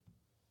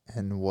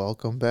And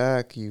welcome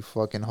back, you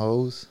fucking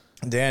hoes.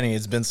 Danny,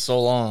 it's been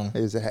so long.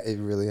 It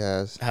really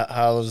has.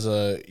 How's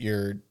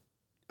your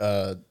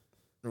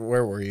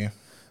where were you?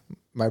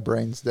 My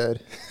brain's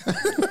dead.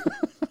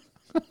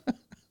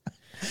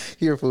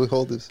 Here, fool,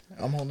 hold this.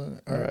 I'm holding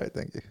it. All right,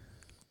 thank you.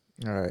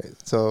 All right,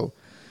 so,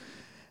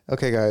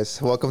 okay,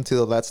 guys, welcome to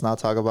the Let's Not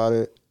Talk About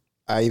It.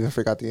 I even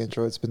forgot the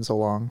intro. It's been so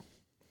long.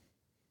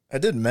 I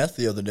did meth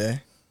the other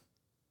day.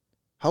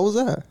 How was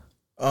that?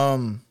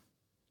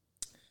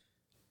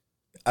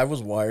 I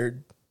was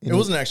wired. It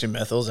wasn't actually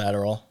meth. It was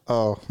Adderall.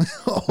 Oh,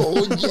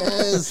 oh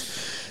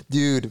yes,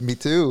 dude, me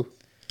too.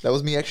 That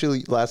was me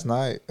actually last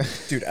night.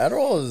 Dude,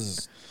 Adderall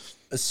is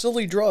a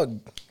silly drug.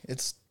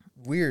 It's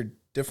weird,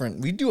 different.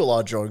 We do a lot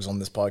of drugs on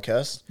this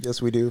podcast.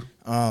 Yes, we do.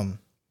 This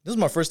is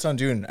my first time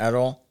doing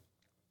Adderall,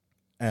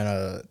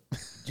 and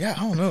yeah,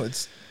 I don't know.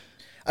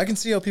 I can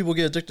see how people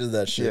get addicted to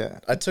that shit. Yeah.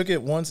 I took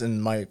it once,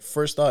 and my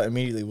first thought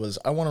immediately was,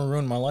 I want to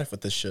ruin my life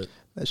with this shit.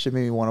 That shit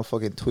made me want to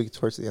fucking tweak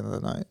towards the end of the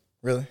night.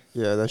 Really?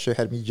 Yeah, that shit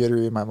had me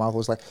jittery, and my mouth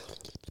was like,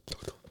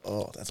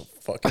 Oh, that's a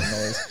fucking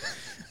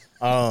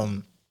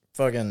noise.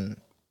 Fucking,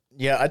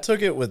 yeah, I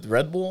took it with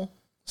Red Bull.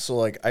 So,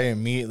 like, I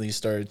immediately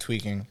started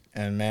tweaking.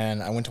 And,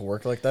 man, I went to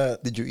work like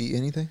that. did you eat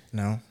anything?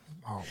 No.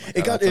 Oh,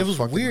 my God. It was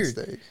weird.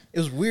 Mistake. It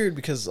was weird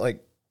because,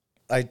 like,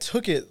 I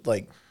took it,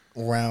 like,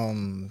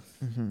 around,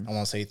 I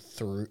want to say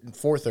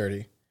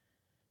 4:30.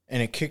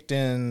 And it kicked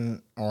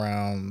in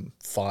around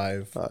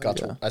 5.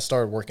 I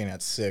started working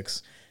at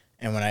 6.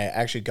 And when I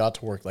actually got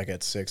to work, like,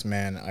 at 6,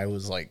 man, I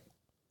was, like,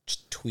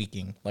 just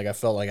tweaking. Like, I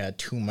felt like I had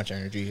too much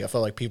energy. I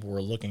felt like people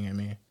were looking at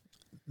me.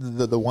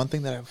 The one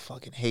thing that I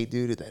fucking hate,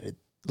 dude, is that it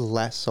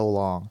lasts so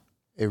long.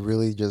 It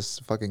really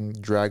just fucking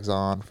drags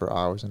on for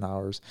hours and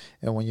hours.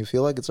 And when you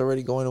feel like it's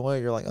already going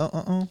away, you're like,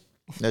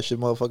 that shit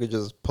motherfucker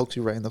just pokes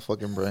you right in the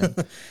fucking brain.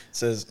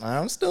 Says,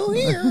 I'm still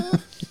here.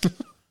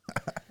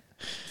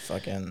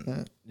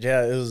 Fucking,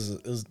 yeah, it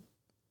was,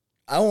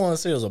 I don't want to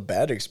say it was a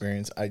bad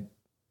experience. I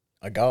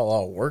got a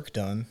lot of work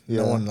done.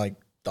 Yeah. No one, like,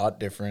 thought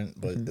different,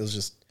 but it was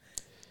just.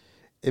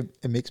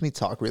 It makes me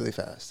talk really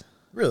fast.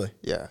 Really?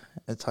 Yeah.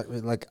 It's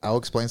like I'll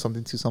explain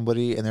something to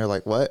somebody and they're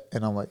like, what?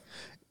 And I'm like,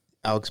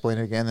 I'll explain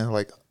it again. And they're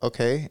like,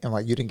 okay. And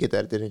like, you didn't get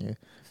that, didn't you?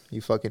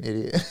 You fucking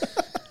idiot.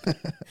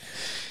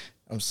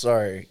 I'm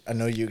sorry. I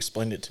know you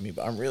explained it to me,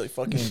 but I'm really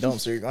fucking dumb,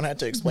 so you're going to have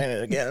to explain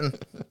it again.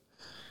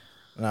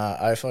 Nah,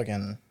 I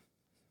don't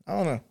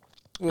know.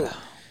 Well,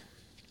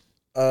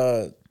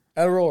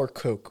 Adderall or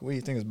Coke? What do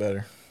you think is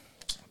better?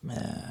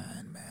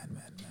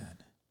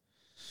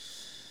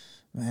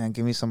 Man,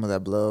 give me some of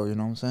that blow, you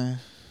know what I'm saying?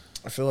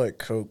 I feel like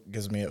Coke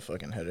gives me a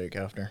fucking headache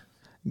after.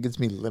 It gives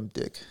me limp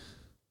dick.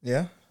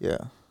 Yeah? Yeah.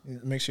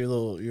 It makes your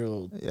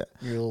little Yeah.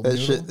 Your little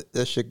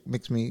That shit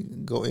makes me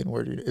go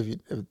inward if you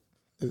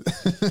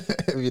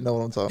know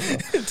what I'm talking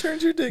about. It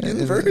turns your dick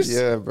inverse.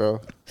 Yeah, bro.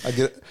 I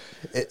get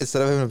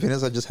instead of having a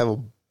penis, I just have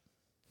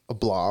a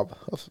blob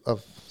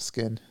of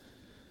skin.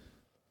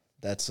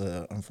 That's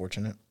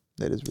unfortunate.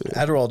 That is really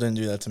Adderall didn't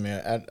do that to me.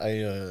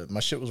 I my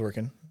shit was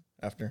working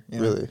after. You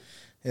know? really.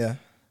 Yeah.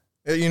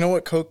 You know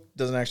what? Coke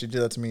doesn't actually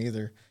do that to me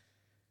either.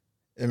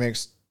 It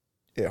makes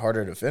it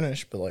harder to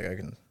finish, but like I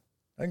can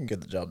get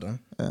the job done.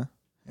 Yeah.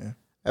 Yeah.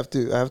 I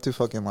have to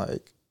fucking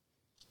like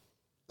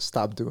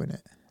stop doing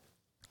it.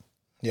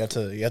 You have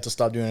to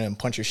stop doing it and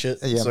punch your shit.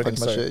 Yeah, so punch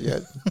my shit. Yeah,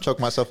 choke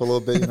myself a little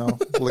bit. You know,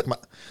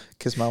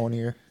 kiss my own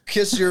ear.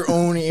 Kiss your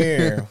own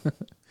ear.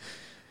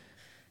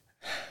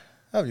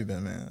 How have you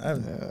been, man? I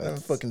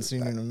haven't fucking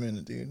seen you in a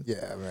minute, dude.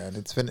 Yeah, man.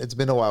 It's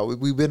been a while.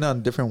 We've been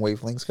on different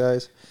wavelengths,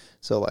 guys.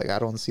 So like, I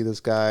don't see this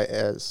guy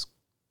as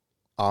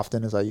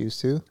often as I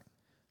used to.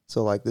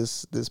 So like,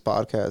 this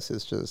podcast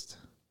is just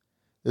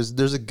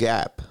there's a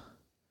gap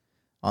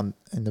in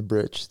the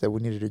bridge that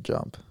we needed to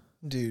jump.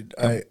 Dude,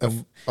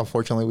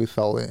 Unfortunately we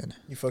fell in.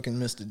 You fucking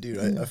missed it,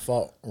 dude. I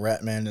fought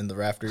Ratman in the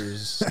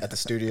rafters at the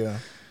studio.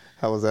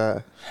 How was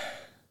that?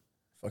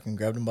 Fucking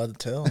grabbed him by the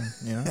tail and,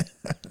 you know,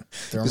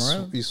 threw him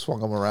around. You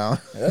swung him around.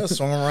 Yeah,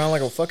 swung him around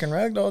like a fucking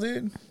ragdoll,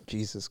 dude.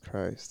 Jesus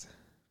Christ.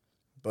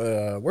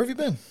 But where have you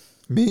been?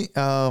 Me,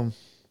 I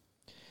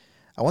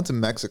went to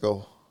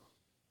Mexico.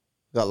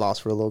 Got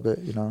lost for a little bit,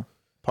 you know.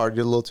 Partied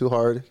a little too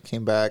hard.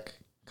 Came back.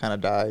 Kind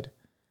of died.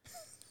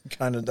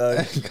 Kind of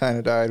died. Kind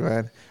of died,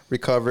 man.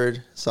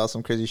 Recovered. Saw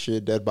some crazy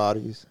shit. Dead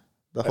bodies.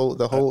 The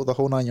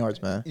whole 9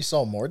 yards, man. You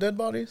saw more dead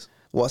bodies?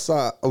 Well, I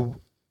saw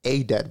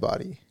a dead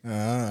body.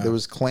 There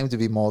was claimed to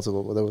be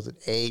multiple, but there was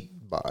a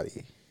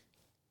body.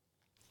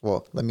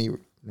 Well, let me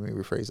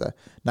rephrase that.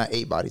 Not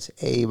 8 bodies,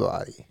 a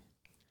body.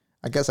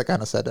 I guess I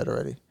kind of said that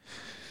already.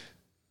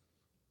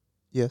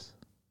 Yes.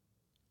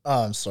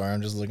 Oh, I'm sorry.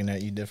 I'm just looking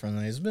at you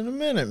differently. It's been a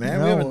minute,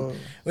 man.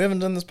 We haven't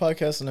done this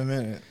podcast in a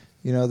minute.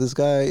 You know, this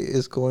guy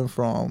is going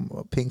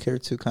from pink hair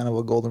to kind of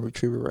a golden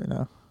retriever right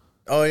now.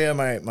 Oh yeah,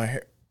 my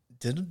hair.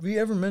 Did we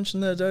ever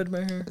mention that I dyed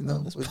my hair?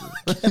 No.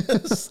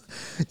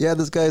 Yeah,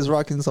 this guy is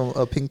rocking some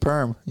pink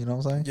perm. You know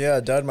what I'm saying? Yeah, I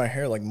dyed my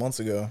hair like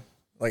months ago.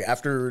 Like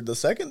after the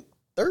second,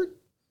 third,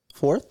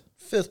 fourth,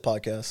 fifth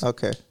podcast.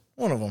 Okay.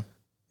 One of them.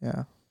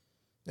 Yeah.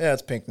 Yeah,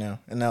 it's pink now,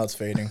 and now it's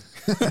fading.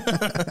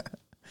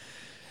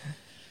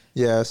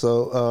 Yeah,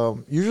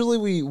 so usually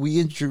we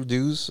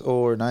introduce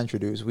or not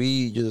introduce.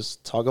 We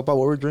just talk about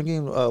what we're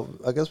drinking.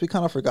 I guess we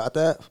kind of forgot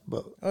that,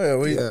 but what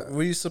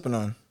are you sipping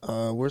on?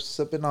 We're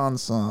sipping on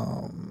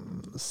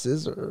some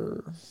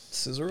scissor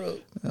up,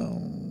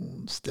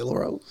 Still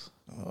Rose.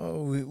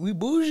 Oh, we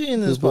bougie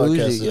in this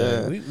podcast.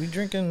 Today. Yeah, we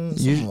drinking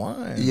some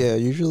wine. Yeah,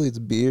 usually it's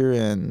beer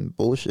and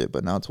bullshit,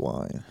 but now it's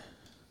wine.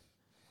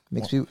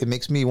 It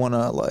makes me want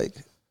to like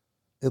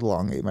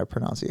elongate my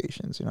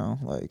pronunciations. You know,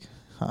 like.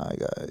 Hi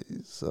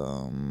guys,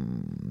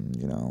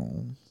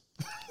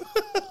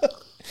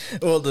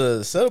 Well,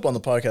 the setup on the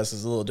podcast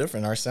is a little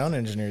different. Our sound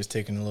engineer is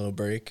taking a little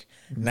break.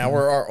 Now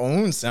we're our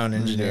own sound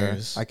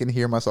engineers. Yeah, I can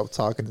hear myself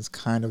talking. It's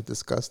kind of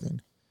disgusting.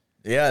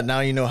 Yeah,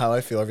 now you know how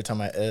I feel every time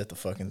I edit the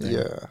fucking thing.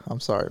 Yeah, I'm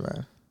sorry,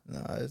 man.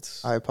 No,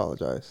 I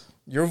apologize.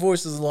 Your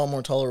voice is a lot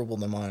more tolerable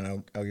than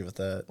mine. I'll give it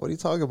that. What are you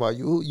talking about?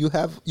 You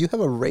have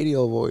a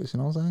radio voice. You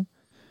know what I'm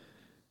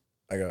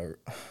saying?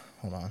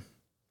 Hold on.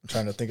 I'm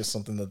trying to think of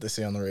something that they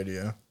say on the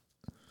radio.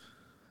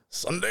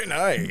 Sunday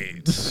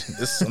night.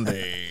 This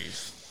Sunday.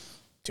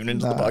 Tune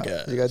into the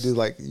podcast. You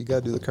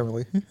gotta do the Kermit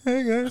Lee.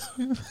 Hey guys.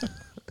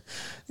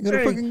 You got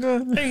a fucking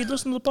gun. Hey,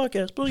 listen to the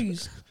podcast,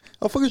 please.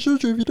 I'll fucking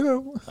shoot you if you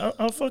don't.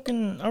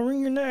 I'll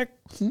wring your neck.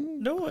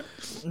 Do it.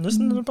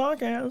 Listen to the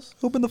podcast.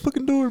 Open the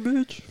fucking door,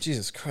 bitch.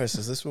 Jesus Christ,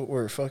 is this what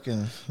we're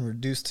fucking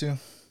reduced to?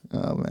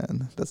 Oh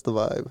man, that's the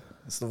vibe.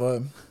 That's the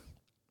vibe.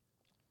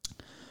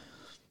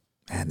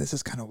 Man, this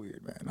is kind of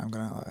weird, man. I'm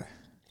gonna lie.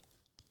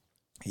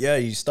 Yeah,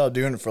 you stop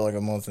doing it for like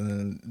a month and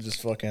then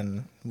just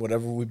fucking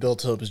whatever we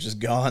built up is just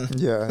gone.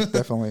 Yeah,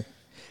 definitely.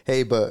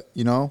 Hey, but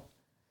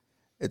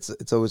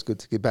it's always good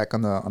to get back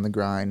on the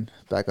grind,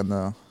 back on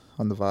the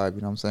vibe.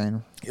 You know what I'm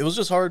saying? It was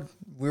just hard.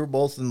 We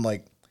both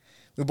went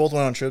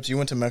on trips. You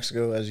went to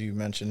Mexico, as you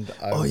mentioned.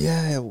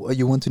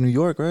 You went to New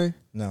York, right?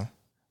 No.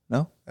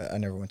 I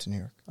never went to New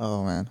York.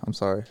 Oh man, I'm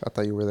sorry. I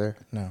thought you were there.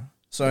 No.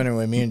 So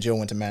anyway, me and Jill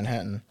went to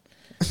Manhattan.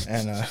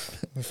 And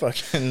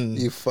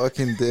you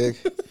fucking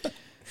dick.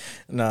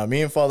 Nah,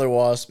 me and Father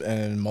Wasp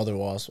and Mother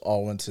Wasp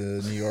all went to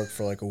New York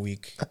for like a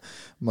week.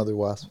 Mother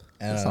Wasp.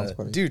 And that sounds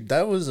funny. Dude,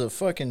 that was a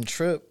fucking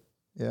trip.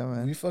 Yeah,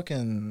 man. It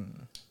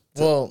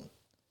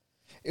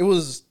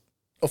was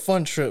a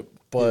fun trip,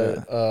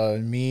 but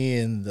me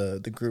and the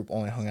group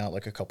only hung out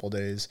like a couple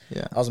days.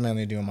 Yeah. I was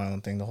mainly doing my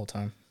own thing the whole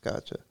time.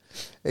 Gotcha.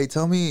 Hey,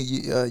 tell me,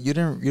 you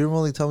didn't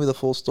really tell me the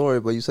full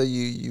story, but you said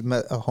you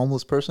met a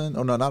homeless person.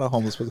 Oh no, not a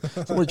homeless person.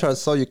 Somebody tried to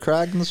sell you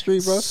crack in the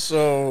street, bro.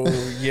 So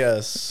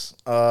yes,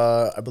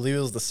 I believe it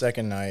was the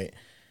second night.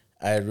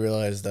 I had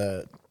realized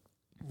that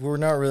we were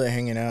not really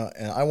hanging out,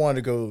 and I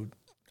wanted to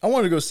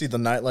go see the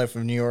nightlife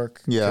of New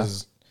York. Yeah.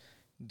 Because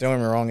don't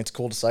get me wrong, it's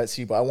cool to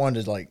sightsee, but I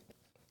wanted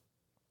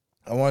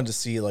to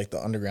see like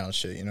the underground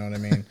shit. You know what I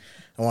mean?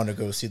 I wanted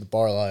to go see the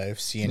bar life,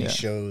 see any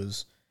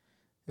shows.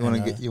 You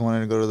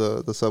wanted to go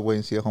to the subway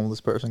and see a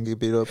homeless person get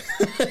beat up?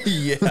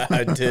 Yeah,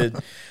 I did.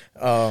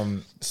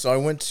 So I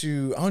went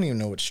to, I don't even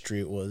know what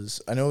street it was.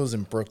 I know it was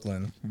in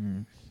Brooklyn.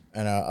 Mm.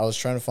 And I was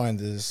trying to find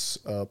this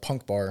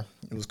punk bar.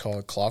 It was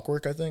called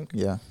Clockwork, I think.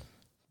 Yeah.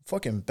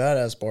 Fucking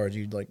badass bar,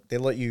 dude. Like, they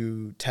let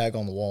you tag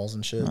on the walls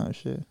and shit. Oh,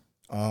 shit.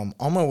 On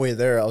my way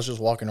there, I was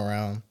just walking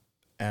around,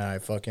 and I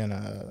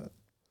fucking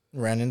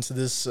ran into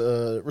this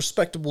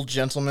respectable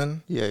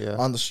gentleman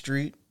on the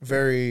street.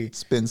 Very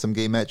spin some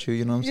game at you,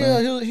 you know what I'm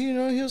saying?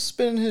 Yeah, he was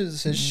spinning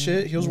his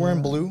shit. He was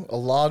wearing blue, a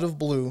lot of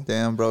blue.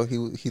 Damn, bro,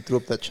 he threw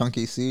up that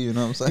chunky C, you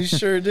know what I'm saying? He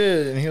sure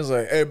did, and he was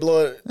like, "Hey,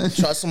 blood,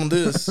 try some of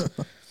this."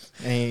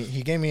 And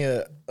he gave me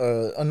a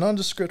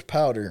nondescript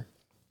powder,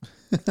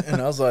 and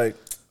I was like,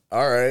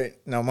 "All right."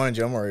 Now, mind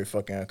you, I'm already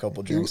fucking a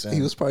couple drinks in.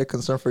 He was probably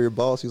concerned for your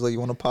balls. He was like, "You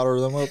want to powder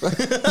them up?"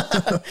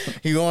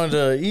 He wanted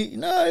to. It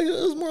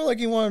was more like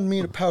he wanted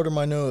me to powder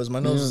my nose.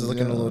 My nose is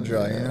looking a little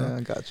dry. Yeah, you know?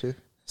 I got you.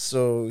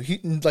 So he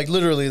like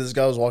literally, this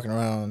guy was walking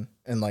around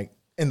and like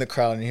in the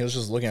crowd, and he was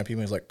just looking at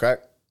people. He's like, "Crack,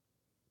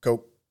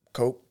 coke,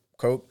 coke,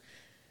 coke."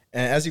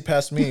 And as he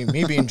passed me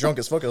being drunk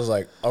as fuck, I was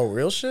like, "Oh,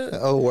 real shit?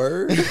 Oh,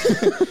 word."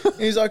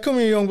 He's like, "Come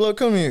here, young blood.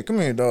 Come here,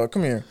 dog.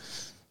 Come here."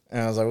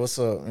 And I was like, "What's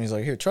up?" And he's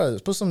like, "Here, try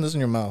this. Put some of this in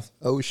your mouth."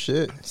 Oh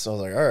shit! So I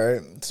was like, "All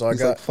right." So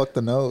he's like, "Fuck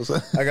the nose."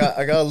 I got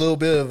a little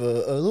bit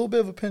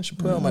of a pinch to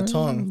put on my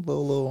tongue.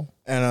 Little.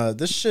 And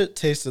this shit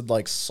tasted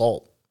like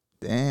salt.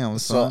 Damn.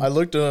 So son. I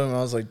looked at him and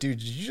I was like, "Dude,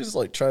 did you just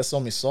like try to sell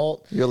me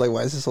salt?" You're like,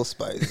 "Why is this so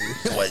spicy?"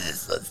 Why is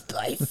this so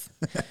spicy?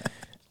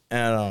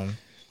 And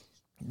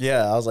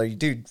yeah, I was like,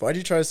 "Dude, why'd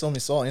you try to sell me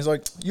salt?" And he's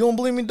like, "You don't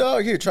believe me,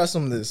 dog? Here, try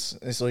some of this."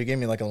 And so he gave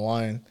me like a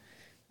line.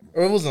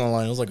 Or it wasn't a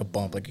line, it was like a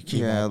bump, like a key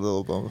bump. Yeah, a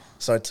little bump.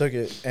 So I took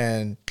it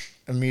and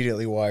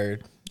immediately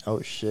wired.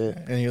 Oh shit.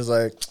 And he was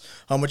like,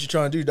 "How much you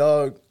trying to do,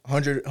 dog?"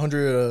 100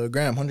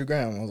 gram. I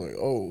was like,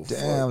 "Oh,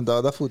 damn, fuck.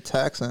 Dog, that food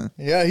taxing."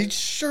 Yeah,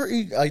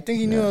 I think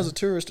he knew I was a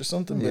tourist or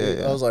something. But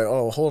yeah. I was like,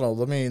 "Oh, hold on,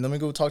 let me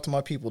go talk to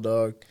my people,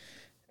 dog."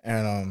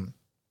 And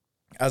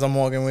as I'm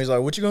walking away, he's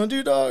like, "What you gonna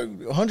do,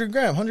 dog? 100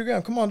 gram,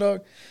 come on,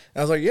 dog."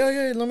 And I was like,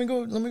 yeah, let me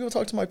go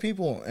talk to my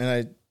people. And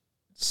I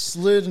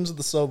slid into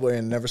the subway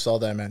and never saw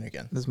that man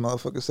again. This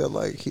motherfucker said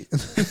like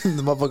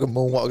the motherfucker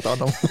moonwalked on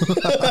him.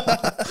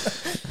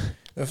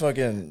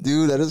 fucking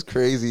dude, that is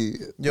crazy.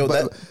 Yo,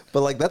 but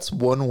like that's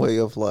one way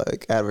of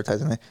like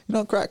advertising it. You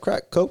know, crack,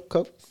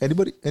 coke.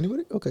 Anybody?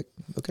 Okay.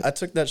 I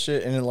took that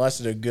shit and it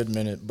lasted a good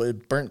minute, but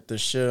it burnt the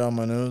shit on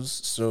my nose.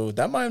 So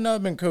that might have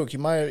not been coke. He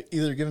might have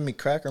either given me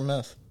crack or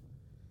meth.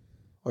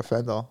 Or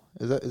fentanyl.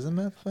 Is it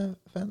meth?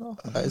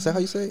 Fentanyl? Is that how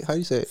you say it? How do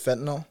you say it?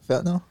 Fentanyl.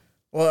 Fentanyl?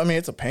 Well, I mean,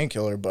 it's a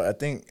painkiller, but I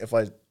think if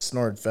I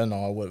snorted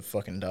fentanyl, I would have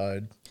fucking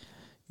died.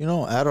 You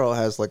know, Adderall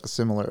has like a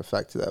similar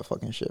effect to that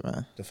fucking shit,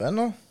 man. The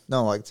fentanyl?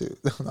 No, like to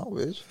no,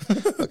 bitch.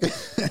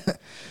 Okay,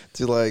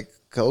 to like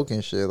coke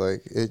and shit.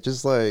 Like it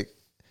just like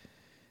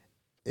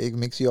it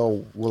makes you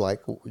all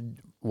like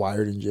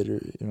wired and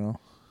jittery, you know.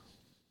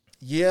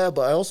 Yeah,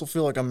 but I also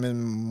feel like I'm in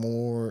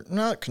more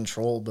not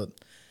control, but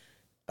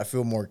I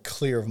feel more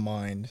clear of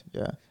mind.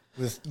 Yeah.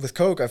 With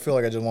coke, I feel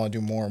like I just want to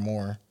do more and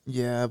more.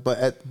 Yeah, but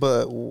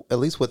at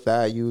least with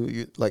that,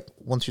 you like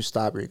once you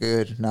stop, you're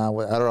good. Nah,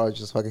 with Adderall, it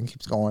just fucking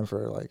keeps going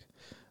for like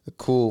a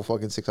cool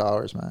fucking 6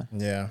 hours, man.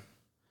 Yeah.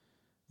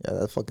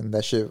 Yeah,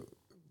 that shit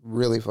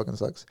really fucking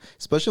sucks.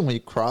 Especially when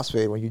you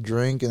crossfade, when you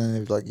drink and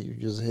then like you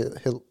just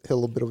hit a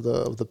little bit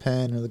of the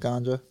pen or the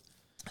ganja.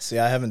 See,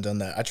 I haven't done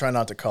that. I try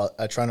not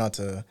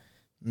to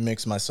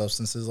mix my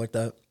substances like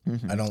that.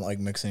 Mm-hmm. I don't like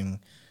mixing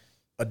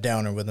a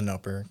downer with an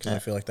upper because I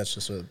feel like that's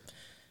just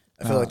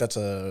I feel like that's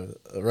a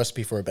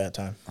recipe for a bad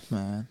time.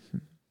 Man,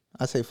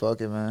 I say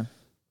fuck it, man.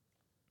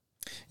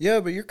 Yeah,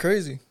 but you're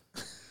crazy.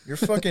 You're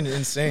fucking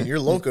insane. You're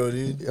loco,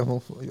 dude.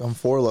 I'm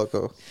for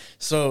loco.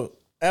 So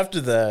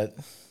after that,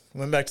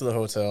 went back to the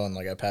hotel and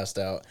like I passed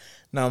out.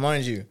 Now,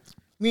 mind you,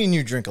 me and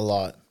you drink a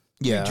lot.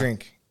 Yeah. We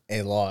drink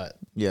a lot.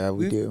 Yeah,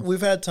 we do.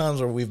 We've had times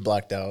where we've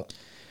blacked out.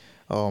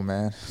 Oh,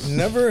 man.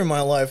 Never in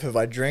my life have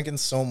I drinking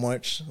so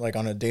much, like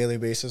on a daily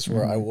basis,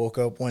 where I woke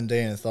up one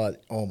day and thought,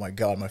 oh my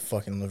God, my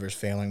fucking liver's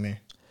failing me.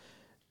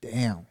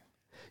 Damn.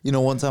 You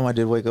know, one time I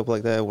did wake up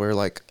like that where,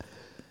 like,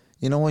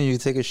 you know when you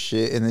take a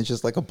shit and it's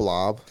just like a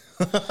blob?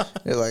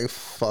 You're like,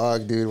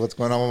 fuck, dude, what's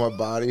going on with my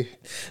body?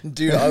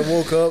 Dude, I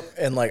woke up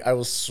and, like, I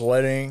was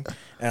sweating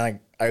and,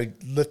 like, I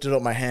lifted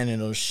up my hand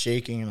and it was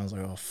shaking and I was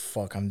like, oh,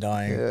 fuck, I'm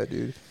dying. Yeah,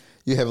 dude.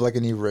 You have like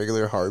an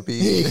irregular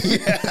heartbeat.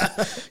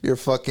 Yeah. Your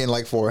fucking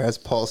like forehead's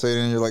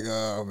pulsating and you're like,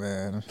 oh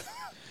man.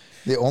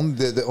 The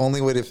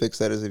only way to fix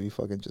that is if you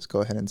fucking just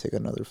go ahead and take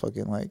another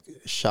fucking like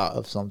shot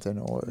of something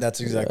or that's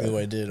exactly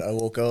what I did. I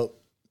woke up,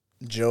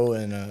 Joel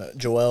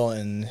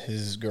and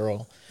his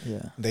girl.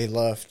 Yeah. They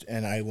left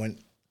and I went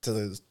to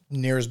the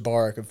nearest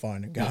bar I could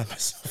find and got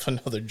myself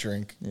another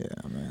drink. Yeah,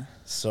 man.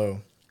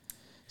 So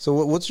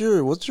what's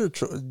your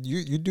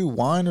you do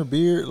wine or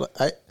beer?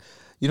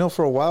 You know,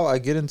 for a while, I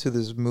get into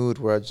this mood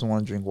where I just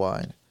want to drink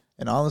wine.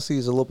 And honestly,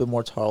 it's a little bit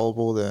more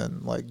tolerable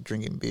than, like,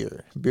 drinking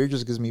beer. Beer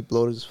just gives me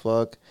bloated as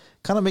fuck.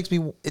 Kind of makes me...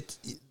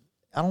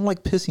 I don't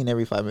like pissing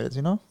every 5 minutes,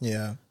 you know?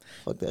 Yeah.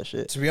 Fuck that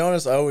shit. To be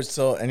honest, I always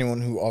tell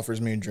anyone who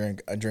offers me a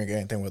drink, I drink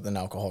anything with an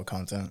alcohol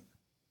content.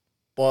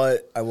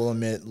 But I will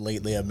admit,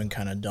 lately, I've been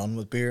kind of done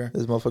with beer.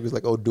 This motherfucker's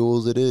like,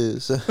 O'Doul's it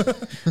is.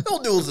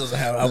 O'Doul's doesn't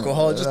have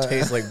alcohol. It just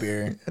tastes like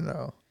beer. You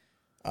know.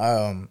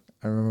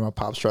 I remember my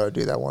pops tried to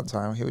do that one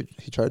time.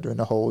 He tried doing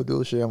the whole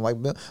dual shit. I'm like,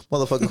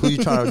 motherfucker, who you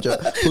trying to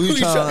who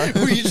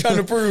you trying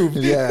to prove?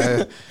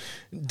 Yeah.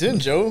 Didn't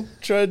Joe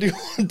try to do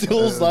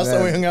duels last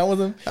time we hung out with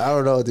him? I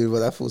don't know, dude, but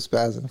that fool's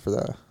spazzing for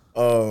that.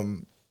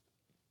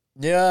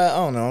 Yeah, I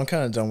don't know. I'm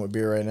kind of done with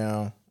beer right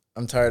now.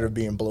 I'm tired of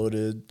being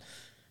bloated.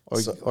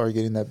 Or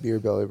getting that beer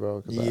belly,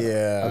 bro.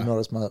 Yeah. I've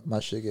noticed my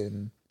shit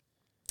getting...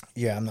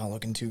 Yeah, I'm not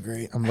looking too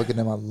great. I'm looking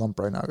at my lump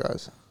right now,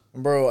 guys.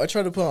 Bro, I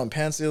tried to put on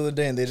pants the other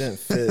day and they didn't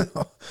fit.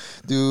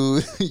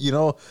 Dude, you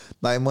know,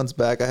 9 months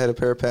back, I had a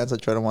pair of pants. I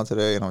tried them on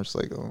today and I'm just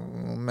like, oh,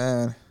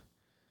 man.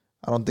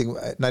 I don't think,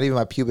 not even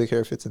my pubic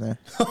hair fits in there.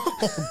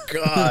 Oh,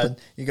 God.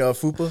 You got a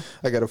fupa?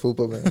 I got a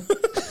fupa, man.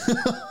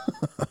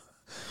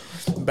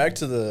 Back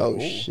to the... Oh,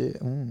 shit.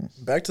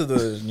 Back to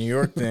the New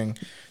York thing.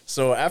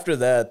 So after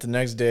that, the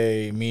next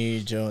day,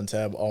 me, Joe, and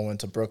Tab all went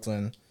to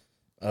Brooklyn.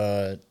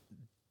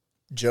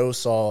 Joe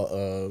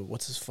saw,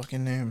 what's his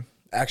fucking name?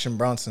 Action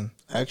Bronson.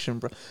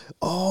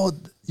 Oh,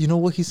 you know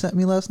what he sent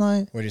me last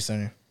night? What did he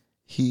send you?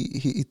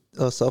 He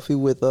a selfie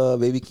with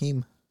Baby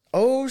Keem.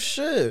 Oh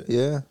shit!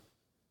 Yeah,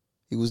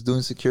 he was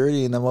doing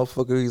security, and that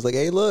motherfucker, he's like,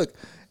 "Hey, look!"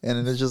 And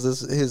then it's just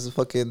his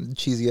fucking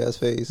cheesy ass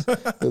face,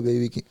 with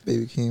Baby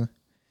Keem.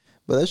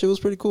 But that shit was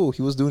pretty cool.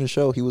 He was doing a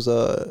show. He was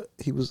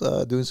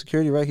doing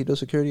security, right? He does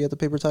security at the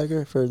Paper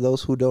Tiger. For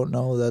those who don't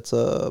know, that's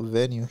a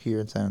venue here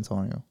in San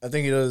Antonio. I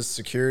think he does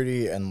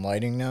security and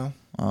lighting now.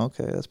 Oh,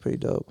 okay, that's pretty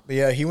dope. But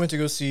yeah, he went to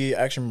go see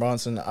Action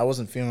Bronson. I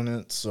wasn't feeling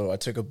it, so I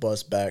took a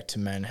bus back to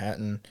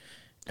Manhattan,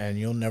 and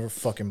you'll never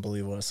fucking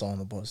believe what I saw on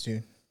the bus,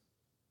 dude.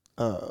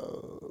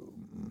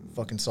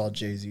 Fucking saw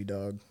Jay-Z,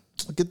 dog.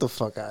 Get the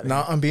fuck out of here.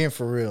 Nah, I'm being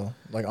for real.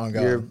 Like, on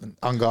God. You're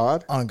on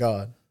God? On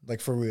God. Like,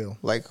 for real.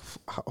 Like,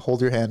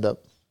 hold your hand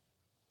up.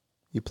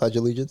 You pledge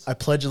allegiance? I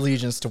pledge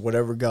allegiance to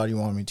whatever God you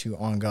want me to.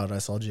 On God, I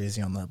saw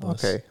Jay-Z on that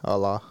bus. Okay,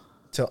 Allah.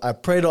 So I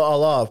pray to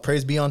Allah.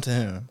 Praise be unto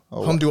him.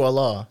 Hamdu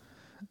Allah.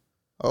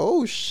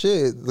 Oh,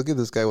 shit. Look at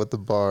this guy with the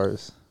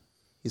bars.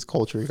 He's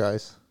culture,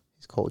 guys.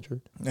 He's cultured.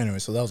 Anyway,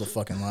 so that was a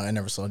fucking lie. I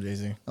never saw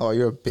Jay-Z. Oh,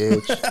 you're a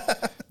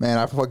bitch. Man,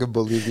 I fucking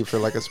believed you for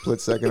like a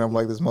split second. I'm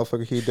like, this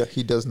motherfucker,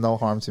 he does no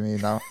harm to me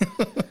now.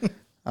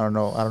 I don't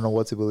know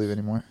what to believe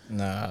anymore.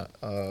 Nah,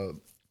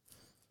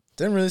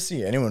 didn't really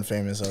see anyone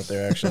famous out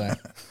there, actually.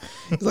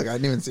 He's like, I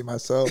didn't even see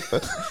myself.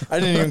 I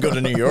didn't even go to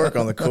New York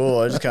on the cool.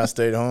 I just kind of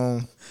stayed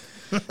home.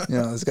 You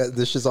know,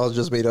 this shit's all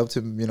just made up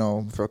to, you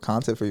know, for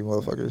content for you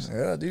motherfuckers.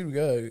 Yeah, dude,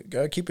 we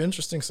gotta keep it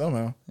interesting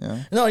somehow.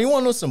 Yeah. No, you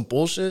want to know some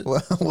bullshit?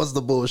 What's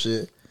the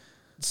bullshit?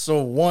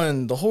 So,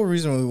 one, the whole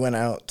reason we went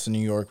out to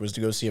New York was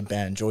to go see a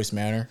band, Joyce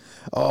Manor.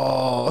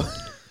 Oh.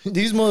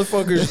 These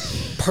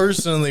motherfuckers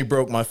personally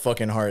broke my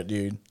fucking heart,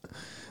 dude.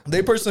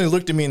 They personally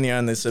looked at me in the eye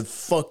and they said,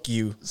 fuck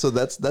you. So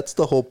that's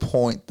the whole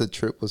point the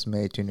trip was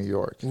made to New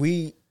York.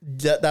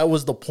 That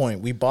was the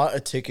point. We bought a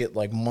ticket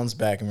like months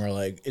back and we are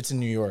like, it's in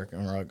New York.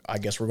 And we're like, I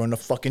guess we're going to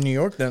fucking New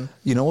York then.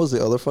 You know what's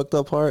the other fucked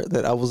up part?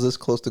 That I was this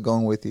close to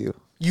going with you.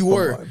 You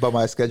were. But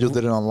my schedule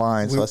did it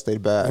online, so I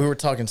stayed back. We were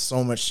talking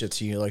so much shit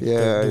to you, like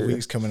the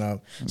weeks coming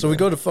up. So we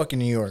go to fucking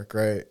New York,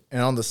 right?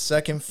 And on the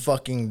second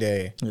fucking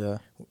day,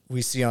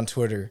 we see on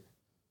Twitter,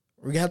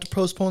 we have to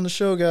postpone the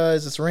show,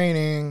 guys. It's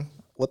raining.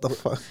 What the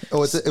fuck?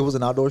 Oh, it was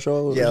an outdoor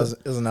show? Yeah,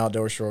 it was an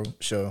outdoor show.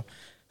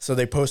 So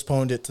they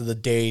postponed it to the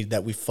day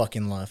that we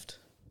fucking left.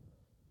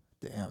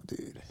 Damn,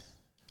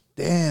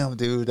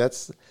 dude.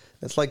 That's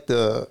like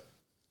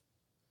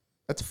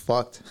that's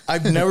fucked.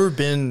 I've never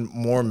been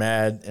more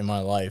mad in my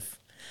life.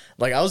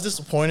 Like, I was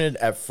disappointed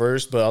at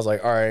first, but I was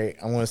like, all right,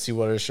 I want to see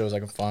what other shows I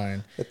can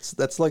find.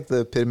 That's like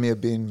the epitome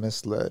of being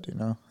misled, you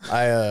know?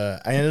 I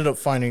ended up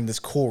finding this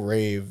cool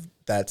rave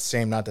that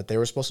same night that they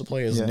were supposed to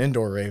play. It was an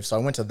indoor rave, so I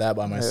went to that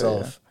by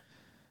myself.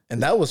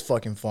 And that was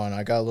fucking fun.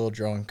 I got a little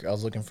drunk. I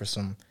was looking for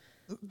some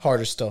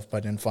harder stuff, but I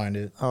didn't find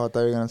it. Oh, I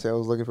thought you were going to say I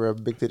was looking for a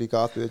big titty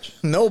goth bitch.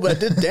 No, but I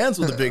did dance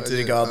with a big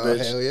titty goth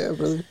bitch. Hell yeah,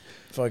 brother.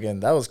 Fucking,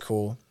 that was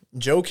cool.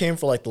 Joe came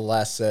for like the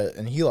last set,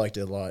 and he liked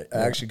it a lot.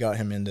 I actually got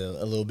him into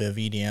a little bit of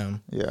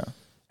EDM. Yeah.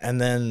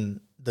 And then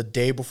the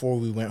day before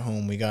we went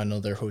home, we got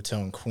another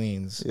hotel in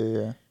Queens.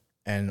 Yeah.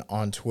 And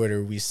on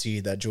Twitter, we see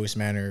that Joyce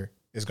Manor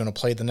is going to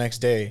play the next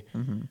day,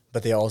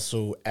 but they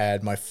also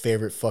add my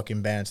favorite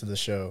fucking band to the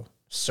show,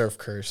 Surf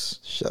Curse.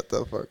 Shut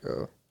the fuck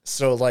up.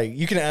 So, like,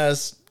 you can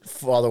ask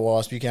Father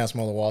Wasp, you can ask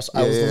Mother Wasp.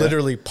 I was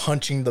literally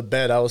punching the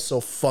bed. I was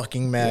so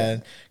fucking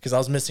mad because I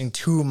was missing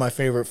two of my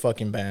favorite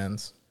fucking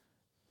bands.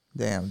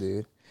 Damn,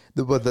 dude.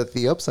 But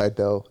the upside,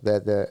 though,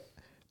 that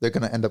they're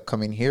going to end up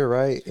coming here,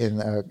 right,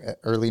 in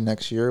early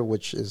next year,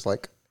 which is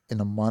like in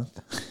a month.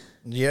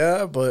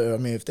 Yeah, but, I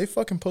mean, if they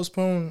fucking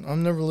postpone,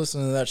 I'm never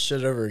listening to that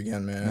shit ever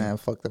again, man. Man,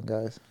 fuck them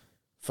guys.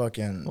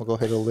 Fucking. We'll go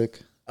hit a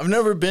lick. I've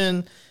never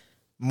been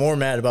more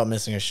mad about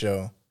missing a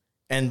show.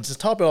 And to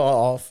top it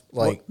all off,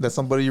 like... Well, that's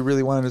somebody you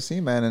really wanted to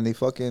see, man, and they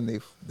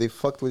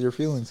fucked with your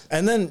feelings.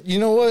 And then, you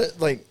know what?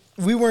 Like,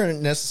 we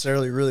weren't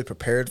necessarily really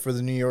prepared for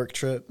the New York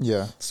trip.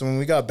 Yeah. So when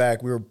we got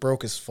back, we were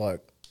broke as fuck.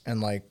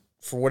 And, like,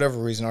 for whatever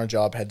reason, our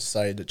job had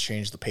decided to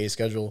change the pay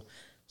schedule.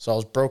 So I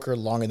was broker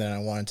longer than I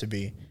wanted to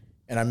be.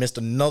 And I missed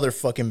another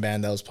fucking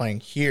band that was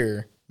playing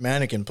here,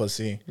 Mannequin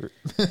Pussy.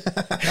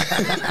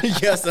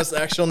 Yes, that's the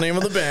actual name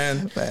of the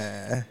band.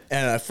 Man.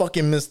 And I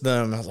fucking missed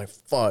them. I was like,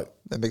 fuck.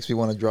 That makes me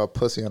want to draw a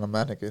pussy on a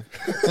mannequin.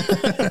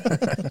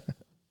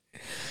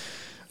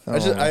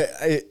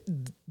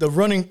 The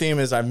running theme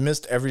is I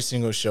missed every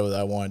single show that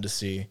I wanted to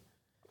see.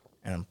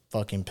 And I'm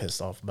fucking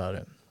pissed off about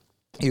it.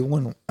 Even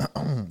when,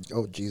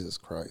 oh, Jesus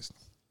Christ.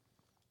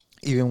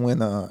 Even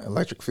when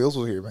Electric Fields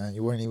was here, man,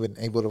 you weren't even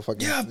able to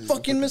fucking... Yeah, I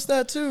fucking missed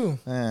that too.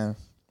 Man,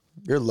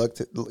 your luck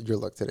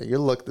today. Your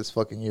luck this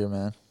fucking year,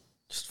 man.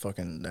 Just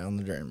fucking down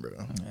the drain, bro.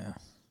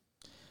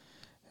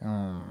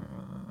 Yeah.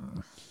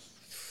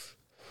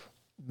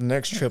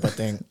 Next trip, I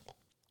think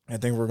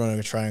we're going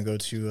to try and go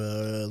to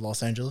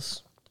Los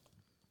Angeles.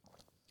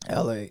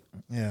 LA.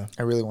 Yeah.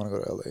 I really want to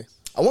go to LA.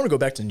 I want to go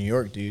back to New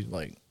York, dude.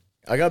 Like,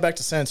 I got back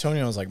to San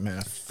Antonio. I was like, man,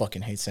 I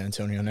fucking hate San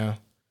Antonio now.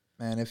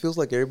 Man, it feels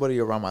like everybody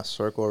around my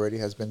circle already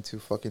has been to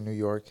fucking New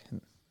York.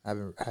 I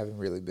haven't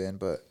really been,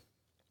 but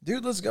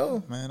dude, let's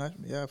go. Man,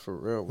 yeah, for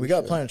real. We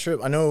got planned a trip.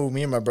 I know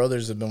me and my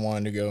brothers have been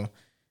wanting to go.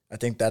 I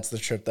think that's the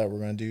trip that we're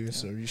gonna do.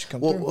 So you should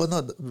come through. Well,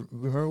 no.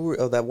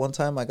 Remember that one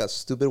time I got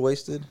stupid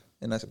wasted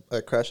and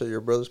I crashed at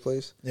your brother's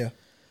place? Yeah.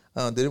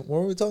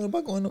 Weren't we talking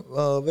about going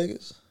to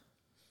Vegas?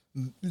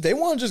 They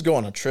want to just go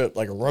on a trip,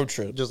 like a road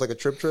trip, just like a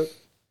trip.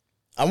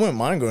 I wouldn't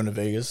mind going to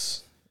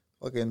Vegas.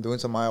 Fucking doing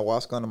some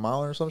ayahuasca on a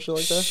mountain or some shit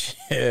like that.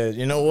 Shit,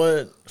 you know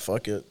what?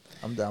 Fuck it.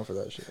 I'm down for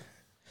that shit.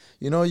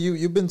 You know,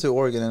 you've been to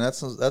Oregon, and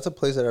that's a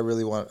place that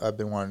I've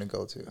been wanting to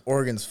go to.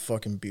 Oregon's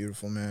fucking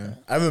beautiful, man.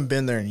 I haven't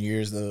been there in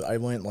years though. I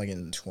went like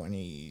in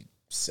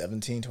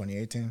 2017,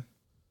 2018.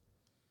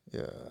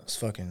 Yeah, it's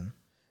fucking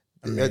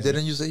amazing. Yeah,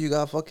 didn't you say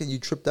you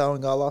tripped out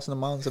and got lost in the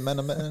mountains and met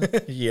a man?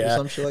 Yeah,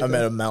 some shit like I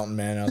met a mountain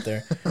man out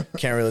there.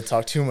 Can't really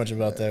talk too much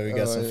about that. We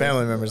got some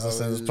family members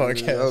listening to this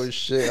podcast. Oh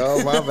shit!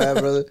 Oh my bad,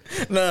 brother.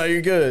 No,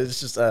 you're good. It's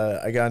just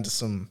I got into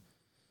some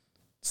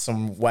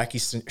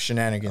wacky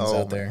shenanigans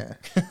out there.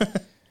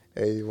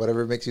 Hey,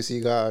 whatever makes you see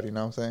God, you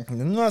know what I'm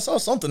saying? I saw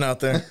something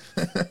out there.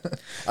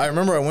 I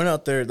remember I went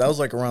out there. That was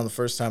like around the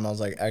first time I was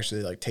like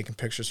actually like taking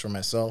pictures for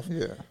myself.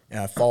 Yeah. And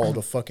I followed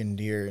a fucking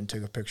deer and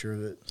took a picture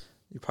of it.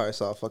 You probably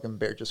saw a fucking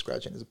bear just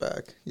scratching his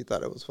back. You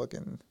thought it was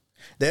fucking...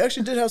 They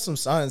actually did have some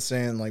signs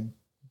saying like,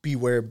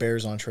 beware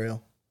bears on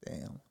trail.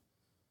 Damn.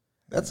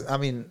 That's, I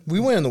mean... We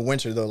went in the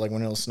winter though, like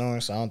when it was snowing,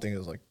 so I don't think it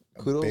was like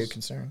a big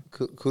concern.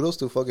 Kudos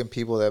to fucking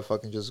people that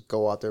fucking just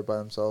go out there by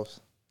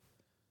themselves.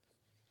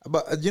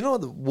 But you know,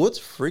 the woods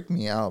freak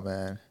me out,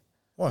 man.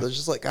 What? There's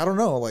just like, I don't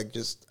know, like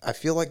just, I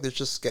feel like there's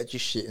just sketchy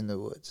shit in the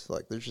woods.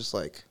 Like there's just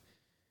like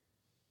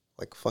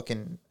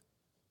fucking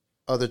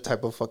other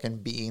type of fucking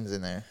beings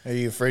in there. Are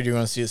you afraid you're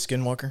going to see a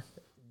skinwalker?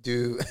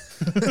 Dude.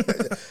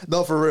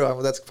 No, for real.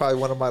 That's probably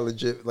one of my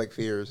legit like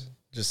fears.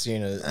 Just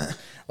seeing it.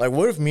 Like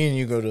what if me and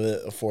you go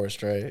to a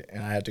forest, right?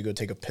 And I have to go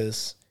take a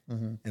piss.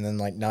 And then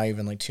like not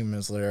even like 2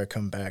 minutes later, I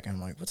come back and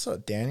I'm like, what's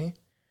up, Danny?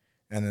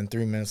 And then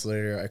 3 minutes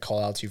later, I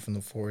call out to you from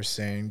the forest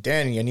saying,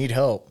 Danny, I need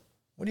help.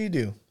 What do you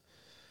do?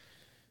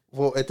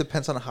 Well, it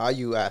depends on how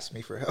you ask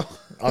me for help.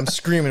 I'm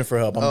screaming for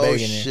help. I'm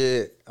begging you. Oh,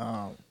 shit.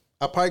 I'll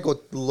probably go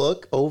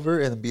look over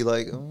and be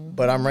like...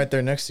 But I'm right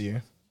there next to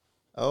you.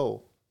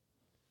 Oh.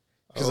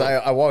 Because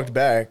I walked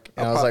back,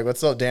 and I was like,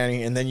 what's up,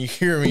 Danny? And then you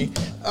hear me.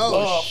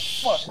 Oh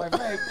fuck, my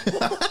back.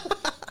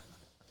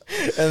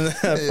 And then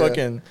I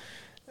fucking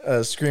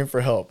scream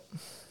for help.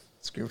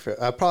 Scream for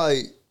help. I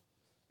probably...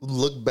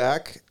 look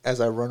back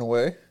as I run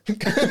away.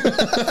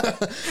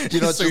 You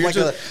know, so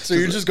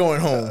you're just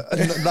going home.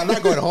 I'm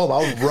not going home.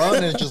 I'll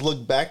run and just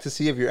look back to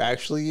see if you're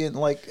actually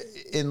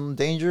in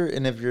danger,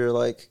 and if you're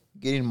like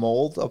getting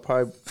mold, I'll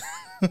probably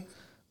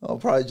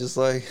just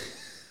like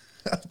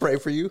pray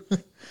for you.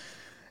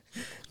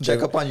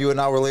 Check up on you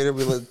an hour later,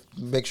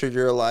 make sure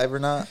you're alive or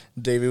not.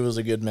 Davey was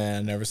a good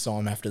man. Never saw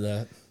him after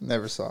that.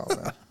 Never saw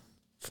him. Man.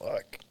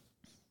 Fuck.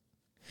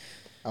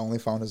 I only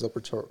found his upper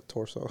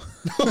torso.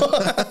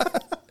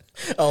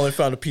 I only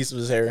found a piece of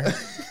his hair.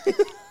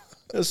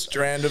 A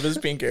strand of his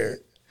pink hair.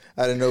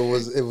 I didn't know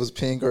it was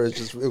pink or it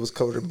was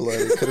covered in blood.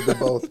 It could have been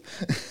both.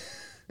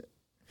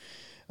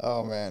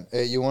 Oh man.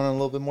 Hey, you want a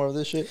little bit more of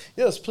this shit?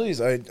 Yes, please.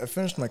 I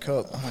finished my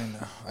cup. I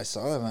know. I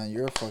saw that, man.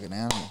 You're a fucking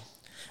animal.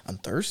 I'm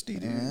thirsty,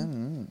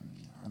 dude.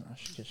 I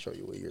should show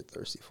you what you're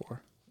thirsty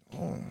for.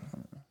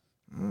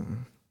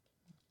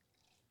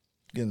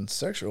 Getting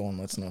sexual, and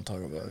let's not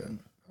talk about it.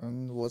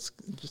 And what's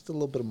just a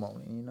little bit of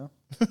moaning, you know?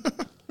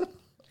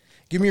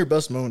 Give me your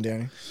best moan,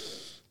 Danny.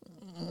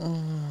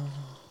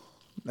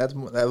 That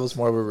was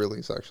more of a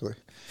release, actually.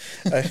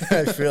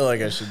 I feel like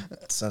I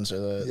should censor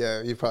that.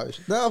 Yeah, you probably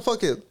should. No,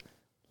 fuck it.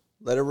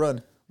 Let it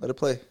run. Let it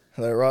play.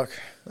 Let it rock.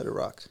 Let it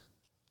rock.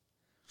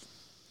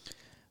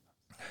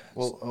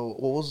 Well,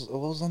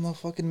 what was on the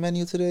fucking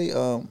menu today?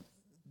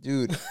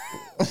 Dude.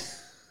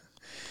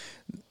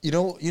 You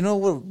know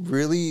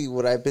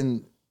what I've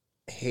been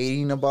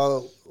hating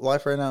about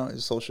life right now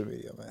is social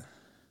media, man.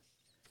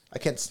 I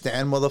can't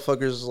stand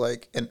motherfuckers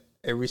like and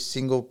every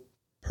single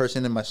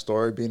person in my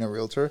story being a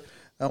realtor.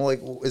 I'm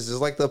like, is this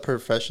like the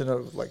profession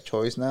of like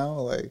choice now?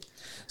 Like,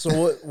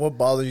 so what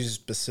bothers you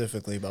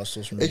specifically about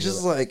social media?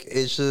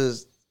 It's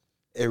just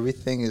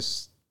everything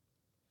is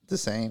the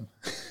same.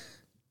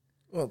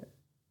 Well,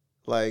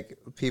 like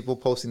people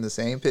posting the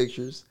same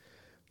pictures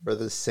for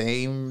the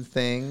same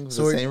thing, the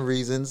same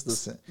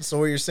reasons. So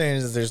what you're saying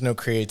is there's no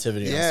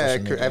creativity. Yeah, on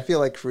social media. I feel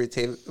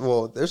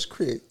like there's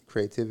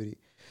creativity.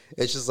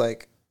 It's just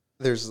like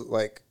there's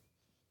like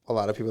a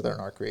lot of people that are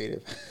not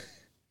creative.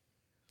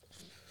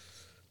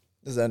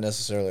 Is that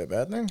necessarily a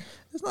bad thing?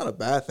 It's not a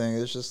bad thing.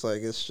 It's just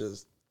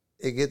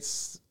it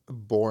gets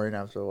boring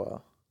after a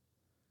while.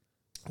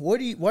 Why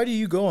do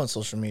you go on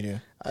social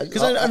media?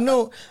 Because I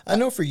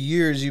know for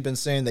years you've been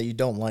saying that you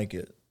don't like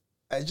it.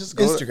 I just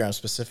go Instagram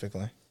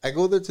specifically. I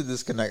go there to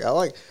disconnect.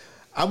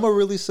 I'm a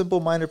really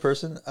simple-minded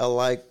person. I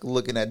like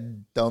looking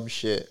at dumb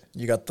shit.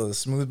 You got the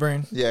smooth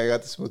brain? Yeah, I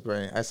got the smooth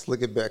brain. I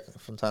slick it back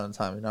from time to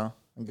time, you know,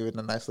 and give it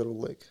a nice little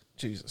lick.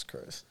 Jesus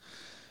Christ.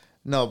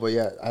 No, but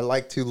yeah, I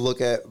like to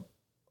look at,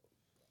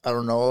 I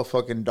don't know, a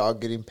fucking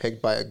dog getting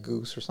pegged by a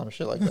goose or some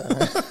shit like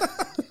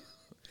that.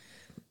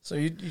 So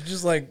you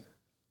just like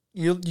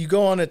you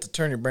go on it to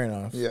turn your brain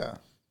off. Yeah,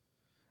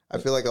 I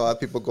feel like a lot of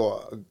people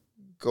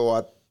go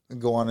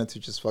on it to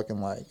just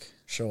fucking like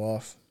show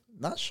off.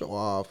 Not show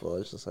off, but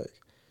it's just like,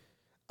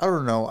 I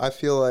don't know. I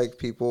feel like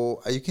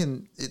people,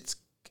 it's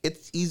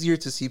easier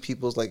to see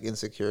people's like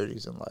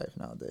insecurities in life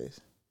nowadays.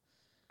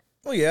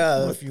 Well,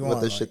 yeah, if you want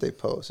with the shit they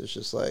post, it's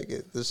just like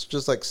it's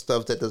just like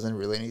stuff that doesn't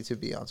really need to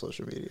be on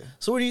social media.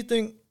 So, what do you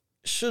think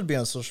should be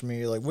on social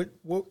media? Like,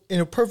 what in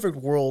a perfect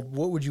world,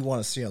 what would you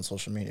want to see on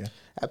social media?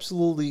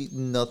 Absolutely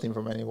nothing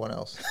from anyone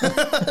else.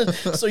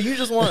 So you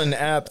just want an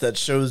app that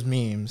shows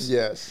memes?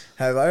 Yes.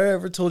 Have I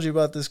ever told you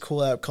about this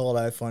cool app called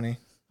iFunny?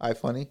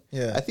 iFunny?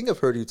 Yeah. I think I've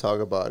heard you talk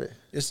about it.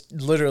 It's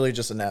literally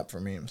just an app for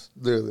memes.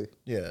 Literally.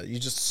 Yeah, you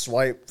just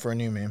swipe for a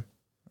new meme.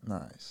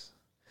 Nice.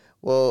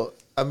 Well,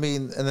 I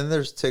mean, and then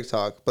there's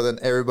TikTok, but then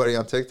everybody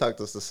on TikTok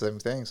does the same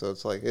thing. So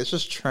it's like, it's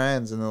just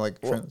trends, and then like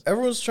trends.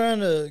 Everyone's trying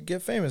to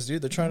get famous,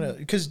 dude. They're trying to,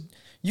 because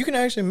you can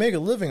actually make a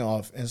living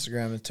off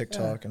Instagram and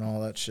TikTok and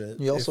all that shit.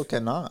 You also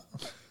cannot.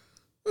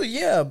 Well,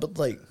 yeah, but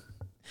like,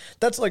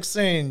 that's like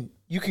saying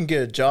you can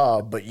get a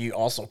job, but you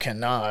also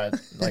cannot.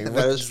 Like,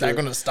 is that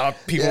going to stop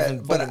people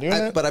from fucking doing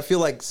it? But I feel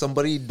like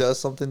somebody does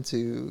something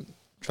to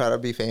try to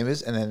be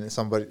famous, and then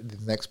the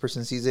next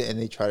person sees it, and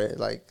they try to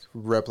like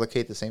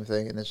replicate the same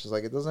thing, and it's just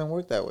like, it doesn't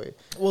work that way.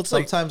 Well, it's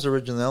sometimes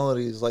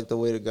originality is like the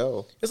way to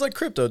go. It's like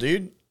crypto,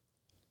 dude.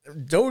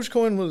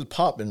 Dogecoin was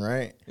popping,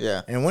 right?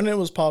 Yeah. And when it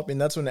was popping,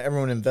 that's when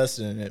everyone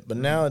invested in it. But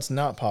now it's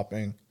not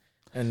popping,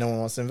 and no one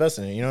wants to invest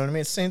in it. You know what I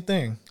mean? It's the same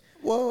thing.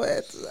 Well,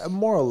 it's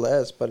more or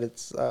less, but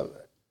it's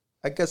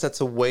I guess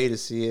that's a way to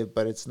see it,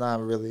 but it's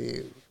not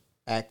really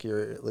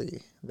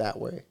accurately that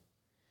way,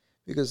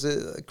 because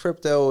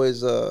crypto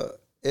is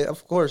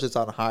of course it's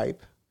on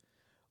hype,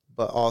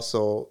 but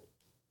also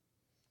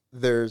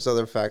there's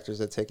other factors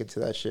that take into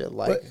that shit,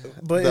 like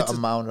but the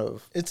amount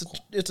of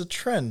it's a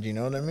trend. You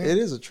know what I mean? It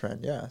is a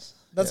trend, yes.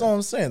 That's all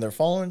I'm saying. They're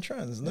following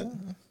trends.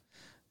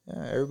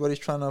 Yeah, everybody's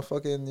trying to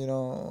fucking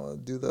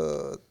do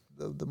the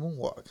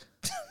moonwalk.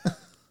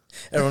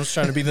 Everyone's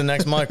trying to be the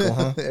next Michael,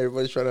 huh?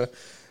 Everybody's trying to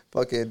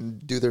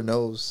fucking do their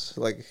nose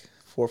like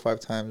 4 or 5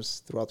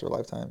 times throughout their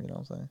lifetime. You know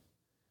what I'm saying?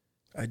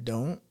 I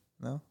don't.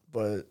 No?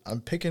 But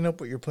I'm picking up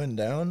what you're putting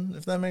down,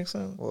 if that makes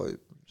sense. Well,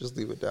 just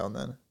leave it down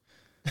then.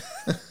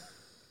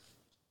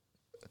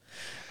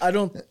 I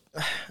don't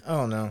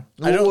know.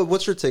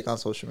 What's your take on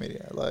social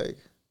media? Like,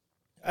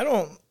 I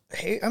don't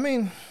hate. I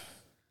mean,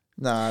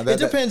 nah. It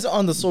depends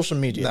on the social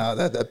media. Nah,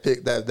 that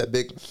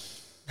big.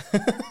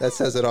 That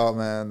says it all,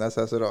 man. That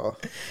says it all.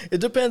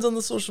 It depends on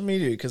the social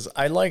media, because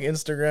I like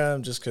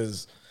Instagram just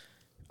because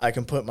I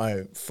can put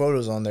my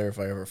photos on there if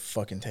I ever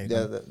fucking take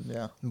them.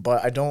 Yeah.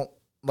 But I don't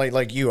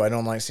like you. I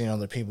don't like seeing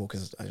other people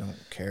because I don't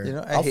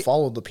care. I'll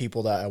follow the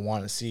people that I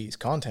want to see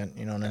content.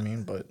 You know what I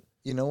mean? But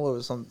you know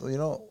what?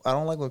 I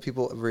don't like when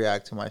people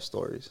react to my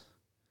stories.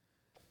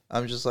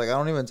 I'm just like, I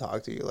don't even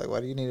talk to you. Like,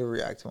 why do you need to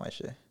react to my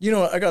shit? You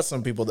know what? I got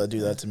some people that do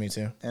that to me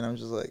too. And I'm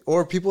just like,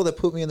 or people that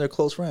put me in their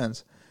close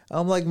friends.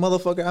 I'm like,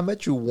 motherfucker, I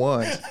met you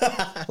once.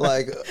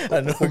 Like,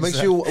 what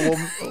makes you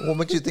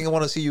think I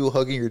want to see you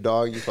hugging your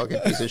dog, you fucking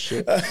piece of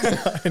shit?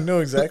 I know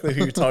exactly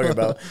who you're talking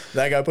about.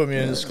 That guy put me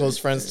in his close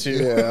friends too.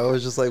 Yeah, I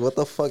was just like, what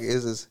the fuck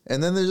is this?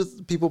 And then there's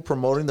just people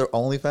promoting their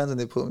OnlyFans, and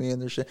they put me in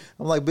their shit.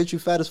 I'm like, bitch, you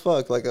fat as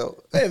fuck. Like,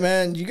 hey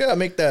man, you gotta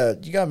make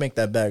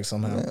that bag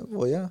somehow. Yeah,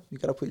 well, yeah, you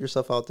gotta put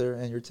yourself out there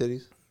and your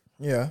titties.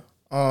 Yeah.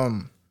 I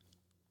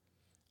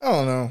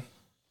don't know.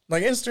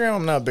 Like Instagram,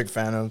 I'm not a big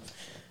fan of.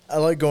 I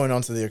like going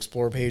onto the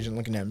Explore page and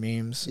looking at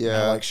memes.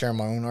 Yeah. I like sharing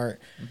my own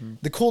art. Mm-hmm.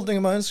 The cool thing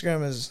about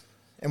Instagram is,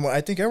 and what I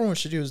think everyone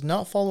should do, is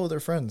not follow their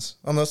friends.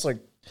 Unless, like,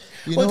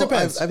 it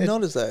depends. I've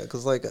noticed that,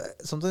 because, like,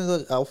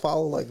 sometimes I'll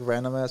follow, like,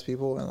 random-ass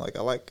people, and, like,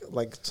 I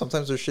like,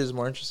 sometimes their shit is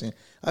more interesting.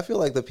 I feel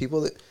like the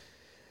people that,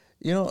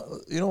 you know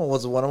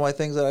what's one of my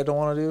things that I don't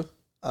want to do?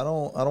 I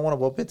don't want to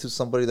bump into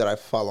somebody that I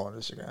follow on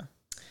Instagram.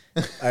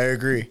 I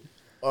agree.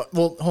 Well,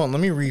 hold on.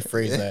 Let me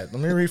rephrase that. Let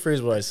me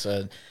rephrase what I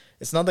said.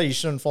 It's not that you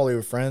shouldn't follow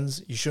your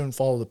friends. You shouldn't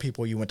follow the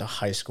people you went to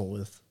high school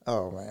with.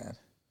 Oh, man.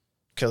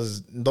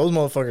 Because those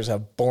motherfuckers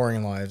have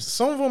boring lives.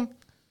 Some of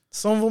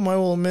them, I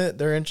will admit,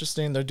 they're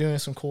interesting. They're doing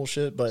some cool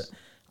shit, but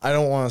I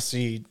don't want to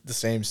see the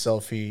same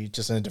selfie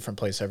just in a different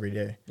place every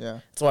day.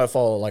 Yeah. That's why I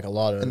follow, like, a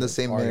lot of in the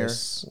same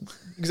artists.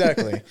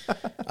 Exactly.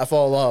 I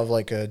follow a lot of,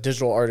 like,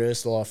 digital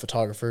artists, a lot of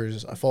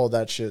photographers. I follow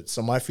that shit.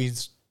 So my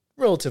feed's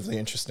relatively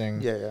interesting.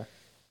 Yeah.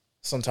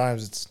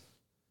 Sometimes it's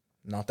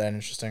not that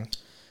interesting.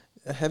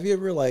 Have you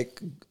ever, like,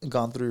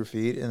 gone through your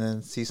feed and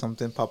then see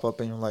something pop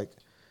up and you're like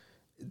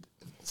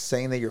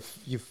saying that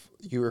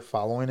you were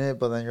following it,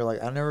 but then you're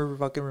like, I never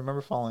fucking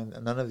remember following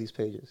none of these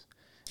pages,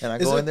 and I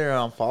go in there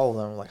and unfollow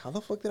them. I'm like, how the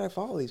fuck did I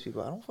follow these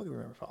people? I don't fucking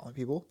remember following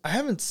people. I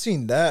haven't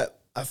seen that.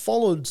 I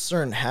followed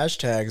certain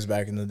hashtags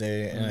back in the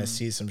day, and I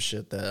see some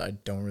shit that I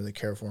don't really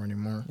care for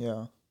anymore.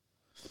 Yeah.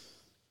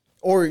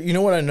 Or, you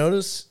know what I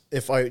notice?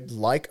 If I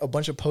like a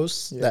bunch of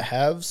posts that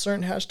have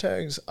certain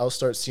hashtags, I'll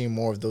start seeing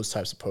more of those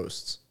types of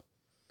posts.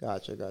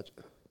 Gotcha.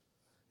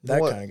 That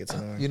kind of gets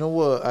annoying. You know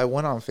what? I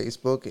went on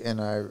Facebook and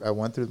I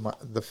went through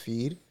the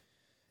feed,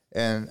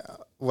 and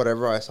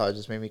whatever I saw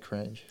just made me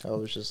cringe. I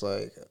was just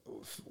like,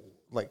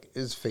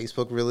 is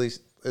Facebook really?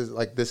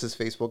 This is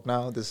Facebook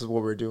now? This is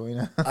what we're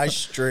doing? I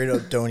straight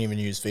up don't even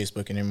use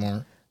Facebook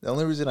anymore. The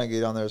only reason I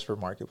get on there is for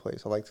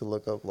Marketplace. I like to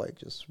look up, like,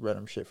 just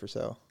random shit for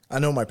sale. I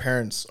know my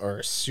parents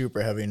are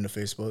super heavy into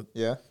Facebook.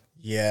 Yeah?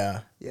 Yeah.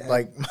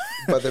 Like,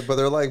 but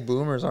they're like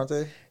boomers, aren't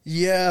they?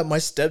 Yeah, my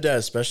stepdad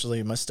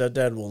especially. My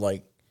stepdad will,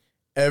 like,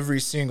 every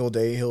single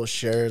day he'll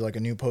share, like, a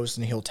new post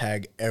and he'll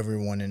tag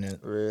everyone in it.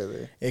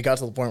 Really? It got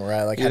to the point where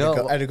I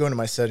had to go into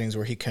my settings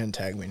where he couldn't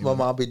tag me anymore.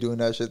 My mom be doing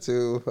that shit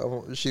too.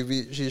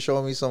 She's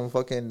showing me some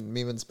fucking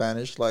meme in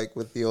Spanish, like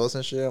with Dios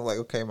and shit. I'm like,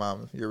 okay,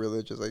 mom, you're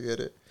religious. I get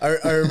it.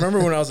 I remember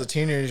when I was a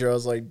teenager, I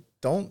was like,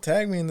 don't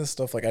tag me in this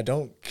stuff. Like, I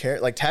don't care.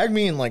 Like, tag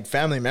me in like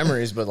family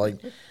memories, but like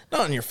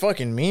not in your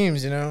fucking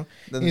memes, you know?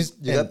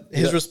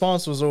 His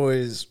response was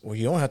always, well,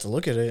 you don't have to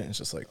look at it. And it's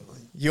just like,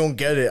 you don't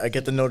get it. I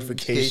get the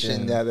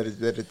notification. Yeah,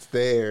 that it's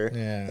there.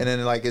 Yeah. And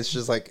then like, it's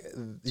just like,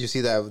 you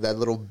see that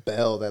little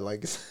bell that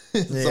like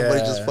somebody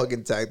just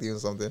fucking tagged you or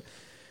something.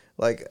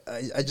 Like,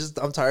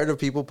 I'm tired of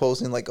people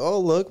posting like, oh,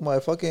 look, my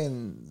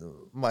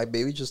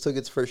baby just took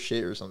its first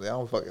shit or something.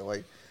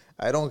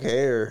 I don't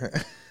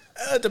care.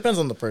 It depends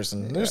on the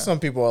person. Yeah. There's some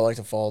people I like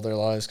to follow their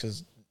lives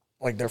because,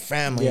 like, they're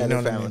family. Yeah, you know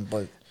what family. I mean?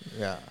 But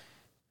yeah,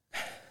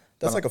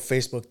 that's like a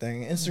Facebook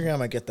thing.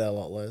 Instagram, I get that a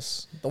lot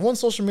less. The one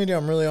social media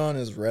I'm really on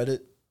is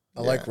Reddit.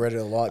 I like Reddit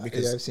a lot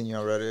because I've seen you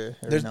on Reddit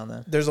every now and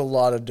then. There's a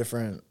lot of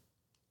different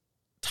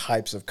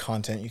types of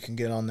content you can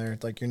get on there.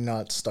 Like, you're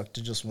not stuck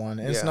to just one.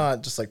 And it's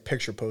not just like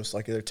picture posts,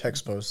 like they're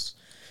text posts.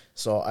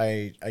 So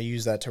I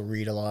use that to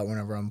read a lot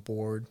whenever I'm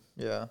bored.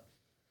 Yeah.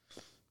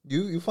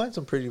 You find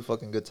some pretty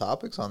fucking good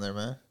topics on there,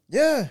 man.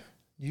 Yeah,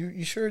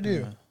 you sure do.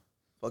 Yeah.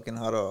 Fucking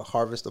how to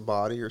harvest a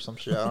body or some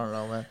shit. I don't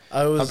know, man.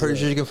 I'm pretty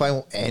sure you can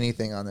find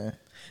anything on there.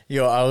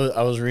 Yo,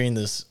 I was reading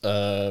this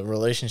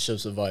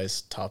relationships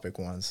advice topic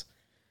once,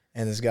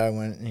 and this guy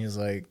went and he was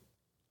like,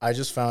 I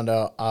just found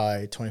out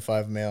I,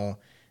 25 male,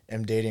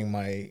 am dating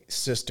my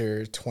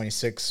sister,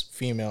 26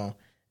 female,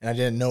 and I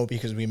didn't know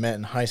because we met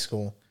in high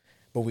school,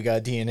 but we got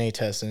a DNA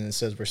test and it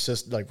says we're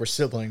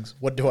siblings.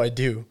 What do I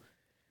do?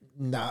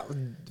 Nah,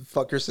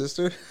 fuck your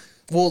sister.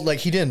 Well, like,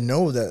 he didn't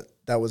know that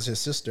was his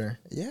sister.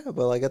 Yeah,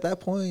 but like at that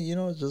point, you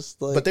know,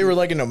 just like. But they were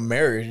like in a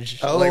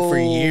marriage, like for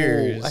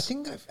years. I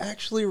think I've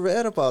actually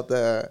read about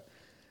that.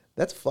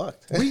 That's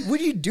fucked. What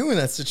do you do in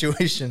that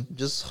situation?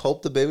 Just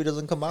hope the baby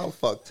doesn't come out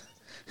fucked.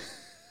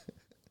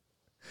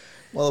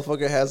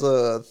 Motherfucker has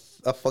a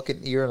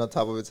fucking ear on the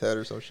top of its head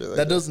or some shit. Like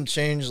that doesn't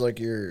change like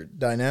your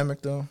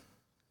dynamic though.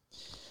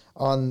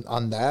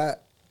 On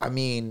that, I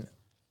mean.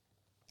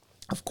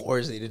 Of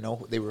course, they didn't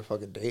know they were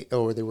fucking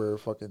or they were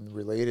fucking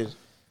related.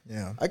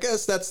 Yeah, I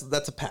guess that's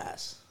a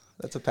pass.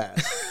 That's a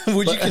pass.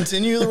 Would you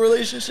continue the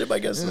relationship? I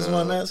guess is what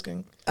I'm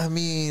asking. I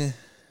mean,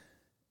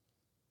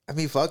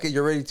 fuck it.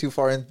 You're already too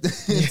far into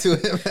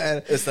it,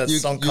 man. It's that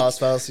sunk cost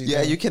fallacy.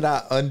 Yeah, you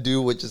cannot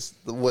undo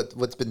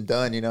what's been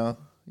done. You know,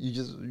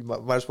 you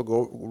might as well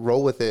go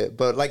roll with it.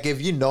 But like,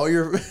 if you know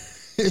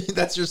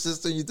that's your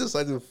sister, you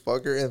decide to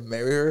fuck her and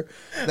marry her,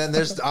 then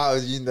there's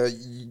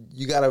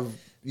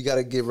you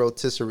gotta get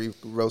rotisserie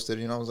roasted.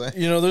 You know what I'm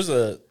saying? You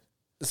know,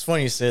 it's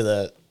funny you say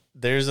that.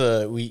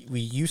 We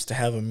used to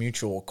have a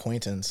mutual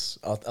acquaintance.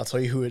 I'll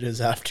tell you who it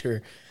is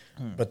after.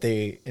 But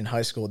in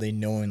high school, they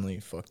knowingly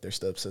fucked their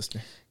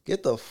stepsister.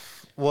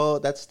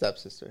 That's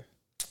stepsister.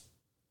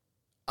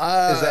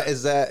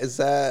 Is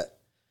that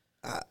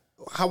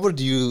how would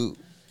you,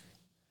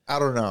 I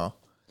don't know.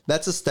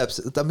 That's a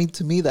stepsister. I mean,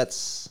 to me,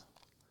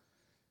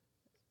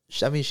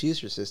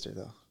 she's your sister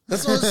though.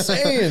 That's what I'm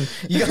saying.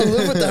 You gotta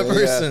live with that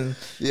person.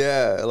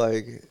 Yeah,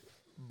 like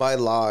by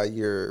law,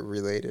 you're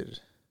related.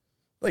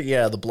 Like,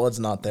 yeah, the blood's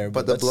not there,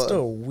 but that's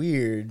still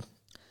weird.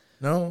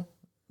 No,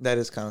 that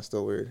is kind of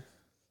still weird.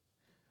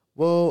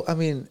 Well, I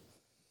mean,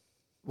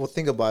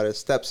 think about it.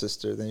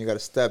 Stepsister, then you got a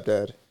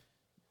stepdad,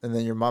 and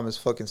then your mom is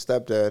fucking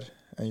stepdad,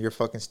 and your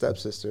fucking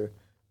stepsister.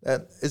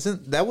 That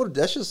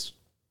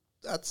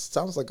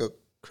sounds like a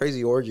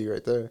crazy orgy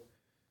right there.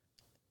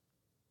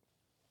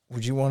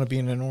 Would you want to be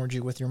in an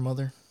orgy with your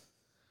mother?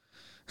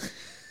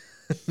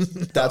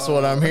 That's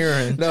what I'm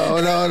hearing. No.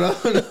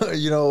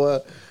 You know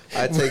what?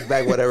 I take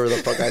back whatever the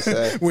fuck I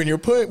said. When you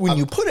put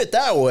it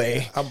that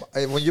way,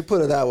 when you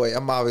put it that way,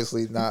 I'm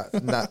obviously not.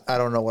 I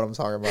don't know what I'm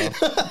talking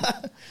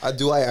about.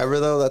 Do I ever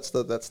though? That's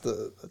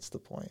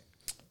the point.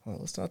 Well,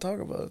 let's not talk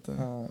about it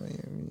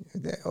then.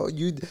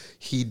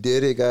 He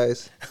did it,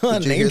 guys.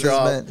 Did you name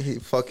drop. He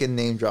fucking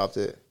name dropped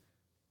it.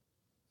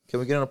 Can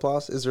we get an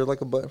applause? Is there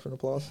like a button for an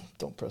applause?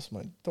 Don't press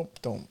my.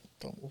 Don't.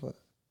 What?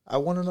 I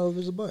want to know if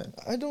there's a button.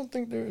 I don't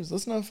think there is.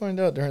 Let's not find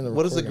out during the.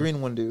 What does the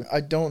green one do? I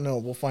don't know.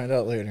 We'll find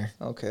out later.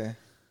 Okay.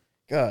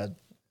 God,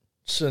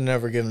 should have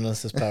never given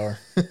us this power.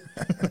 I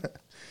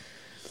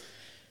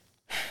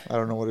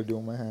don't know what to do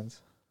with my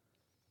hands.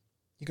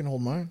 You can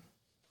hold mine.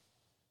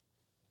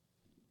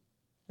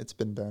 It's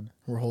been done.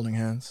 We're holding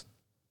hands.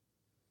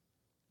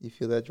 You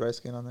feel that dry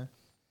skin on there?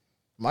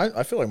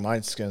 I feel like my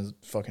skin's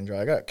fucking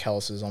dry. I got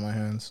calluses on my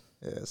hands.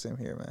 Yeah, same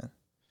here, man.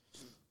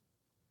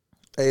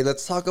 Hey,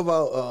 let's talk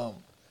about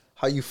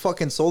how you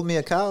fucking sold me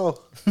a cow.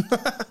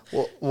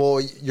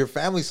 well, your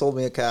family sold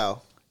me a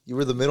cow. You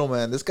were the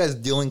middleman. This guy's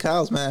dealing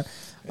cows, man.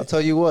 I'll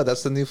tell you what,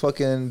 that's the new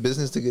fucking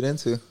business to get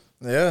into.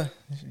 Yeah.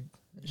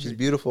 She's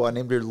beautiful. I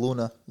named her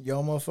Luna.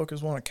 Y'all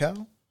motherfuckers want a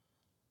cow?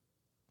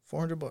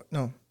 $400?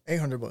 No,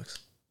 $800.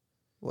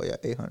 Well, yeah,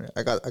 800.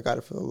 I got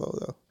it for the low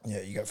though.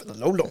 Yeah, you got it for the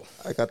low.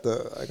 I got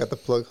the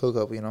plug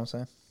hookup. You know what I'm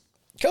saying?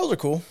 Cows are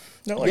cool.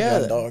 They're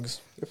like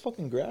dogs. They're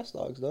fucking grass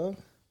dogs, dog.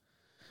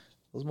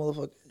 Those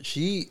motherfuckers.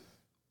 She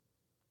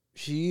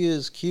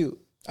is cute.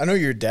 I know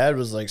your dad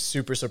was like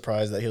super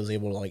surprised that he was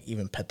able to like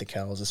even pet the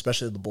cows,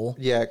 especially the bull.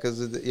 Yeah, because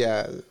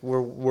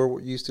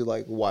we're used to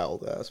like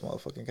wild ass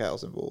motherfucking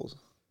cows and bulls.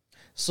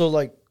 So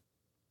like,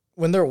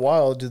 when they're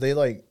wild, do they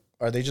like?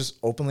 Are they just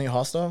openly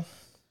hostile?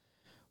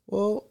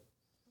 Well,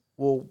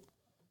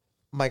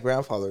 my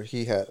grandfather,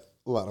 he had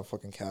a lot of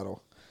fucking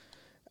cattle.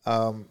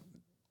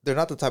 They're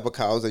not the type of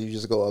cows that you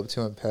just go up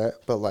to and pet,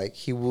 but like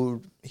he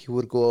would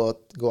go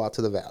out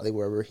to the valley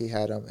wherever he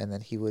had them, and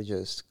then he would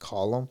just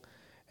call them,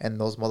 and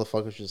those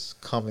motherfuckers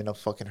just come in a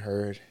fucking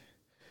herd.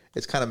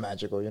 It's kind of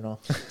magical, you know.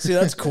 See,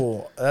 that's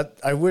cool.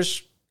 I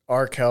wish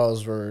our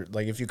cows were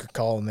like, if you could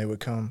call them, they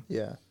would come.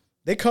 Yeah,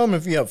 they come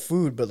if you have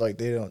food, but like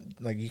they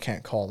don't, like you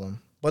can't call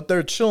them. But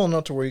they're chill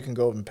enough to where you can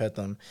go up and pet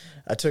them.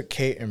 I took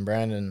Kate and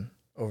Brandon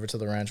over to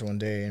the ranch one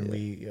day, and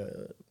we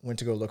went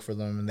to go look for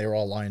them, and they were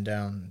all lying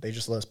down. They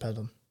just let us pet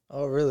them.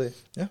 Oh, really?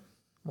 Yeah.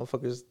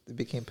 Motherfuckers, they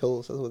became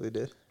pillows. That's what they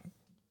did.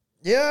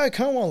 Yeah, I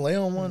kind of want to lay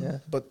on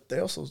one, but they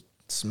also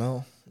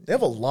smell. They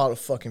have a lot of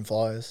fucking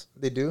flies.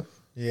 They do?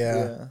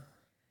 Yeah.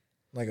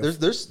 Like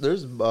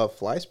there's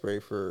fly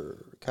spray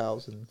for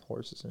cows and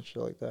horses and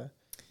shit like that.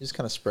 You just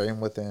kind of spray them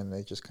with it, and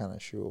they just kind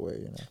of shoo away,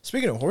 you know.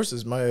 Speaking of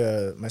horses,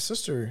 my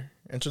sister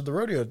entered the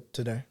rodeo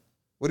today.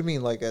 What do you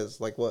mean, like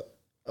as like what?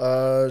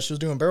 She was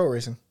doing barrel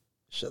racing.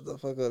 Shut the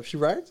fuck up. She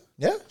rides?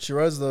 Yeah, she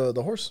rides the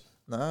horse.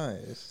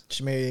 Nice.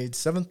 She made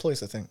 7th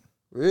place, I think.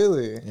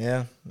 Really?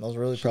 Yeah, I was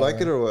really she proud.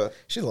 Like it or what?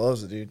 She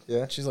loves it, dude.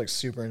 Yeah, she's like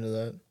super into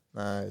that.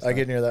 Nice. I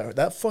get near that.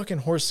 That fucking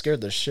horse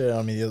scared the shit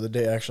out of me the other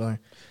day. Actually,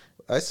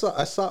 I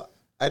saw.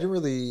 I didn't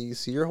really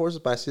see your horse,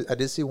 but I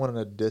did see one in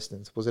the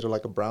distance. Was it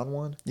like a brown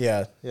one?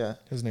 Yeah. Yeah.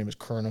 His name is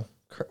Colonel.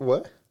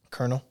 What?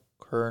 Colonel.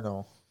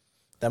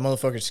 That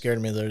motherfucker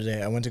scared me the other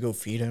day. I went to go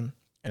feed him,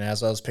 and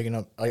as I was picking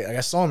up, I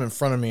saw him in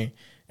front of me,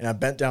 and I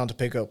bent down to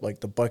pick up like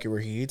the bucket where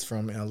he eats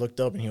from, and I looked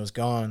up, and he was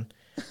gone.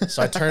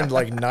 So I turned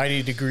like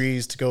 90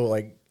 degrees to go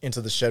like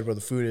into the shed where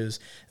the food is,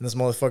 and this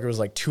motherfucker was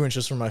like 2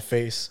 inches from my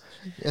face,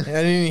 and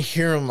I didn't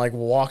hear him like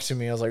walk to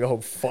me. I was like,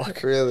 oh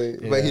fuck. Really?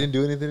 Yeah. But he didn't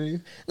do anything to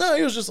you? No,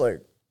 he was just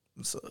like,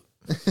 what's up?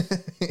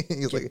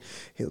 He was like,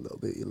 hey, a little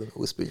bit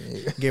whisper in your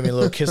ear. Gave me a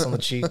little kiss on the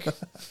cheek.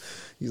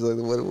 He's like,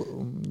 what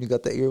you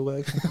got the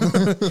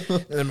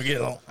earwax? Let me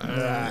get on.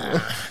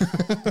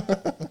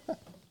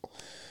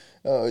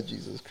 Oh,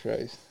 Jesus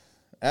Christ.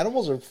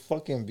 Animals are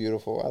fucking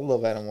beautiful. I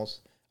love animals.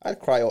 I'd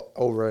cry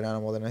over an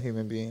animal than a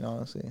human being,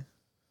 honestly.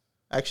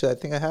 Actually, I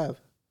think I have.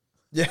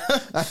 Yeah.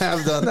 I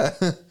have done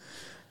that.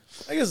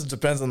 I guess it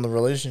depends on the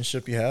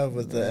relationship you have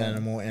with the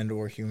animal and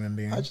or human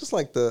being. I just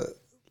like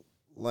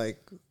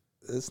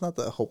it's not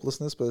the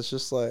hopelessness, but it's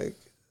just like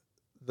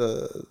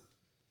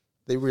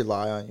they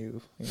rely on you,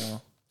 you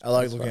know. I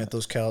like looking at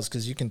those cows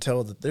because you can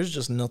tell that there's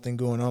just nothing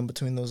going on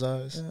between those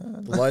eyes. Yeah.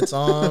 The light's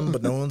on,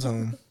 but no one's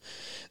home.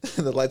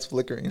 The light's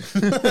flickering.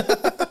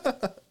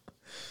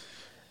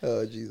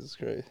 Oh, Jesus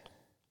Christ.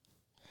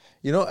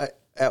 You know,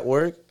 at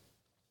work,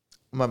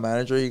 my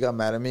manager, he got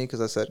mad at me because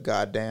I said,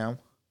 God damn.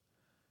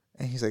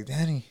 And he's like,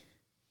 Danny,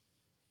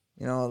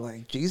 you know,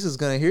 like, Jesus is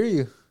going to hear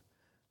you.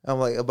 I'm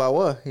like, about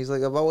what? He's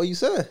like, about what you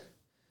said.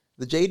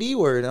 The JD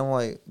word. I'm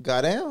like,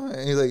 goddamn.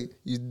 And he's like,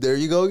 there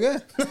you go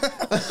again.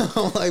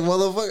 I'm like,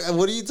 motherfucker,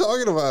 what are you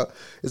talking about?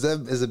 Is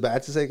it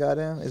bad to say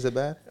goddamn? Is it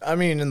bad? I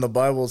mean, in the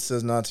Bible, it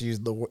says not to use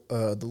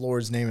the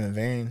Lord's name in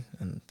vain,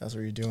 and that's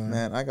what you're doing.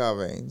 Man, I got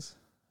veins.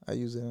 I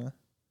use it.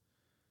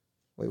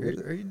 Wait,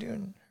 are you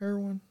doing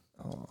heroin?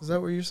 Oh. Is that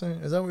what you're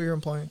saying? Is that what you're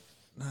implying?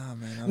 Nah,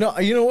 man. No,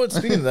 you know what?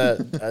 Speaking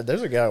of that,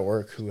 there's a guy at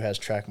work who has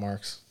track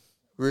marks.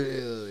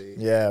 Really?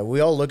 Yeah, we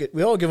all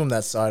give him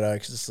that side eye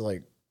because it's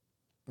like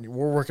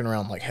we're working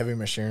around like heavy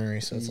machinery,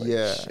 so it's like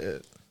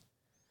shit.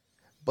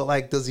 But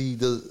like,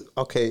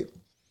 okay?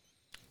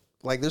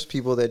 Like, there's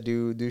people that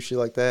do shit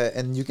like that,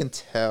 and you can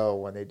tell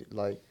when they do,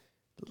 like,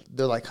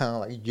 they're like kind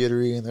of like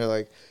jittery, and they're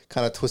like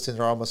kind of twisting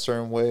their arm a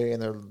certain way,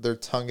 and their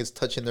tongue is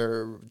touching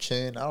their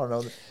chin. I don't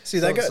know. See,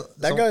 that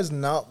guy's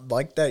not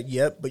like that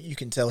yet, but you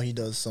can tell he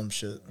does some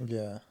shit.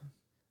 Yeah,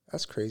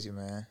 that's crazy,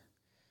 man.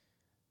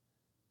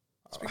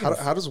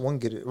 How does one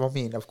get it? Well, I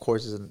mean, of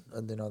course, is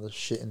the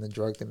shit in the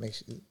drug that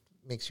makes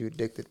you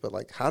addicted, but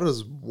like, how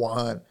does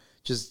one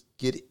just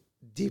get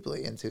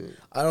deeply into it?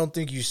 I don't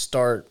think you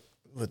start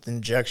with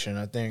injection.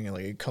 I think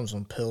like it comes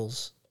from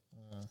pills.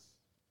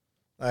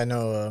 I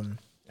know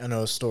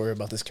a story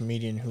about this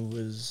comedian who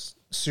was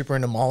super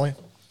into Molly.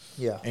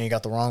 Yeah. And he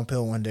got the wrong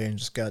pill one day and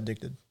just got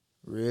addicted.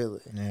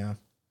 Really? Yeah.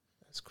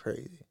 That's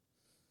crazy.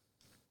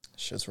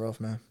 Shit's rough,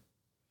 man.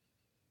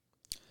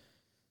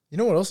 You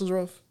know what else is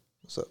rough?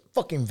 What's up?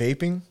 Fucking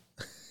vaping.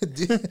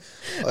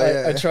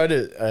 I tried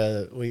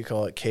it. What do you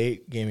call it?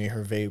 Kate gave me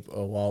her vape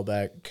a while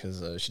back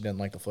because she didn't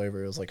like the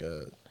flavor. It was like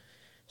a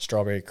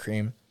strawberry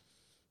cream.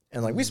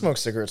 And like we smoke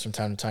cigarettes from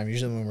time to time,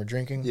 usually when we're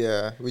drinking.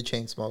 Yeah, we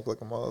chain smoke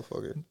like a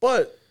motherfucker.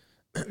 But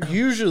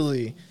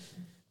usually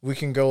we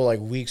can go like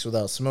weeks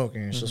without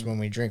smoking. It's just when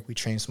we drink, we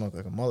chain smoke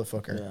like a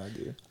motherfucker. Yeah, I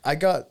do. I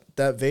got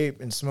that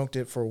vape and smoked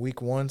it for a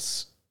week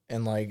once,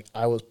 and like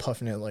I was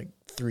puffing it like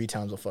 3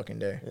 times a fucking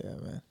day. Yeah,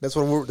 man. That's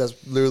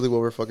literally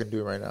what we're fucking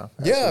doing right now.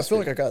 Yeah, I feel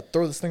like I got to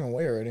throw this thing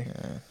away already.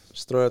 Yeah,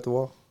 just throw it at the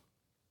wall.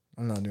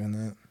 I'm not doing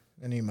that.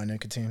 I need my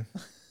nicotine.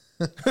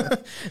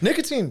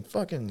 Nicotine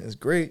fucking is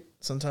great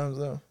sometimes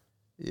though.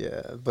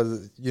 Yeah, but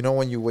you know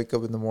when you wake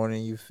up in the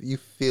morning, you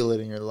feel it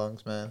in your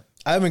lungs, man.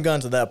 I haven't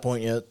gotten to that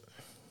point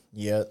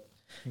yet.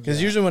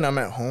 Because usually when I'm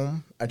at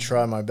home, I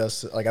try my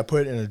best. Like, I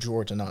put it in a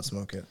drawer to not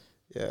smoke it.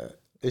 Yeah. It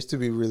used to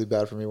be really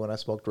bad for me when I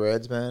smoked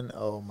Reds, man.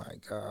 Oh, my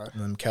God.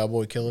 And them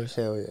Cowboy Killers.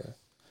 Hell yeah.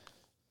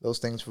 Those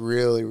things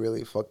really,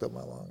 really fucked up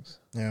my lungs.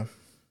 Yeah.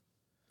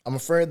 I'm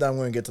afraid that I'm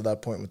going to get to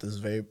that point with this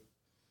vape.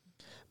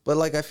 But,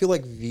 like, I feel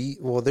like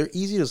they're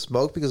easy to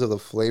smoke because of the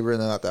flavor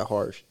and they're not that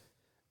harsh.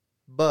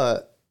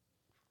 But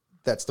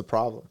that's the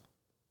problem.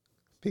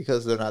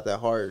 Because they're not that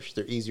harsh,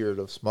 they're easier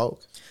to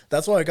smoke.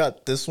 That's why I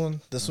got this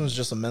one. This one's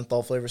just a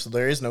menthol flavor, so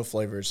there is no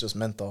flavor. It's just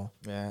menthol.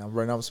 Yeah,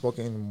 right now I'm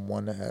smoking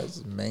one that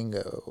has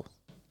mango.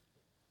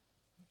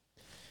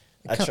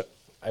 I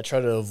try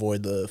to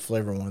avoid the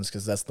flavor ones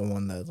because that's the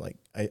one that, like,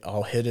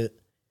 I'll hit it,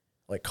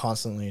 like,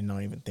 constantly and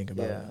not even think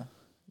about it.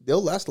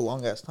 They'll last a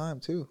long ass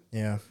time too.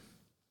 Yeah.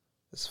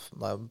 It's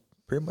like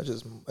pretty much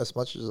as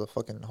much as a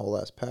fucking whole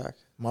ass pack.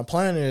 My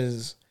plan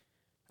is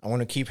I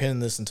want to keep hitting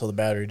this until the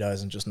battery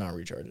dies and just not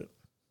recharge it.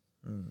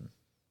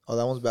 Oh,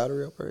 that one's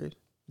battery up already?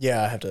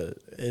 Yeah, I have to.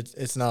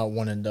 It's not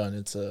one and done.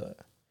 It's a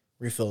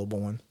refillable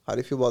one. How do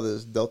you feel about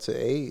this Delta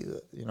 8?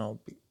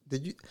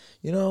 Did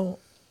you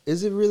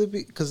is it really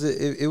because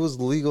it was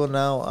legal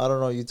now? I don't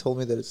know. You told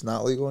me that it's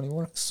not legal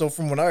anymore. So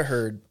from what I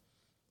heard,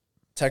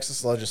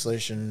 Texas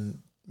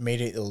legislation made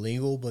it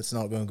illegal, but it's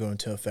not going to go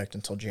into effect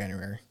until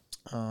January.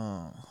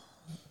 Oh.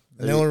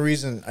 And the only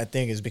reason I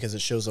think is because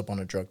it shows up on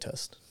a drug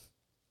test.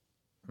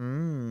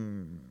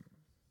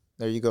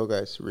 There you go,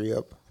 guys.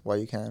 Re-up while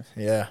you can.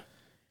 Yeah.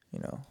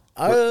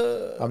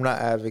 I'm not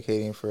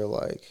advocating for,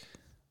 like,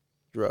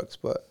 drugs,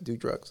 but do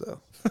drugs,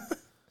 though.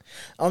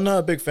 I'm not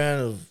a big fan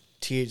of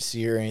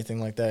THC or anything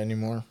like that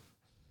anymore.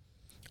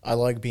 I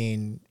like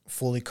being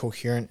fully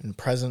coherent and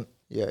present.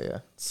 Yeah.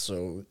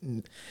 So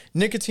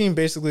nicotine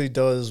basically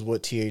does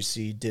what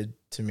THC did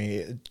to me.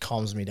 It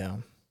calms me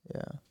down.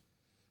 Yeah.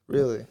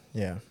 Really?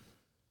 Yeah.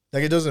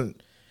 Like,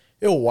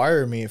 it'll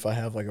wire me if I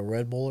have, like, a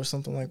Red Bull or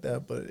something like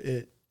that, but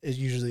it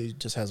usually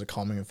just has a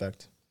calming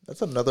effect.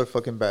 That's another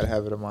fucking bad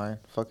habit of mine.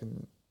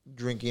 Fucking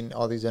drinking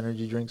all these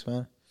energy drinks,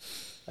 man.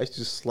 I used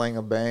to slang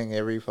a bang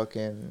every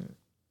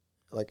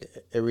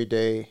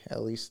day,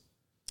 at least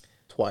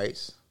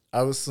twice.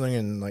 I was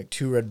slinging, like,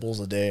 2 Red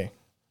Bulls a day,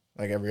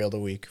 like, every other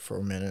week for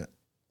a minute.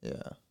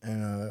 Yeah.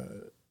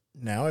 And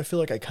now I feel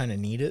like I kind of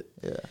need it.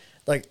 Yeah.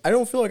 Like, I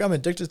don't feel like I'm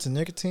addicted to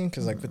nicotine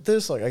because, like, with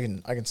this, like, I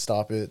can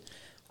stop it.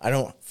 I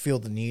don't feel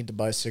the need to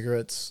buy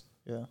cigarettes.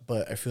 Yeah.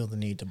 But I feel the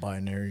need to buy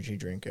an energy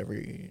drink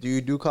every... Do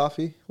you do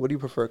coffee? What do you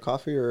prefer,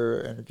 coffee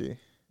or energy?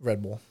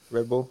 Red Bull.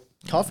 Red Bull?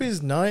 Coffee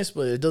is nice,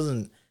 but it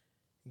doesn't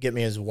get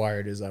me as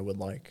wired as I would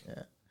like.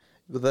 Yeah.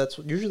 But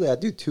usually I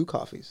do 2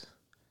 coffees.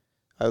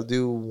 I'll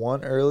do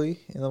one early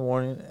in the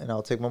morning, and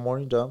I'll take my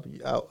morning dump.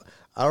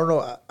 I don't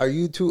know. Are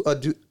you two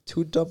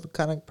dump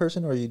kind of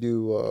person, or you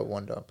do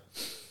 1 dump?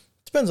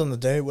 Depends on the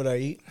day, what I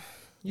eat.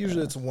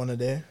 Usually it's 1 a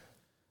day.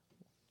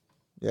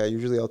 Yeah,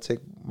 usually I'll take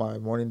my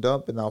morning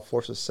dump, and I'll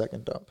force a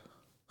second dump.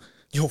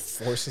 You'll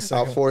force a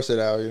second? I'll force it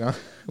out,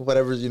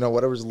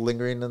 whatever's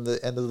lingering in the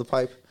end of the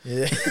pipe.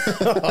 Yeah.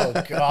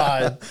 Oh,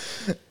 God.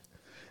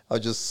 I'll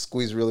just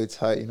squeeze really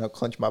tight,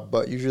 clench my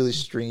butt. Usually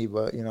stringy,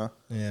 but,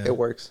 it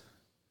works.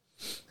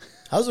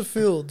 How's it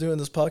feel doing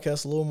this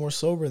podcast a little more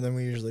sober than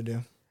we usually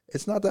do?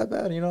 It's not that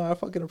bad. I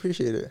fucking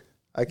appreciate it.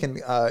 I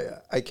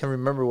can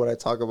remember what I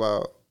talk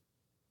about.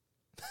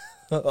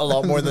 A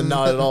lot more than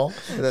not at all.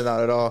 Than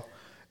not at all.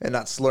 And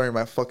not slurring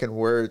my fucking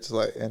words.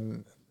 I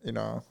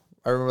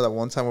remember that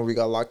one time when we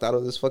got locked out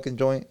of this fucking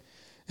joint.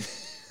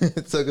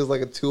 It took us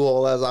like 2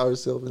 whole ass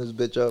hours to open this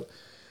bitch up.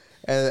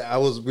 And I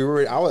was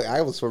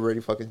already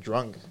fucking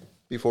drunk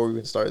before we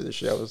even started this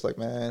shit. I was like,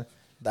 man.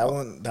 That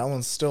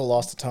one's still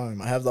lost to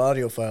time. I have the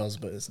audio files,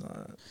 but it's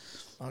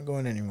not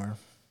going anywhere.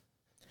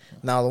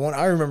 Now, the one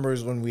I remember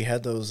is when we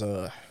had those,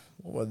 the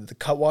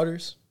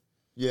Cutwaters.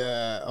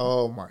 Yeah.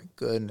 Oh, my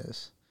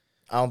goodness.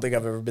 I don't think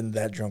I've ever been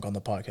that drunk on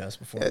the podcast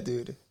before. Yeah,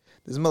 dude.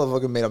 This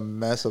motherfucker made a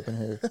mess up in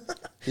here.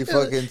 He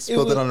fucking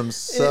spilled it on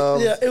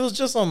himself. It was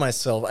just on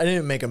myself. I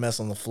didn't make a mess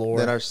on the floor.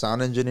 Then our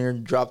sound engineer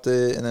dropped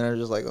it, and then I was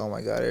just like, oh,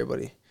 my God,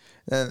 everybody.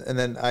 And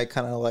then I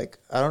kind of like,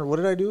 what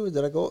did I do?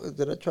 Did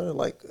I try to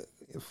like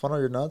funnel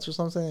your nuts or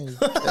something?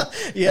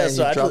 Yeah, and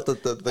so you dropped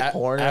the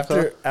corn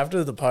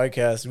after the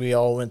podcast, we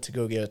all went to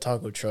go get a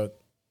taco truck.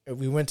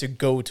 We went to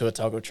go to a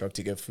taco truck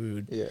to get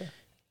food. Yeah.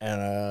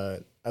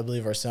 And I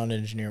believe our sound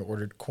engineer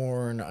ordered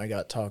corn. I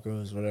got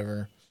tacos,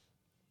 whatever.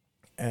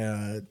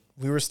 And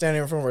we were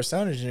standing in front of our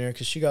sound engineer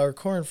because she got her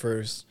corn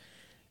first.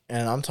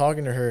 And I'm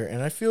talking to her,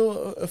 and I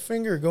feel a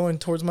finger going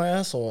towards my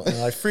asshole.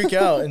 And I freak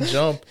out and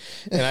jump,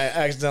 and I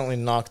accidentally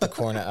knock the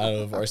corn out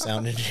of our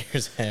sound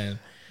engineer's hand.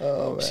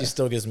 Oh, man. She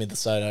still gives me the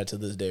side eye to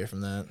this day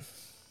from that.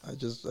 I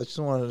just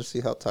wanted to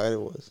see how tight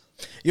it was.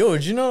 Yo,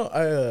 did you know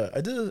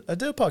I did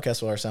a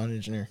podcast with our sound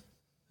engineer?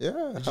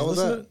 Yeah, how was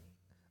that?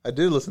 I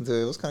did listen to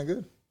it. It was kind of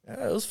good.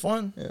 Yeah, it was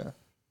fun. Yeah.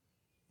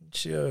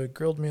 She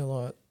grilled me a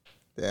lot.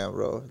 Damn,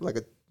 bro.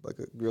 like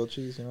a grilled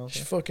cheese. You know,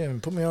 she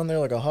fucking put me on there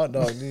like a hot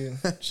dog, dude.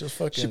 Just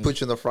fucking. She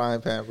put you in the frying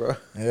pan, bro.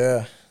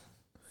 Yeah,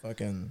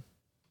 fucking.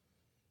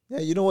 Yeah,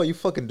 you know what? You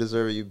fucking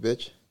deserve it, you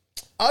bitch.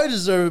 I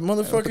deserve it,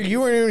 motherfucker. You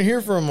weren't even here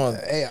for a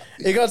month. Hey,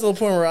 it got to the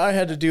point where I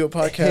had to do a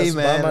podcast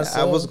by myself.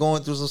 I was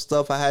going through some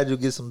stuff. I had to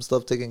get some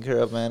stuff taken care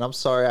of, man. I'm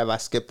sorry if I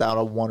skipped out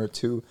on 1 or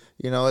 2.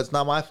 You know, it's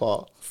not my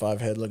fault. 5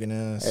 head looking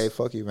ass. Hey,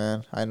 fuck you,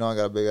 man. I know I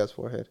got a big ass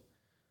forehead.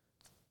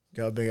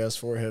 Got a big ass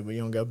forehead, but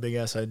you don't got big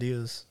ass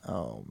ideas.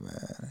 Oh,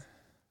 man.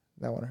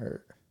 That one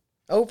hurt.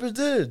 I hope it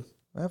did.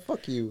 Man,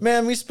 fuck you.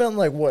 Man, we spent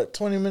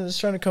 20 minutes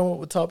trying to come up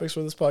with topics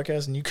for this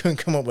podcast, and you couldn't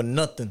come up with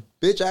nothing.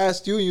 Bitch, I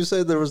asked you, and you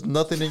said there was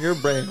nothing in your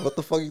brain. What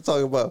the fuck are you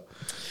talking about?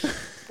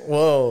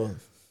 Whoa.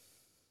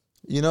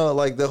 You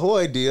know, the whole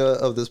idea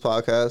of this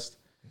podcast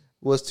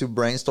was to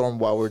brainstorm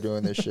while we're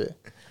doing this shit.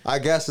 I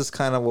guess it's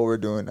kind of what we're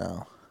doing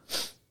now.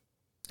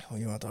 What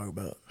do you want to talk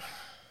about?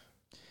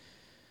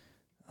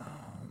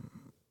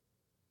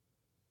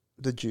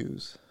 The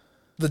Jews.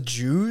 The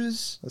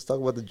Jews? Let's talk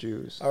about the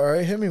Jews. All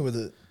right, hit me with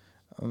it.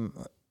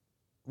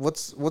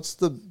 What's one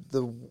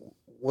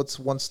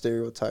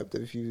stereotype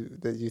that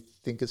you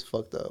think is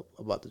fucked up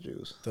about the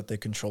Jews? That they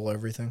control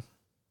everything.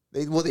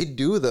 They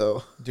do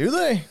though. Do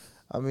they?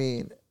 I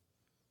mean,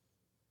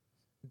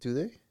 do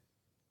they?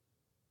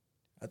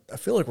 I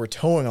feel like we're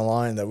towing a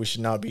line that we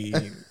should not be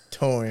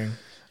towing.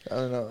 I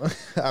don't know.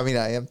 I mean,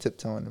 I am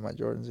tiptoeing in my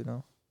Jordans, you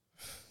know.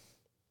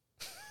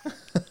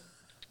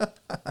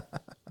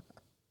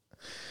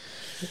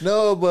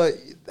 No, but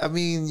I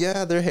mean,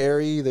 yeah, they're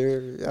hairy. I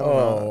don't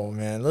know.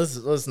 Man,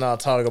 let's not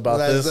talk about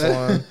this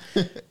one.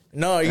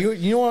 No,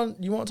 you want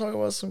to talk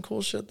about some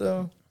cool shit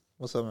though?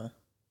 What's up, man?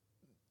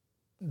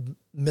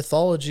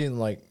 Mythology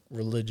and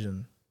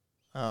religion.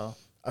 Oh,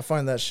 I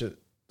find that shit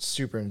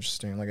super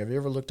interesting. Have you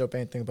ever looked up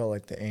anything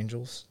about the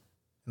angels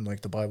in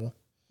the Bible?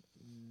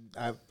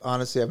 I've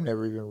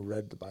never even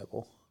read the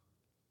Bible,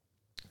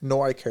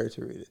 nor I care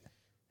to read it.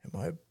 Am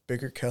I a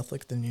bigger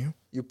Catholic than you?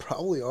 You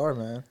probably are,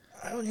 man.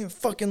 I don't even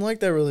fucking like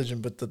that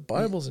religion, but the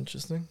Bible's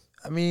interesting.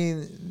 I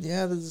mean,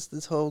 yeah,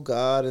 this whole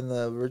God and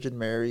the Virgin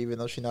Mary, even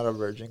though she's not a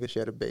virgin because she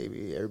had a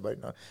baby. Everybody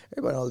knows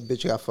the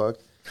bitch got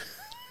fucked.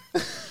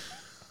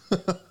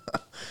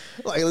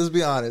 Let's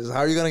be honest. How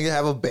are you gonna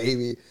have a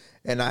baby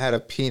and not had a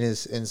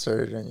penis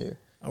inserted in you?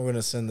 I'm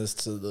gonna send this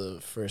to the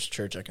first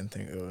church I can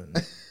think of.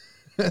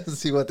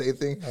 See what they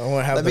think. I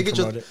want to have them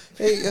promote it.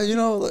 Hey,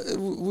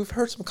 we've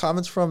heard some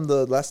comments from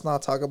the Let's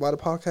Not Talk About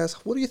It podcast.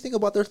 What do you think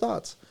about their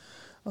thoughts?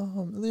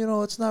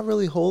 It's not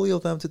really holy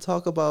of them to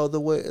talk about that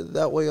way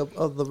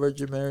of the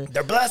Virgin Mary.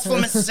 They're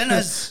blasphemous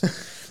sinners.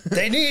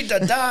 They need to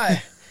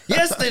die.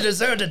 Yes, they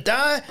deserve to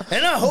die,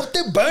 and I hope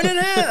they burn in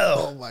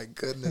hell. Oh my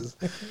goodness.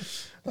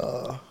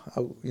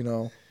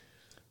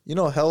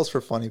 Hell's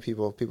for funny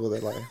people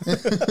that like.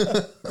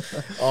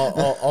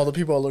 all the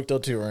people I looked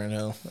up to are in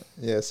hell.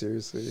 Yeah,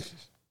 seriously.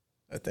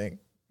 I think.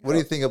 What do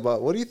you think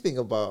about what you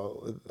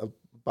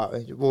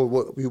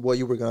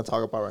were gonna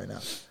talk about right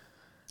now?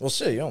 Well,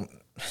 shit, you don't.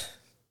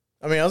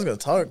 I mean, I was going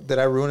to talk. Did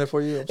I ruin it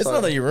for you? It's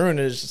not that you ruined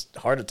it. It's just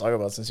hard to talk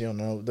about since you don't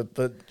know.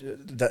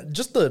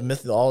 Just the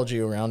mythology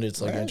around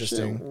it's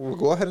interesting. Well,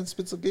 go ahead and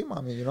spit some game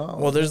on me.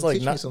 Well, there's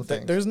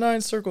there's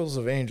 9 circles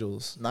of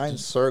angels. 9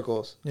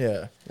 circles.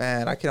 Yeah.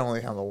 Man, I can only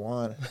handle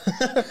one.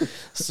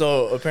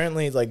 So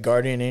apparently,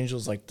 guardian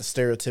angels, the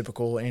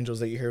stereotypical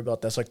angels that you hear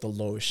about, that's the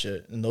lowest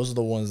shit, and those are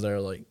the ones that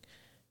are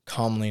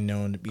commonly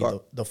known to be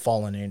the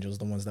fallen angels,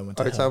 the ones that went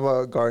to hell. Are you talking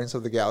about Guardians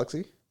of the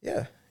Galaxy?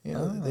 Yeah.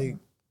 They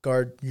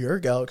guard your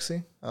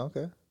galaxy.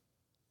 Okay.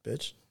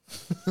 Bitch.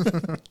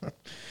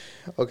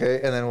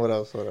 Okay, and then what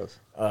else? Fuck.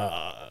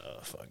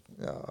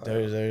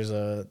 There's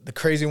the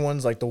crazy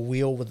ones, the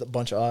wheel with a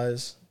bunch of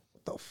eyes.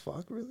 What the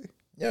fuck, really?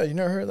 Yeah, you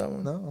never heard that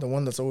one? No. The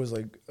one that's always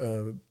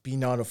be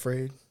not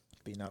afraid.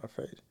 Be not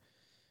afraid.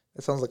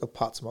 It sounds like a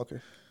pot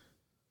smoker.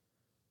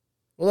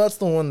 Well, that's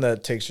the one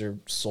that takes your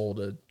soul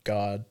to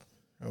God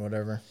or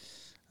whatever.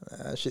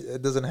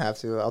 It doesn't have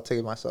to. I'll take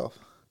it myself.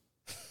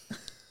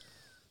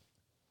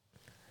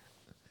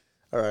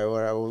 All right,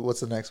 what's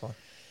the next one?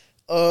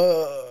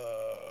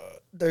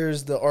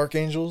 There's the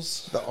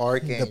archangels. The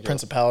archangels. The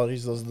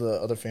principalities. Those are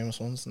the other famous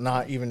ones.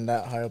 Not even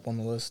that high up on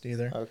the list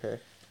either.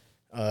 Okay.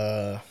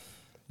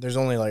 There's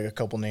only a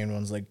couple named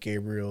ones like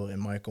Gabriel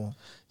and Michael.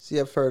 See,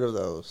 I've heard of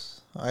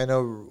those. I know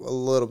a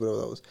little bit of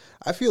those.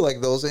 I feel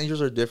like those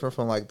angels are different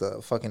from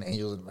the fucking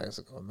angels in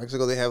Mexico. In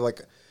Mexico, they have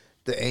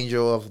the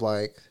angel of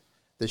the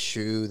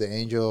shoe, the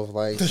angel of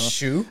the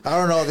shoe. I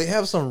don't know. They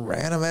have some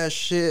random ass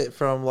shit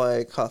from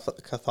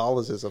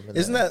Catholicism.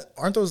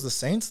 Aren't those the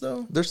saints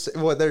though?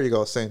 There you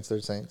go, saints. They're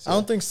saints. Yeah. I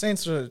don't think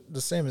saints are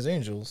the same as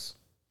angels.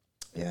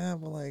 Yeah,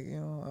 but I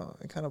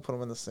kind of put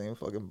them in the same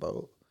fucking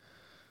boat.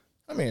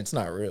 I mean, it's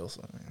not real,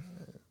 so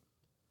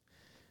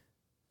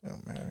it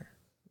don't matter.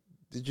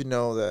 Did you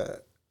know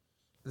that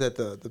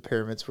the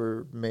pyramids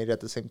were made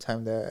at the same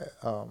time that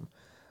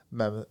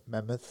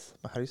mammoths?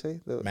 How do you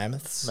say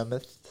mammoths?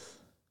 Mammoth.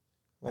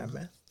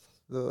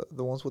 The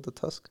ones with the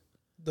tusk.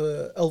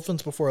 The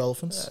elephants before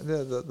elephants.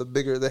 Yeah, the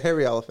bigger, the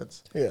hairy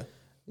elephants. Yeah.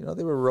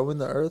 They were roaming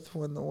the earth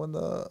when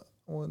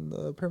when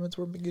the pyramids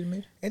were getting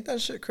made. Ain't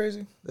that shit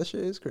crazy? That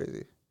shit is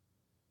crazy.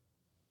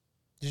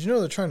 Did you know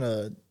they're trying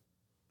to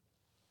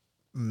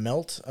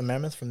melt a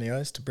mammoth from the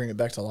ice to bring it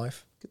back to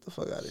life? Get the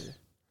fuck out of here.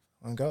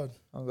 On God.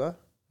 On God?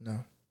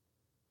 No.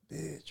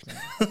 Bitch, man.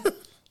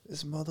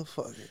 This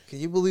motherfucker. Can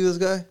you believe this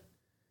guy?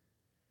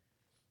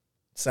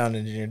 Sound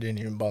engineer didn't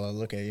even bother to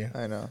look at you.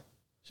 I know.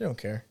 She don't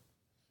care.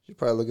 She's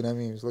probably looking at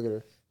me. Just look at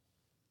her.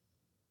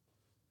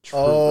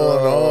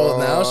 Oh,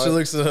 no. Now she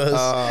looks at us.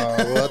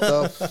 Oh, what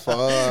the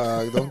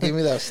fuck? Don't give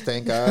me that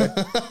stink eye.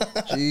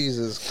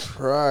 Jesus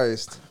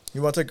Christ.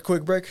 You want to take a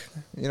quick break?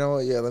 You know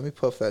what? Yeah, let me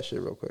puff that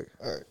shit real quick.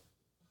 All right.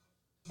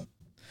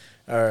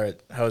 All right.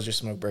 How was your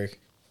smoke break?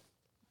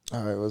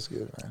 All right, what's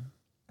good, man?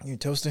 You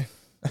toasty?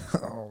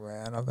 Oh,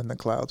 man. I'm in the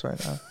clouds right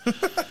now.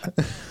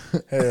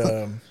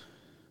 Hey,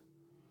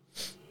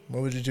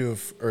 what would you do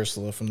if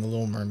Ursula from The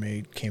Little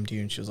Mermaid came to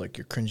you and she was like,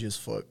 you're cringy as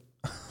fuck?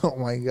 Oh,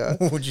 my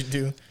God. What would you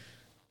do?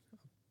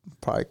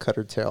 Probably cut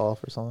her tail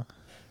off or something.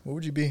 What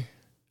would you be?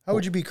 How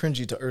would you be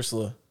cringy to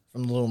Ursula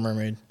from The Little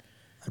Mermaid?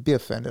 I'd be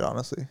offended,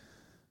 honestly.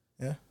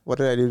 Yeah. What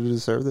did I do to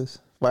deserve this?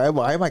 Why am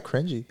I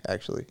cringy,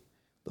 actually?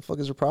 The fuck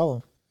is your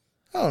problem?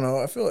 I don't know.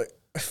 I feel like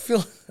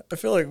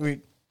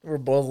we're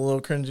both a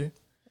little cringy.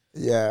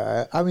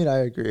 Yeah, I mean, I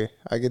agree.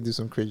 I could do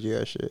some cringy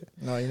ass shit.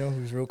 No, you know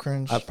who's real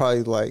cringe? I'd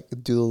probably like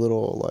do the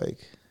little like,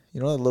 you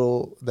know,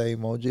 the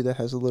emoji that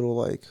has a little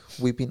like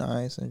weeping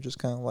eyes and just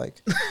kind of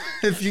like.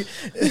 If you,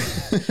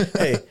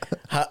 hey,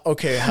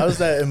 okay, how does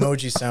that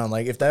emoji sound?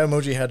 Like if that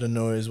emoji had a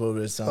noise, what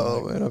would it sound like?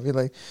 Oh man, I'd be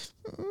like.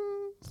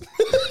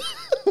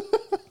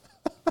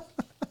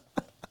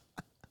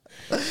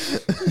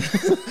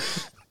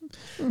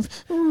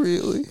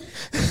 Really?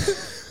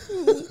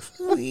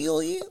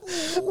 Really?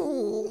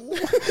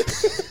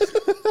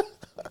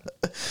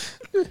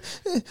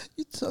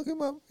 You talking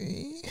about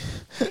me?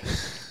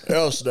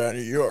 Yes,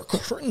 Danny, you're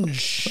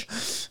cringe.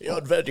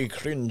 You're very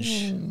cringe.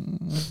 I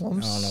don't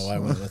know why I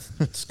went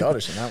with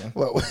Scottish in that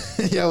one. What?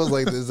 Yeah, I was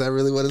like, is that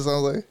really what it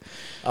sounds like?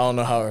 I don't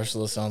know how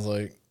Ursula sounds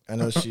like. I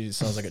know she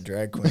sounds like a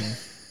drag queen.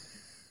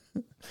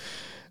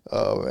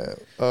 Oh man,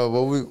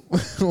 what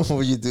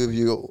would you do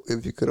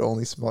if you could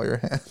only smell your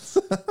hands?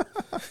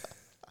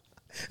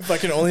 If I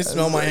can only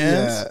smell my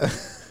hands, yeah.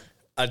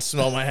 I'd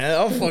smell my hands.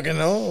 I don't fucking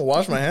know.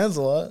 Wash my hands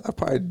a lot. I'd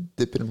probably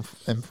dip it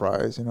in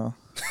fries, you know.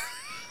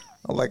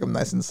 I like them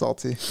nice and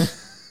salty.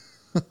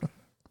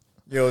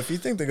 Yo, if you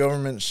think the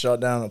government shot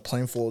down a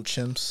plane full of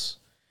chimps,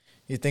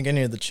 you think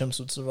any of the chimps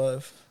would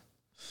survive?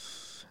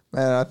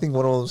 Man, I think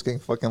one of them's getting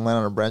fucking land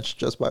on a branch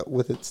just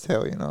with its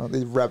tail, you know.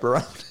 They wrap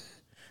around.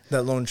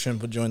 That lone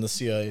chimp would join the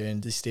CIA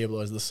and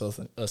destabilize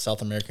the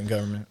South American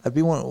government. I'd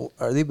be one.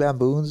 Are they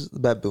baboons? The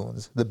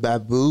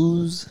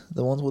baboos,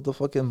 the ones with the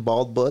fucking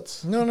bald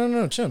butts. No,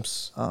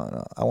 chimps. I don't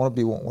know. I want to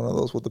be one of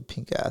those with the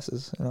pink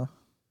asses. You know.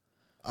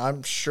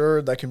 I'm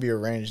sure that can be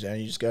arranged,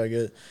 and you just gotta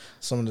get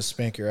someone to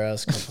spank your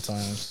ass a couple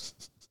times.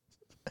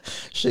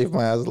 Shave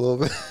my ass a little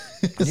bit.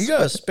 You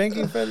got a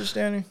spanking fetish,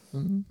 Danny?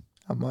 Mm-hmm.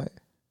 I might.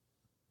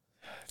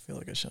 I feel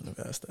like I shouldn't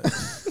have asked that.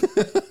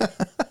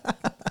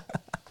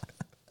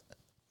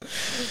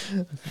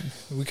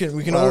 We can.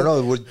 I don't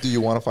know. What do you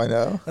want to find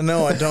out?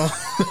 No, I don't.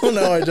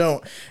 No, I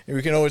don't.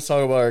 We can always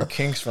talk about our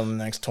kinks for the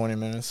next 20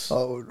 minutes.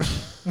 Oh,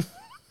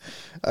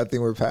 I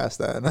think we're past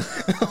that.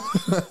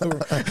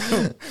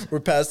 We're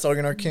past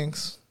talking our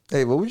kinks.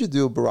 Hey, what would you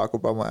do if Barack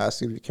Obama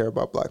asked you if you care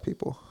about black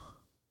people?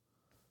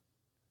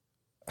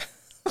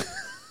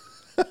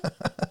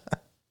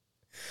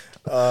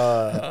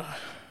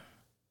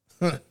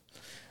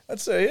 I'd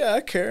say, yeah,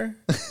 I care,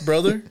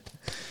 brother.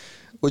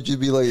 Would you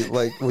be like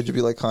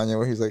Kanye,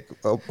 where he's like,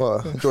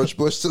 George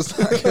Bush does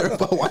not care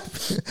about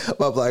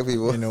black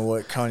people? You know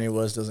what? Kanye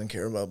West doesn't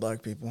care about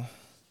black people.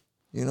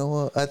 You know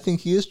what? I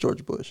think he is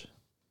George Bush.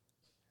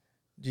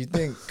 Do you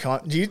think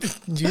do you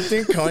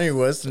think Kanye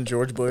West and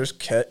George Bush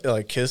kissed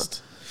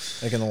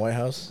like in the White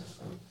House?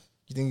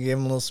 You think he gave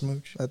him a little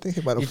smooch? I think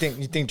he might have.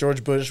 You think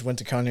George Bush went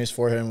to Kanye's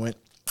forehead and went?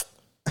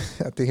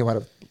 I think he might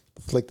have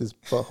flicked his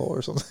butthole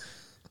or something.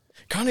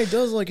 Kanye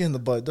does like it in the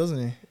butt, doesn't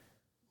he?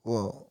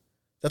 Well,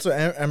 that's what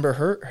Amber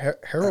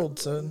Heard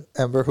said.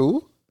 Amber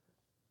who?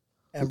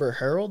 Amber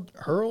Heard?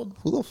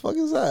 Who the fuck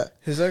is that?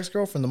 His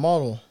ex-girlfriend, the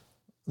model.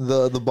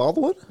 The bald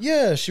one?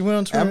 Yeah, she went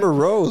on Twitter. Amber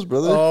Rose,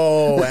 brother.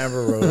 Oh,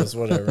 Amber Rose,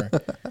 whatever.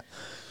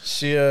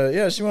 She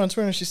went on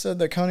Twitter and she said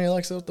that Kanye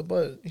likes it with the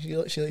butt. He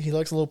likes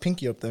a little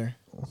pinky up there.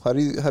 How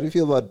do you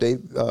feel about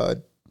Dave?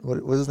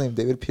 What's his name?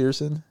 David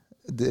Pearson?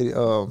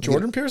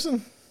 Jordan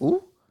Pearson?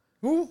 Who?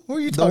 Who are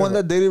you talking The one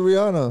about? that dated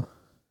Rihanna.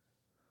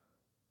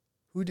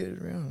 Who dated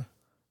Rihanna?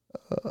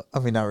 I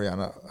mean, not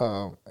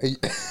Rihanna.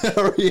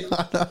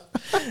 Rihanna.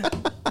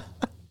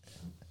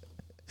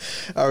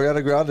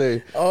 Ariana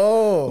Grande.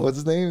 Oh, What's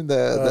his name?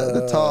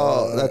 The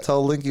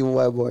tall, linky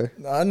white boy.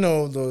 I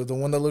know the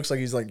one that looks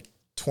like he's like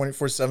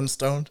 24/7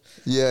 stoned.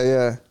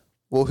 Yeah.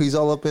 Well, he's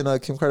all up in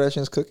Kim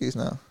Kardashian's cookies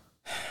now.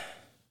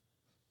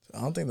 I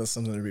don't think that's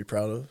something to be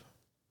proud of.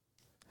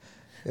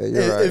 Yeah,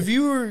 you're right. If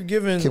you were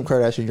given Kim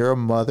Kardashian, you're a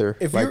mother.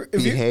 If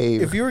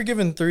you were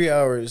given 3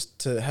 hours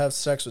to have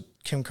sex with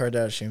Kim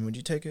Kardashian, would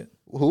you take it?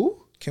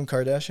 Who? Kim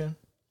Kardashian.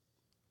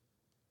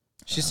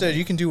 She said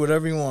you can do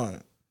whatever you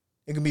want.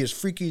 It can be as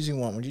freaky as you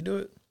want. Would you do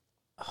it?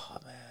 Oh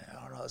man,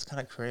 I don't know. It's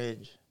kind of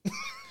cringe.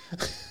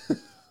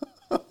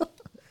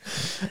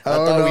 I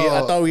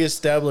thought we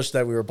established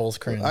that we were both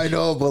cringe. I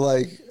know, but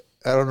like,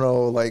 I don't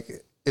know.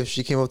 Like, if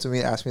she came up to me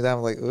and asked me that,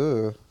 I'm like,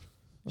 ugh.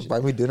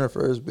 Buy me dinner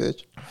first,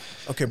 bitch.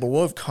 Okay, but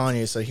what if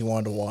Kanye said he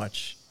wanted to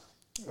watch?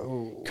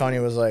 Oh.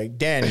 Kanye was like,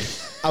 Danny,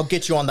 I'll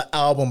get you on the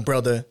album,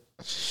 brother.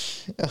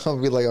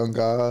 I'll be like, on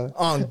God.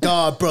 On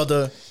God,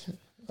 brother.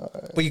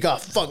 But you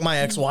gotta fuck my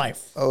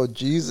ex-wife. Oh,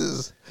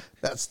 Jesus.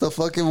 That's the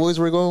fucking voice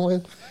we're going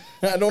with?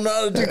 I don't know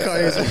how to do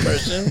Kanye's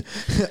impression.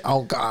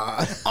 Oh,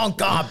 God. On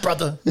God,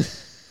 brother.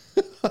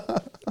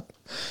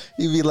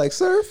 You'd be like,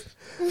 Surf,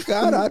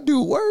 God, I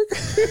do work.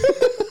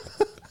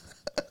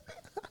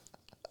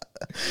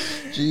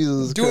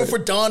 Jesus Do Christ. it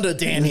for Donda,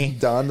 Danny.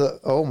 Donda.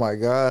 Oh, my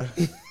God.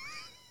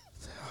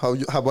 How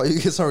about you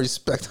get some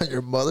respect on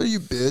your mother, you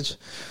bitch?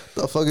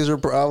 The fuck is your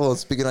problem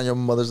speaking on your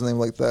mother's name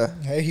like that?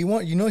 Hey, he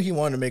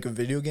wanted to make a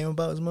video game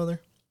about his mother?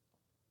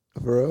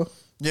 Bro?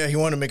 Yeah, he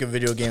wanted to make a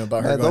video game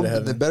about her going to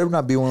heaven. It better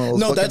not be one of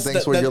those fucking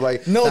things where you're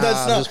like, no, nah, that's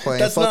I'm not. just playing.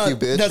 That's Fuck not, you,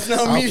 bitch. That's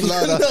not me.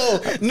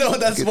 No,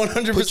 that's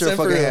 100% Put your for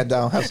fucking real. hand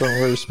down. Have some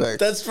respect.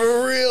 That's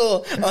for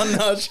real. I'm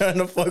not trying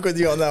to fuck with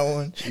you on that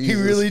one. Jesus. He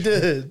really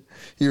did.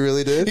 He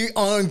really did? He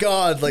on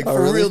God, like Oh,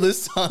 for really? real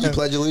this time. You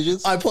pledge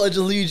allegiance? I pledge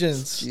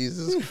allegiance.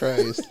 Jesus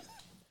Christ.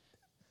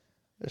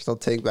 There's no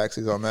take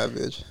backsies on that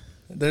bitch.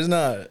 There's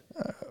not.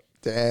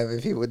 Damn,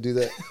 if he would do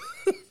that.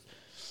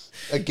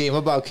 A game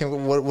about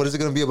Kim. What is it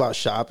going to be about?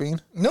 Shopping?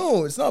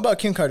 No, it's not about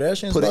Kim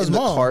Kardashian. It's Put about it his in the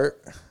mom.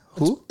 cart.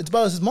 Who? It's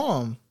about his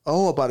mom.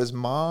 Oh, about his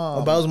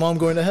mom. About his mom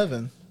going to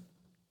heaven.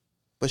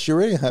 But she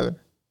already in heaven.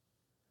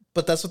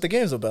 But that's what the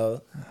game's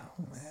about.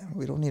 Man,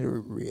 we don't need to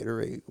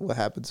reiterate what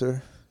happened to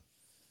her.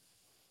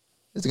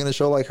 Is it going to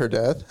show like her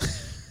death?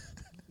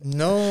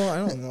 No, I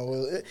don't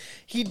know.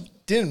 He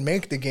didn't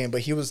make the game, but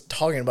he was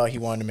talking about he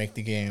wanted to make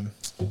the game.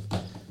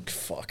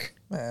 Fuck.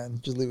 Man,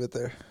 just leave it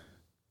there.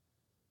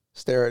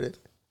 Stare at it.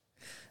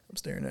 I'm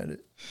staring at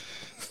it.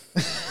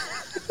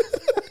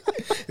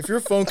 If your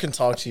phone can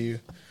talk to you,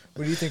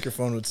 what do you think your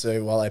phone would say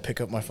while I pick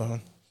up my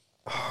phone?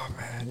 Oh,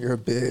 man, you're a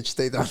bitch.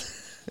 Stay down.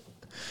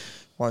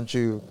 Why don't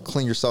you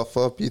clean yourself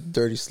up, you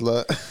dirty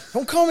slut?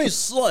 Don't call me a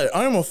slut.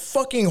 I am a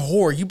fucking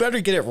whore. You better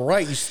get it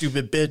right, you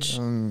stupid bitch.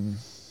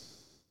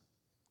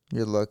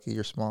 You're lucky.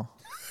 You're small.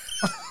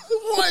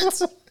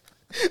 What?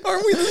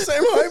 Aren't we the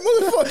same height,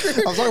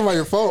 motherfucker? I was talking about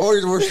your phone. Oh,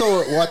 we're still.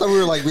 Well, I thought we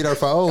were like beat our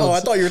phones. Oh, I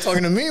thought you were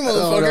talking to me,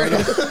 motherfucker.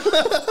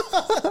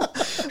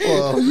 No.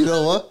 Well, you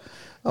know what?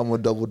 I'm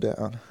gonna double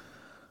down.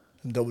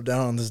 Double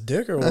down on this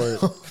dick or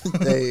what?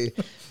 Hey,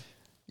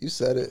 you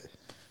said it.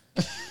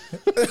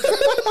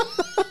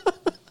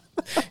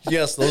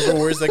 Yes, those are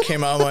words that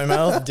came out of my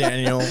mouth,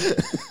 Daniel.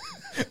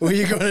 What are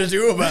you going to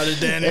do about it,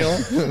 Daniel?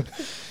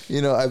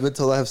 You know, I've been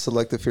told I have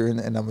selective hearing,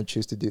 and I'm gonna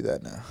choose to do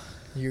that now.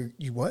 You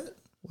what?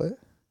 What?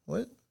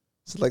 What?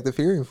 Selective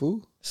hearing,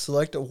 fool.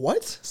 Selective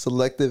what?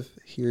 Selective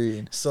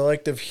hearing.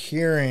 Selective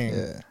hearing.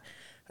 Yeah.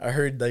 I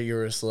heard that you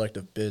were a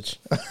selective bitch.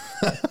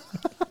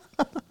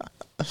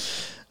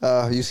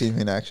 You seen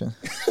me in action.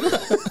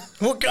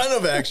 What kind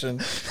of action?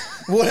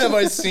 What have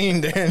I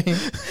seen, Danny?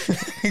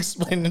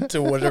 Explain it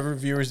to whatever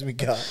viewers we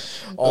got.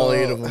 All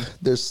 8 of them.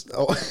 There's.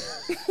 Oh.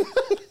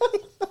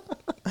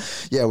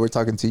 Yeah, we're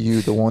talking to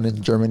you, the one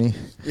in Germany.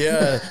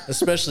 Yeah,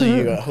 especially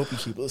you. I hope you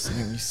keep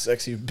listening, you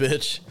sexy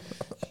bitch.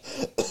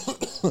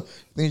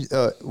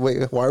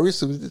 Wait, why are we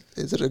assuming?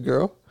 Is it a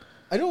girl?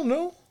 I don't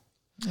know.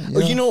 Yeah. Oh,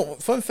 you know,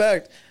 fun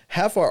fact,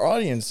 half our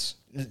audience,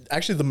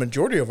 actually the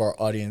majority of our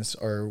audience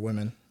are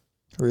women.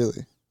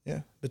 Really?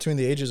 Yeah, between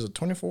the ages of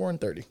 24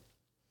 and 30.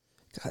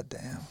 God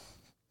damn.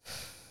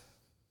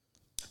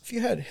 If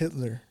you had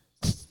Hitler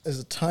as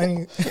a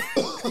tiny...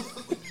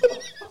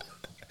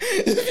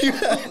 If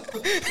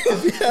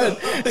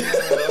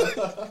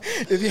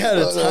you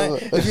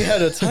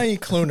had a tiny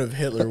clone of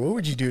Hitler, what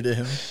would you do to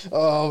him?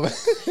 Oh, man.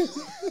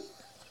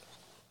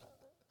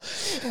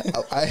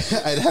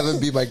 I'd have him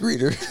be my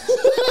greeter.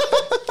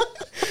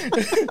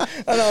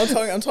 I know,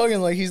 I'm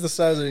talking like he's the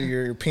size of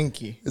your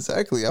pinky.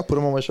 Exactly. I put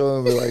him on my shoulder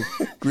and be like,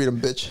 greet him,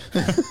 bitch.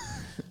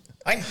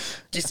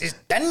 This is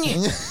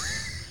Daniel.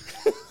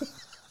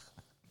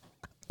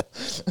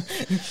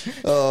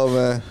 Oh,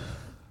 man.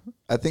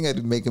 I think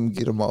I'd make him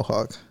get a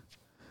mohawk.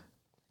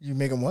 You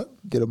make him what?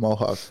 Get a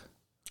mohawk.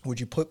 Would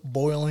you put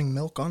boiling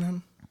milk on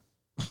him?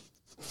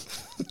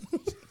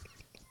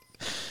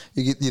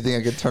 You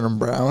think I could turn him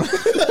brown?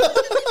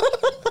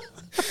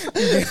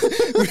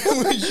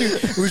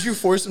 would you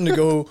force him to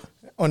go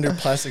under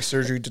plastic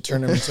surgery to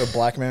turn him into a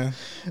black man?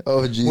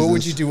 Oh, Jesus. What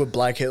would you do with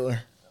Black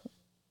Hitler?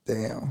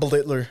 Damn.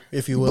 Belittler,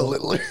 if you will.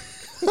 Belittler.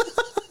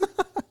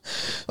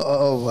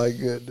 Oh, my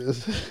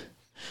goodness.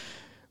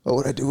 What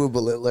would I do with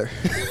Belittler?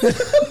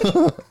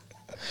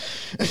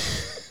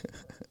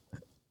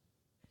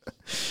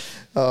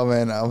 Oh,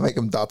 man. I'll make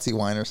him Dotsy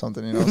wine or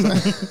something, you know what I'm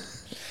saying?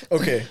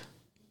 Okay.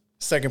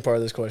 Second part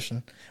of this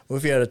question. What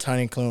if you had a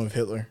tiny clone of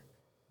Hitler,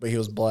 but he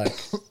was black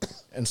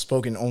and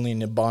spoken only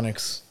in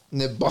Ebonics?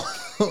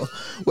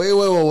 Wait,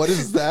 what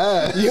is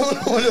that? You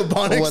don't know what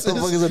Ebonics is? What the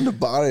fuck is a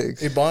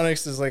Ebonics?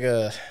 Ebonics is like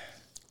a...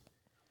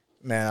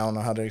 Man, I don't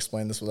know how to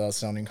explain this without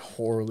sounding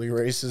horribly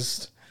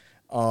racist.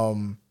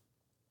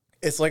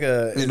 It's like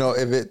a... You know,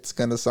 if it's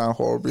going to sound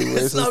horribly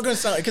racist. It's not going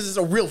to sound... Because it's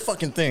a real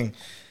fucking thing.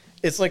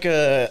 It's like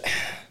a...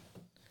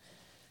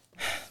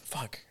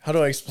 Fuck. How do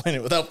I explain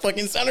it without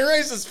fucking sounding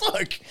racist?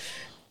 Fuck.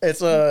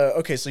 It's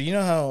okay, so you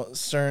know how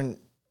certain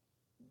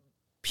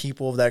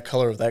people of that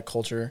color, of that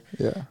culture,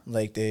 yeah,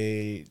 like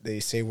they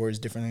say words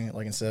differently,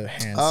 like instead of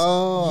hands.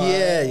 Oh,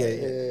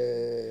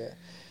 yeah.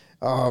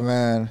 Oh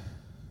man,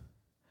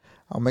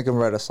 I'll make him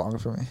write a song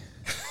for me.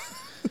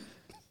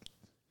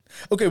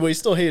 Okay, but he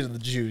still hated the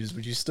Jews.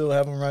 Would you still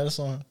have him write a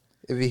song?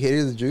 If he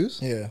hated the Jews?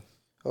 Yeah.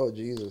 Oh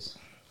Jesus.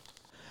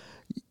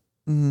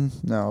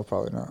 No,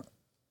 probably not.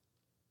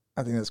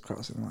 I think that's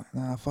crossing the line.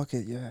 Nah, fuck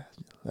it. Yeah,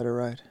 let it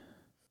ride.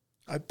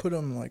 I'd put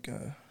him like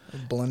a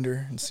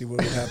blender and see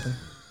what would happen.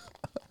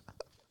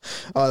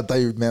 Oh, I thought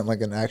you meant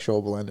like an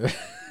actual blender.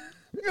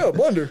 Yeah, a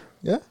blender.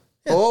 Yeah?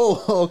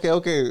 Oh, okay.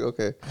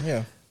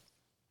 Yeah.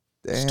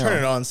 Damn. Just turn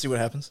it on and see what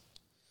happens.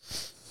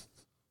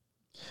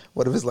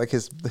 What if it's like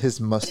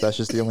his mustache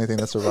is the only thing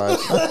that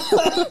survives?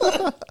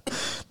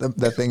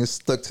 that thing is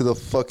stuck to the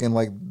fucking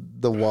like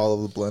the wall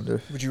of the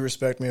blender. Would you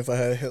respect me if I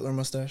had a Hitler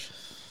mustache?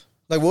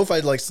 Like, what if I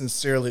like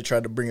sincerely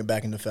tried to bring it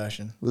back into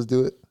fashion? Let's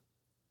do it.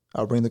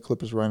 I'll bring the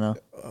clippers right now.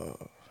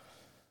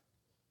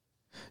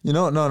 You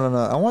know,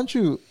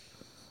 no.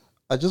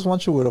 I just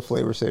want you with a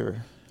flavor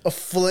saver. A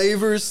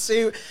flavor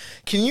saver?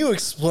 Can you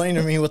explain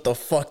to me what the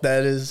fuck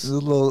that is? This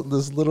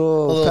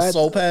little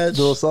soul patch?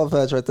 Little salt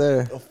patch right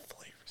there. Oh,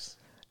 flavors.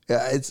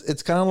 Yeah,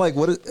 it's kind of like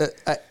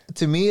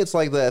to me, it's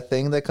like that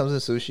thing that comes in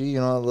sushi.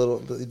 You know,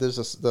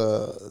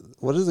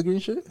 what is the green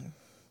shit?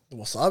 The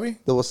wasabi?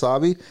 The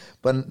wasabi,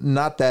 but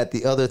not that.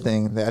 The other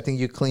thing that I think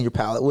you clean your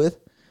palate with.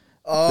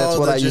 Oh, that's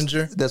what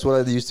ginger. That's what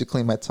I used to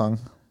clean my tongue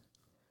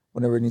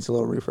whenever it needs a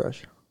little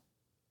refresh.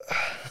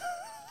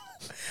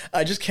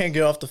 I just can't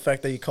get off the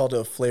fact that you called it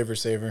a flavor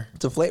saver.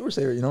 It's a flavor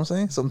saver. You know what I'm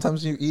saying?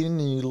 Sometimes you eat and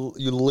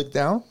you lick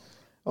down.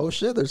 Oh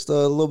shit! There's a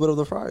little bit of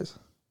the fries.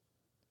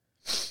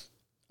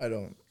 I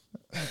don't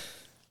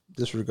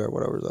disregard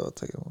whatever though. I'll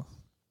take it.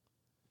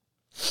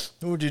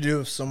 What would you do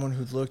if someone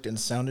who looked and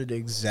sounded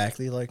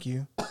exactly like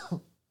you?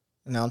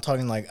 Now I'm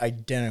talking like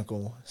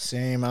identical,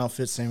 same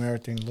outfit, same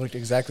everything, looked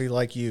exactly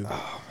like you.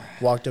 Oh,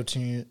 walked up to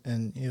you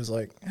and he was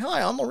like,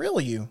 "Hi, I'm a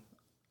real you,"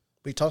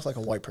 but he talks like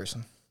a white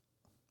person,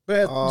 but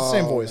had the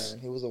same voice.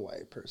 Man, he was a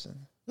white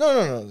person.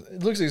 No.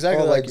 It looks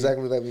exactly like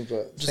exactly like me,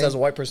 but just has a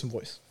white person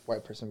voice.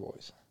 White person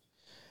voice.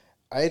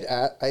 I'd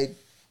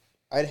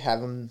have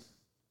him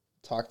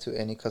talk to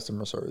any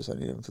customer service I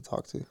need him to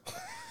talk to.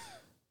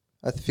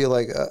 I feel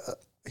like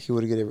he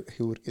would get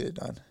it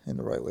done in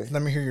the right way.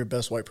 Let me hear your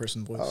best white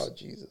person voice. Oh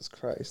Jesus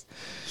Christ!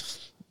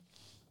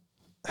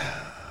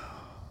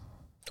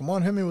 Come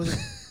on, hit me with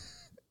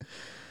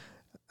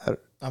it.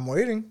 I'm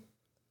waiting.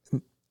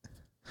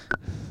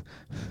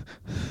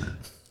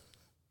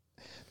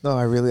 No,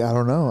 I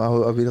don't know.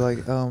 I'll be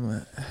like,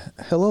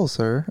 hello,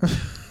 sir.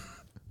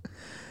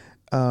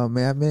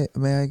 May I?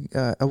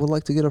 I would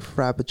like to get a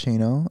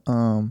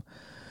frappuccino.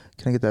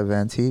 Can I get that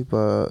venti?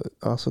 But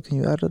also, can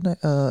you add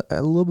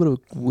a little bit of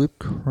whipped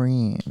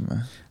cream?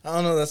 I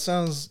don't know. That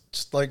sounds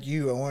just like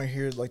you. I want to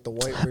hear like the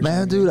white version.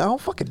 Man, dude, I don't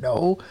fucking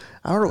know.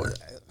 I don't know.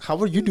 How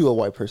would you do a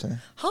white person?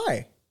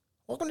 Hi,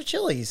 welcome to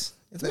Chili's.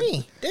 It's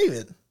me,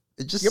 David.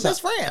 It just your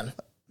best friend.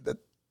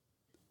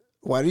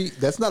 Why do you?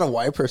 That's not a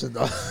white person,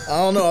 though. I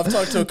don't know. I've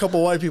talked to a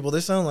couple white people.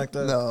 They sound like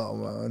that.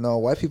 No.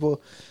 White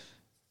people.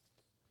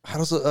 How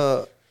does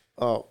oh,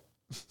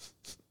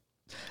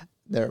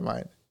 never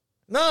mind.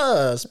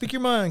 Nah, speak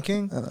your mind,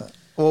 King.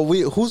 Well,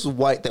 who's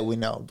white that we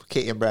know?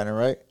 Kate and Brandon,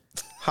 right?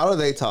 How do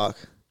they talk?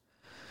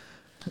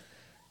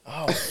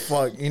 Oh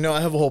fuck! You know, I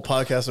have a whole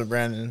podcast with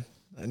Brandon.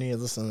 I need to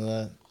listen to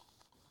that.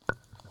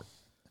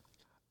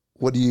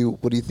 What do you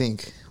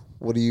think?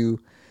 Do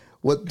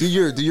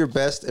your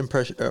best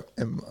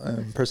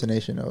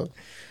impersonation of?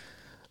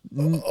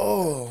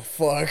 Oh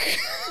fuck!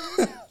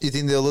 You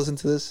think they'll listen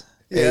to this?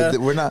 Yeah, hey,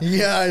 we're not.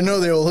 Yeah, I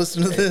know they will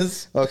listen to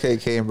this. Okay,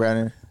 Kay and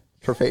Brandon,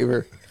 for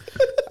favor,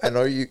 I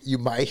know you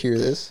might hear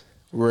this.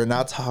 We're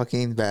not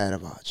talking bad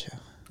about you.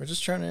 We're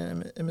just trying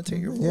to imitate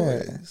your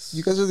voice. voice.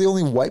 You guys are the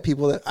only white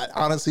people that,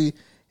 honestly,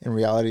 in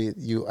reality,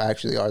 you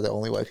actually are the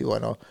only white people I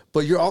know.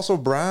 But you're also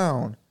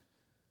brown.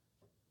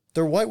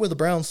 They're white with a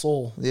brown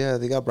soul. Yeah,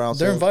 they got brown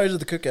soul. They're invited to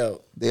the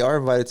cookout. They are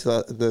invited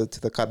to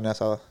the carne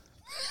asada.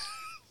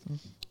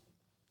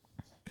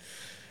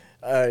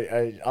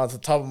 I off the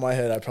top of my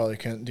head, I probably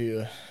couldn't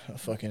do a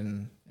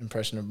fucking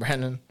impression of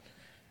Brandon.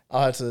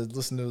 I'll have to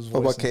listen to his voice. What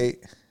about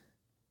Kate?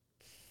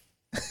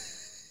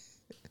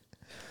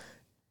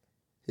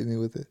 Hit me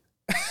with it.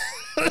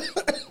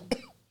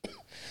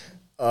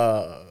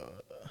 What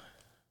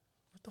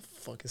the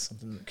fuck is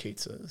something that Kate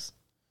says?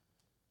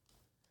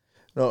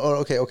 No,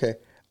 okay.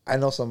 I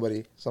know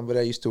somebody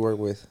I used to work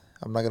with.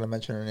 I'm not gonna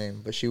mention her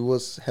name, but she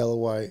was hella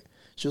white.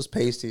 She was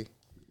pasty,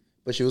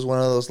 but she was one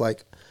of those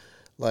like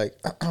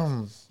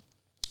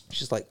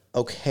she's like,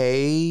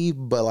 okay,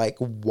 but like,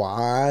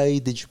 why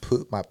did you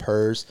put my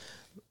purse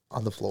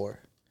on the floor?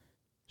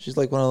 She's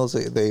like one of those,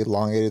 they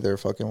elongated their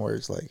fucking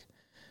words, like,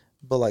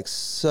 but like,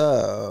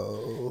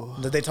 so.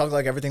 Did they talk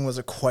like everything was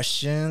a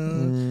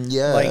question?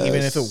 Yeah. Like,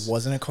 even if it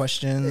wasn't a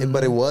question?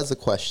 But it was a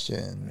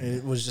question.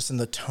 It was just in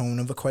the tone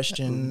of a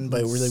question,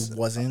 but it really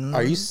wasn't.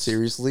 Are you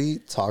seriously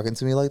talking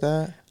to me like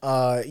that?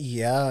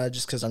 Yeah,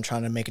 just because I'm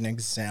trying to make an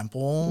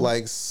example.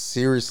 Like,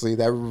 seriously,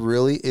 that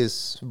really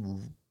is,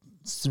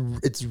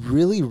 it's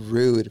really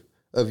rude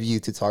of you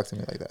to talk to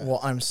me like that. Well,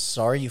 I'm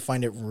sorry you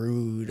find it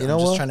rude. You know I'm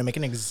just what? trying to make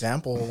an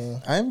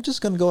example. I'm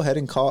just going to go ahead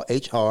and call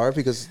HR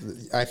because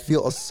I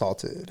feel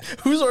assaulted.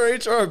 Who's our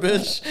HR,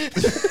 bitch?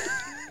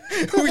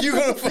 Who are you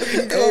going to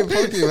fucking Hey, call?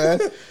 fuck you, man.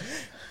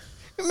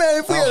 Man,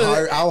 if we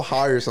I'll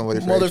hire somebody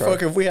for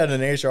motherfucker, HR. if we had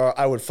an HR,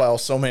 I would file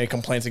so many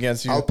complaints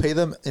against you. I'll pay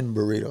them in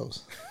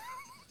burritos.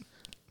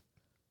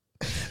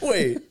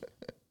 Wait.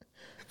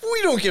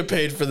 We don't get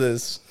paid for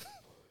this.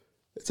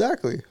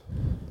 Exactly.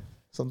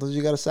 Sometimes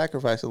you got to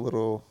sacrifice a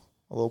little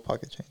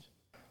pocket change.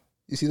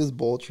 You see this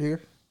bulge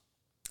here?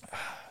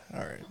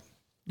 All right.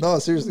 No,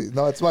 seriously.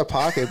 No, it's my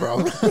pocket, bro.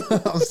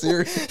 I'm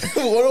serious.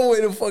 What a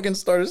way to fucking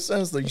start a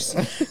sentence. Like,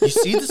 you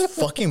see this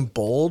fucking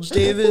bulge,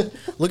 David?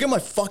 Look at my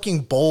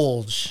fucking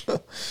bulge.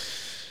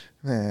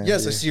 Man,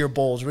 Yes, dude. I see your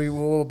bulge. What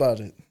about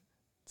it?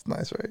 It's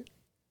nice, right?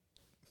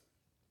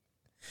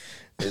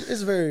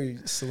 It's very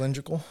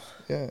cylindrical.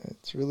 Yeah,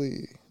 it's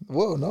really...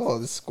 Whoa, no,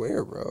 it's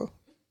square, bro.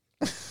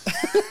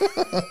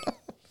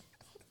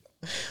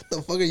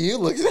 The fuck are you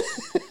looking at?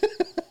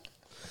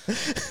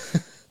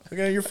 Look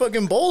at your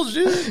fucking bulge,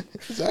 dude.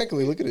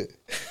 Exactly, look at it.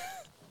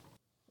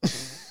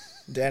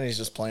 Danny's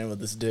just playing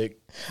with his dick.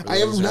 I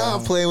am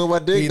not playing with my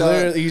dick,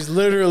 dog. He's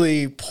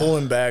literally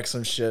pulling back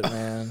some shit,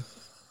 man.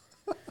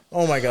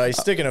 Oh my god, he's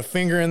sticking a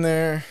finger in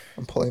there.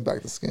 I'm pulling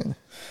back the skin.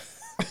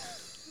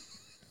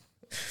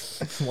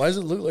 Why does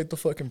it look like the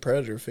fucking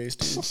Predator face,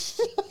 dude?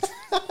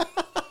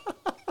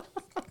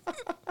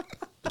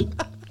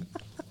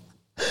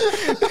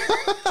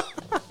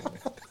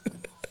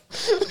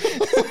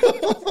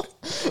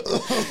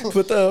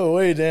 Put that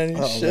away, Danny.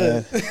 Oh,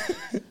 Shit. man.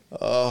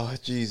 Oh,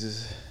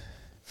 Jesus.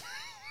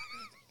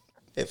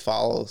 It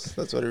follows.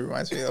 That's what it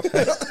reminds me of.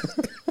 Fuck,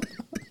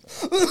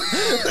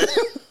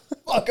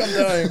 I'm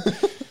dying.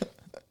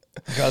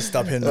 Gotta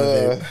stop hitting my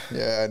vape.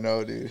 Yeah, I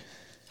know, dude.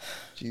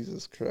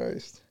 Jesus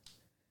Christ.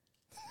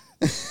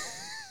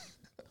 If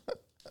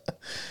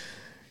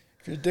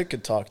your dick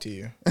could talk to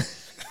you.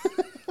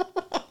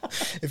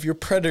 If your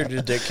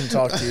predator dick can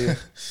talk to you,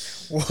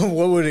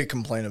 what would it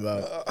complain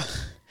about?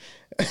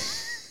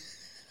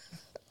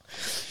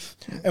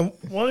 And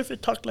what if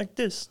it talked like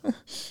this?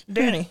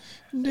 Danny,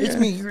 it's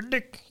me, your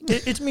dick.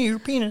 It's me, your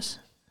penis.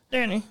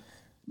 Danny.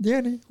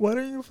 Danny, why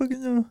don't you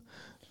fucking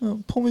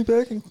pull me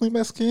back and clean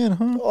my skin,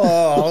 huh?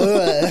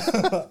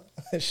 Oh,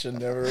 I should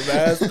never have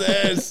asked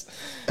this.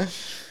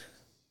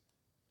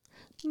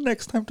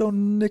 Next time,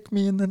 don't nick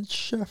me in the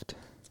shaft.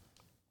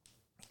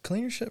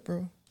 Clean your shit,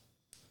 bro.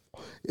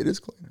 It is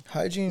clean.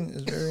 Hygiene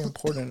is very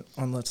important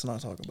on Let's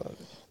Not Talk About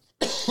It.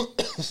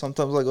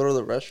 Sometimes I go to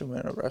the restroom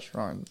at a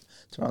restaurant,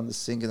 turn on the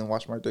sink, and then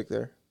wash my dick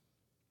there.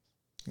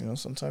 You know,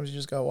 sometimes you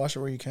just gotta wash it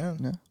where you can.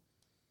 Yeah.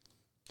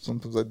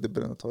 Sometimes I dip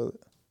it in the toilet.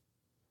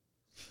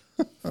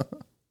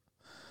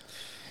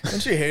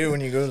 Don't you hate it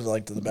when you go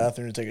to to the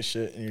bathroom to take a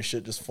shit and your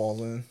shit just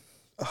falls in?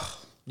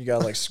 You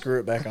gotta screw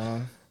it back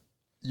on.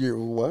 You're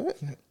what?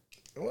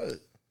 What?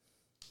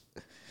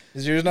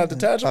 Is yours not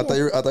detachable? I thought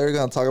you were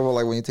gonna talk about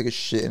like when you take a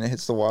shit and it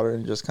hits the water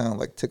and it just kind of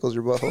like tickles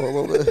your butthole a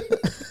little bit.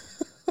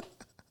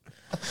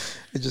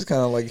 It just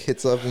kind of like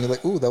hits up and you're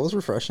like, ooh, that was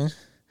refreshing.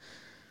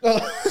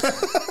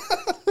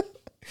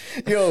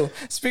 Yo,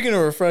 speaking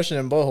of refreshing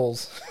and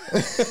buttholes.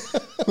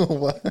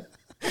 What?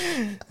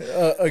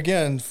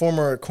 Again,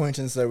 former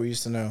acquaintance that we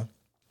used to know.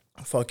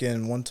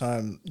 Fucking one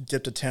time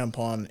dipped a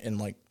tampon in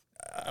like,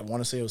 I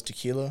want to say it was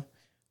tequila,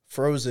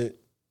 froze it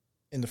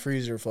in the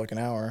freezer for like an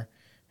hour,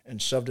 and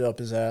shoved it up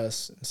his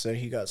ass and said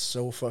he got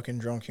so fucking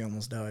drunk he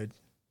almost died.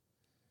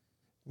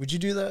 Would you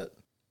do that?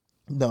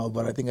 No,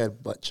 but I think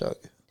I'd butt chug.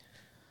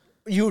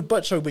 You would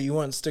butt chug, but you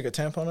wouldn't stick a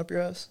tampon up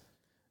your ass?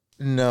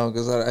 No,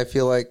 because I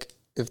feel like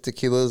if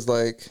tequila is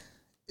like,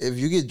 if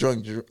you get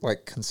drunk,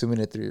 like consuming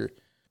it through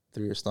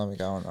your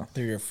stomach, I don't know.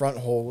 Through your front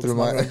hole. Through It's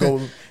not my- gonna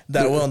go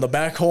that well in the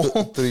back hole.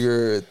 Through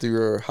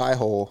your high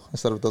hole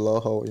instead of the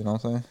low hole, you know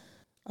what I'm saying?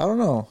 I don't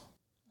know.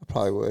 I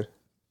probably would.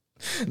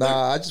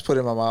 Nah, I just put it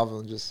in my mouth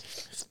and just.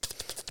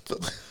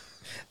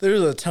 There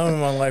was a time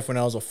in my life when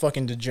I was a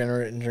fucking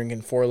degenerate and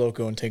drinking Four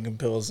Loko and taking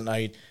pills, and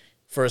I,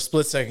 for a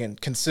split second,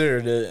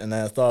 considered it, and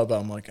then I thought about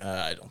it, I'm like,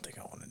 I don't think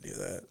I want to do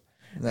that.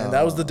 No. And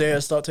that was the day I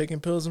stopped taking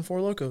pills and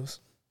Four Locos.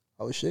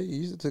 Oh shit! You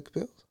used to take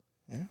pills?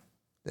 Yeah.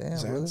 Damn,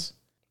 brother. Xans.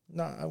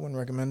 Nah, I wouldn't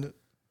recommend it.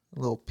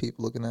 Little peep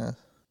looking ass.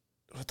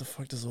 What the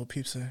fuck does Little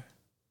Peep say?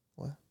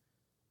 What?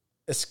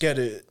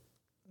 Esquete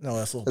No,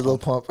 that's Little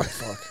Pump.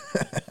 Fuck.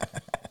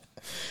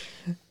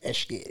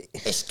 Let's get it.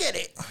 Let's get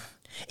it.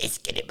 Let's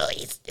get it,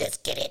 boys. Let's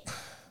get it.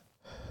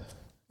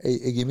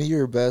 Hey, give me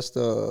your best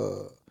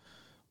little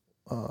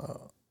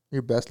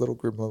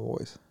gremlin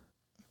voice.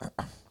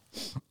 What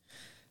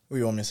do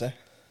you want me to say?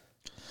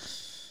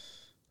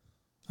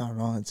 I don't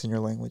know. It's in your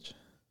language.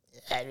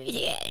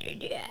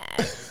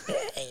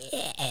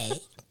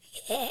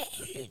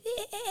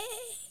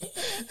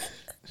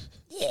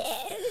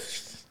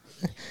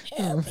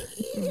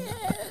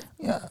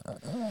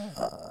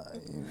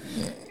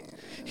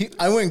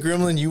 I went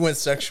gremlin, you went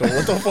sexual.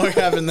 What the fuck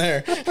happened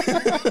there?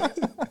 I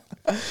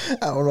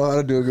don't know how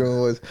to do a gremlin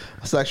voice.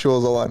 Sexual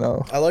is all I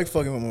know. I like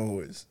fucking with my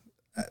voice.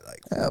 I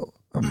like.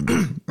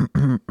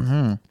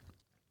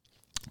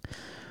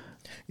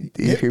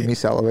 Do you hear me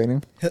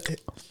salivating?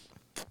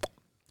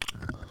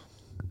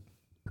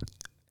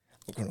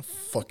 I'm gonna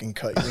fucking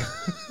cut you.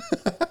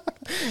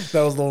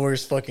 That was the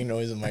worst fucking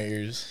noise in my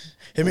ears.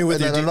 Hit me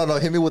with your no.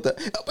 Hit me with the.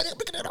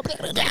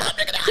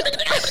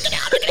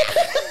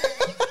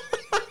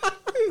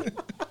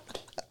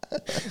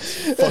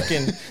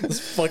 This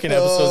fucking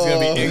episode's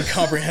gonna be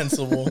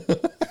incomprehensible.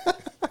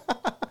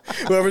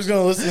 Whoever's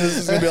gonna listen to this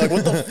is gonna be like,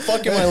 "What the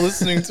fuck am I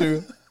listening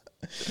to?"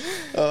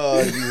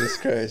 Oh, Jesus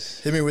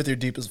Christ! Hit me with your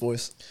deepest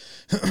voice.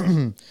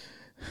 Couldn't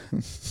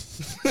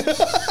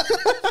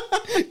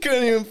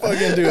even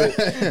fucking do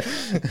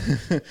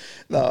it.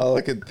 No, all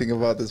I could think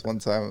about this one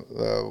time.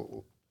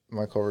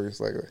 My coworker's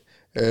like,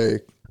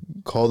 "Hey,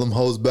 call them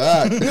hoes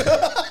back."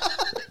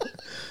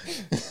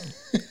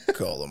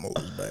 Call them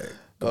hoes back.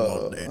 Come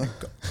on, Danny.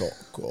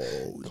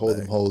 Call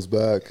them hoes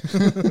back.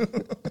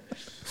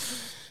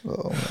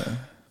 Oh man,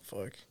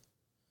 fuck.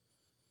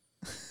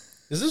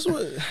 Is this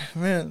what,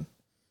 man?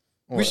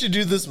 What? We should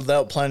do this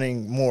without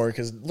planning more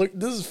because look,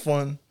 this is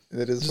fun.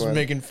 It is just fun.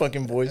 Making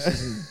fucking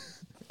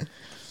voices.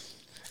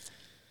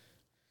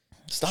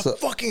 Stop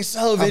fucking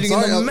salivating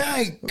in the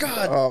mic.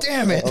 God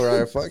damn it. All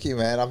right, fuck you,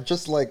 man. I'm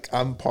just like,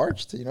 I'm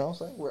parched. You know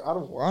what I'm saying? We're out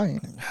of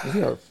wine.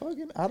 We are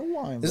fucking out of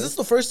wine. Is this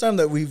the first time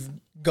that we've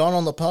gone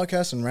on the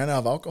podcast and ran out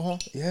of alcohol?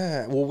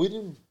 Yeah. Well, we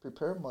didn't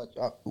prepare much.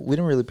 We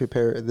didn't really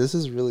prepare. This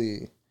is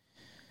really...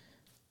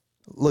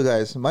 Look,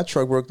 guys, my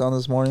truck broke down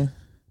this morning.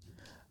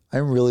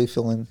 I'm really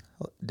feeling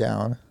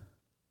down.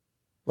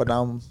 But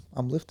now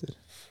I'm lifted.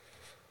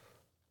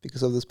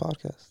 Because of this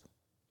podcast.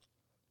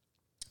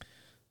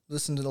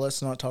 Listen to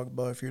Let's Not Talk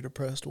About If You're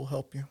Depressed. We'll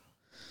help you.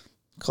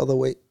 Call the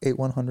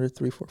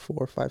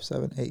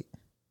 8-100-344-578.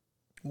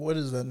 What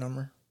is that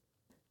number?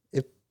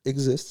 It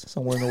exists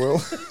somewhere in the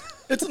world.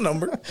 It's a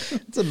number.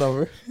 It's a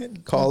number.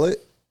 Call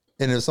it.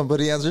 And if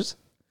somebody answers,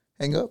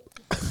 hang up.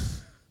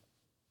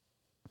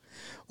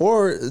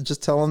 Or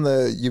just tell them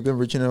that you've been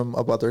reaching them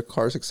about their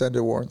car's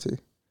extended warranty.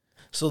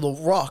 So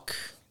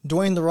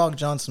Dwayne The Rock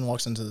Johnson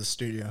walks into the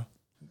studio,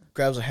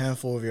 grabs a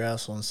handful of your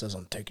asshole and says,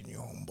 "I'm taking you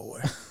home,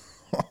 boy."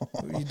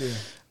 What do you do?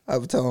 I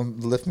would tell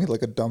him, lift me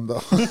like a dumbbell.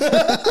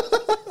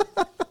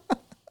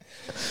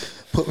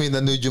 Put me in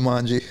the new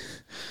Jumanji.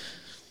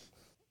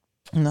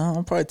 No,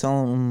 I'll probably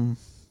tell him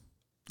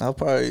he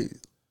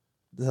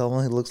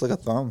looks like a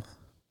thumb.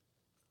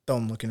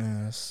 Thumb looking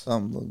ass.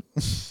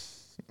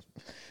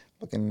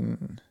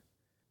 Looking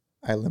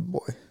island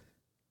boy.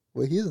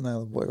 Well, he's an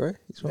island boy, right?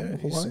 He's from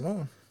He's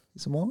Samoan.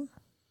 He's Samoan?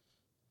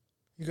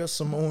 He got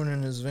Samoan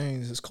in his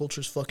veins. His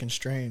culture's fucking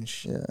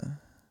strange. Yeah.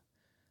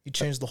 He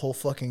changed the whole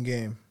fucking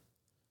game.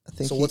 I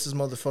think. So what's his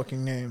motherfucking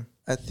name?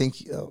 I think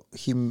he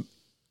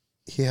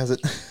has it.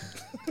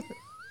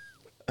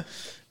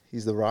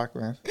 He's the Rock,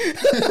 man.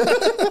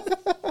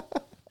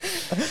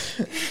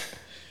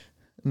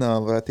 No,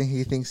 but I think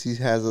he thinks he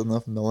has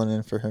enough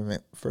melanin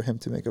for him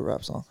to make a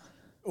rap song.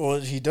 Well,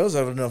 he does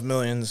have enough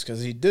millions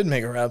because he did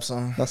make a rap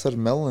song. That's that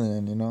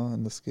melanin,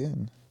 in the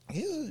skin.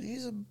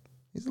 He's a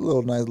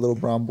little nice little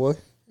brown boy.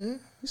 Yeah.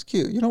 He's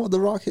cute. You know what? The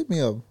Rock hit me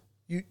up.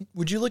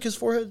 Would you lick his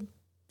forehead?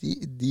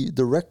 The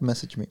direct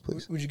message me,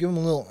 please. Would you give him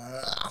a little?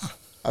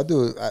 I'll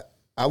do it.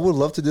 I would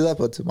love to do that,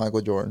 but to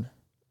Michael Jordan.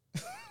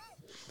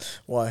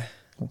 Why?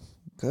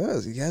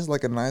 Because he has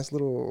like a nice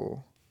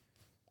little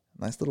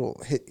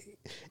hit.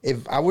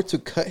 If I were to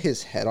cut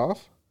his head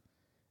off,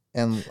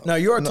 and now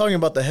you are talking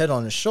about the head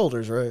on his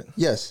shoulders, right?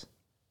 Yes.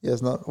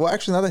 No. Well,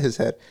 actually, not at his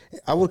head.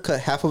 I would cut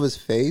half of his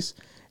face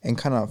and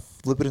kind of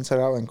flip it inside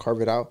out and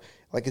carve it out.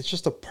 Like it's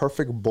just a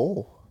perfect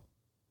bowl.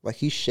 Like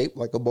he's shaped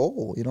like a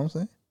bowl. You know what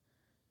I'm saying?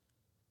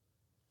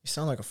 You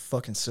sound like a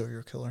fucking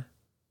serial killer.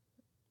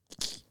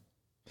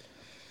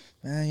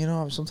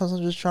 Man, sometimes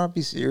I'm just trying to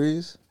be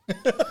serious.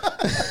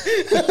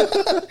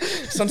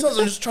 Sometimes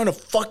I'm just trying to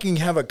fucking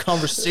have a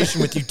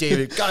conversation with you,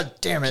 David. God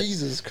damn it.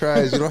 Jesus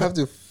Christ. You don't have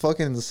to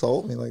fucking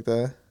insult me like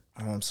that.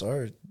 Oh, I'm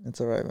sorry.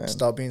 It's all right, man.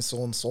 Stop being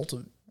so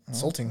insulting.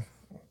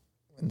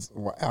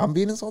 I'm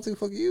being insulting?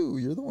 Fuck you.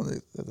 You're the one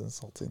that's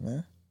insulting,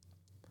 man.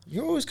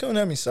 You're always coming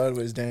at me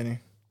sideways, Danny.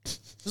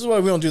 This is why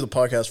we don't do the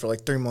podcast for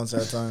like 3 months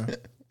at a time.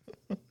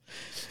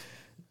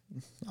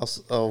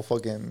 I'll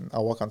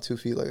walk on 2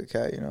 feet like a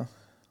cat,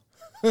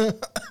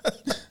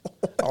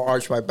 I'll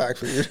arch my back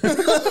for you.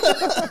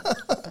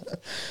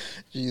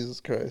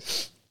 Jesus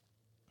Christ.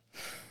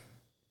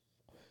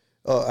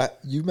 Oh,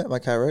 you met my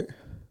cat, right?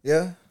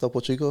 Yeah. Topo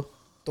Chico.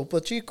 Topo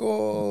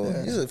Chico.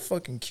 Yeah. He's a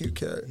fucking cute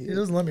cat. He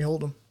doesn't let me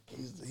hold him.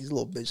 He's a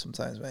little bitch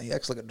sometimes, man. He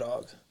acts like a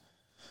dog.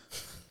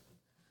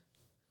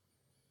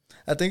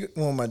 I think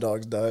one of my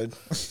dogs died.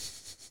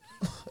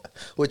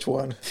 Which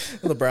one?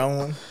 The brown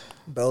one.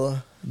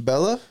 Bella.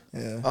 Bella?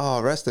 Yeah.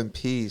 Oh, rest in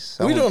peace.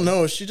 We don't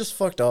know. She just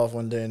fucked off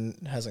one day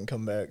and hasn't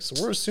come back.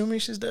 So we're assuming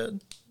she's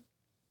dead.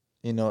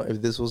 You know,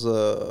 if this was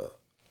a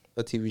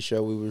TV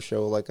show, we would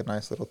show like a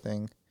nice little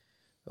thing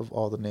of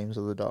all the names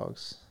of the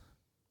dogs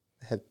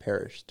that had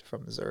perished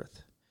from this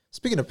earth.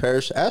 Speaking of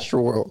perished,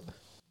 Astroworld.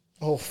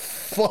 Oh,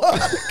 fuck.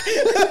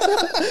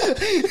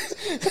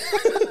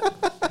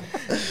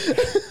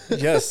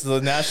 Yes,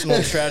 the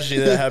national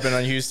tragedy that happened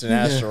on Houston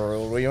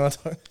Astroworld. What do you want to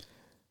talk?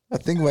 I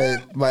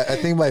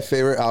think my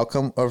favorite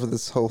outcome of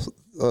this whole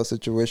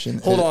situation.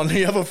 Hold on, do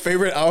you have a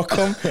favorite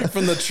outcome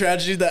from the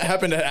tragedy that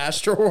happened at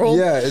Astroworld?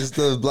 Yeah, it's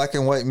the black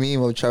and white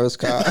meme of Travis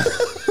Scott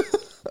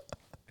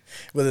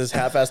with his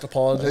half-assed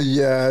apology.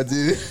 Yeah,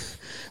 dude.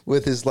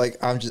 With his like,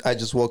 I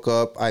just woke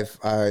up.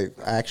 I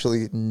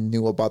actually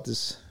knew about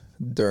this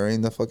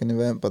during the fucking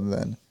event, but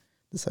then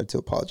decided to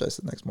apologize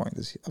the next morning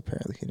because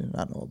apparently he did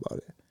not know about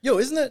it. Yo,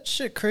 isn't that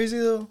shit crazy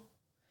though?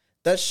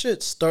 That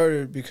shit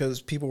started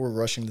because people were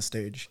rushing the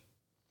stage.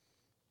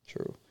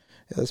 True.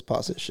 Yeah, that's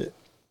positive shit.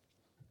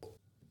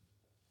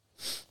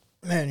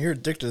 Man, you're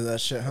addicted to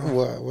that shit, huh?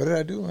 What did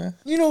I do, man?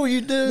 You know what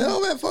you did?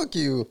 No, man, fuck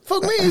you.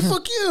 Fuck me,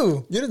 fuck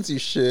you. You didn't see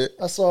shit.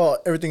 I saw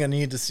everything I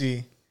needed to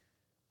see.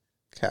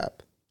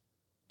 Cap.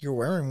 You're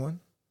wearing one.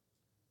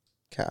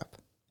 Cap.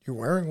 You're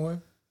wearing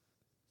one.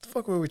 What the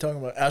fuck were we talking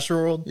about?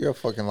 Astroworld? You're a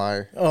fucking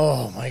liar.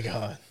 Oh my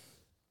god.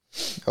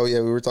 Oh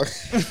yeah, we were talking.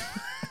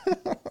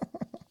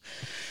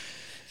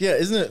 Yeah,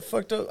 isn't it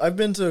fucked up? I've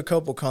been to a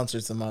couple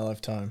concerts in my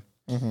lifetime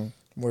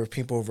where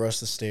people have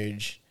rushed the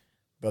stage,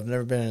 but I've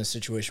never been in a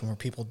situation where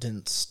people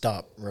didn't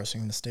stop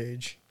rushing the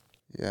stage.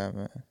 Yeah,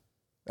 man.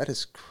 That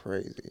is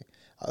crazy.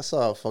 I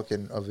saw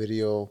a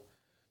video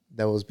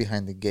that was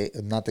behind the gate,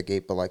 not the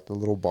gate, but like the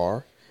little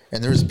bar.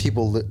 And there's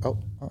people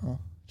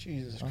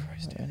Jesus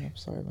Christ, Danny. I'm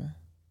sorry, man.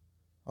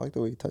 I like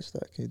the way you touched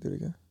that. Can you do it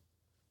again?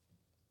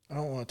 I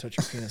don't want to touch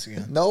your penis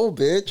again. No,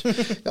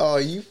 bitch. Oh,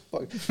 you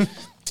fucking...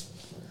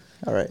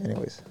 All right,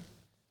 anyways.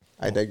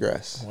 I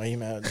digress. Why are you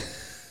mad?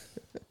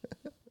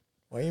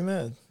 Why are you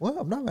mad? Well,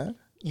 I'm not mad.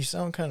 You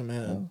sound kind of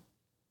mad. No.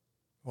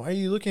 Why are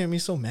you looking at me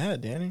so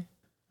mad, Danny?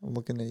 I'm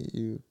looking at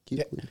you.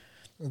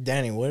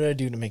 Danny, what did I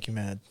do to make you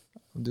mad?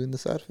 I'm doing the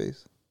sad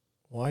face.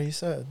 Why are you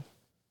sad?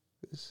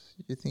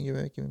 You think you're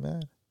making me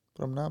mad,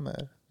 but I'm not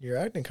mad. You're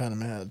acting kind of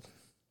mad.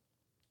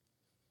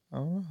 I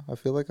don't know. I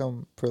feel like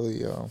I'm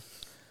pretty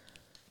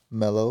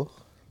mellow.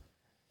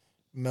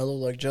 Mellow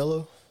like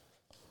Jello?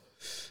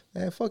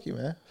 Man, fuck you,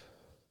 man.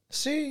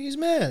 See, he's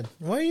mad.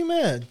 Why are you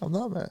mad? I'm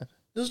not mad.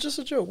 It was just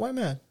a joke. Why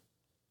mad?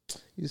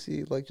 You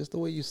see, like, just the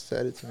way you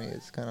said it to me,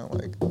 it's kind of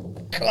like...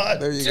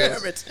 God there you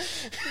damn go. it.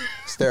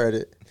 Stare at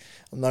it.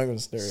 I'm not going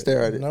to stare at it.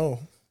 Stare at it. No.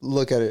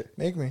 Look at it.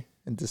 Make me.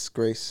 In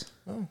disgrace.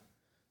 Oh.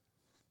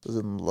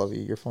 Doesn't love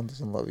you. Your phone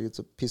doesn't love you. It's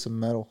a piece of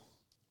metal.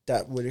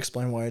 That would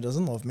explain why it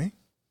doesn't love me.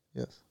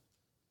 Yes.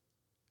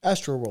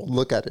 Astroworld.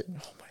 Look at it.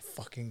 Oh, my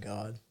fucking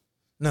God.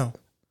 No.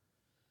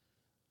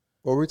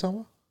 What were we talking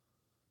about?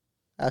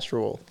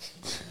 Astroworld.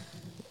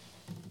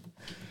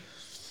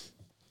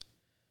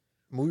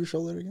 Move your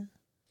shoulder again.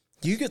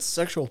 Do you get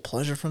sexual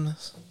pleasure from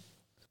this?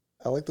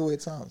 I like the way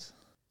it sounds.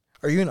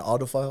 Are you an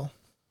audiophile?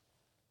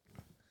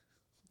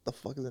 The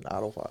fuck is an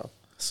audiophile?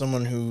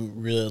 Someone who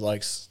really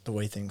likes the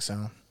way things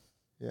sound.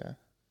 Yeah.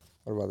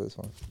 What about this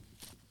one?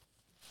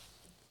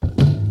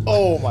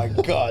 Oh my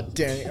God,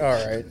 Danny.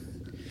 All right.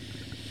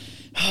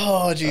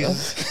 Oh,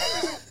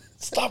 Jesus.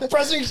 Stop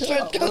pressing shit.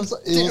 It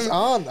was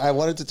on. I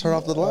wanted to turn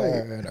off the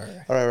light.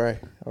 All right.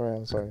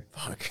 I'm sorry.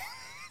 Fuck.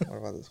 What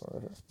about this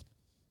one right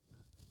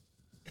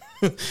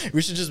here?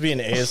 We should just be an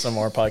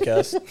ASMR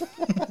podcast.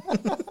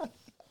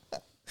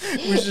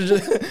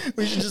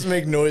 we should just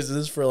make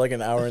noises for like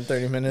an hour and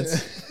 30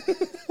 minutes.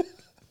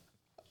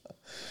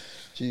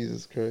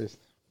 Jesus Christ.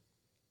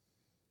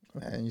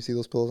 Man, you see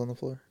those pillows on the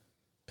floor?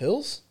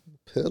 Pills?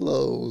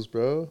 Pillows,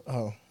 bro.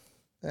 Oh.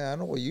 Yeah, I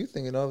know what you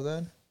thinking of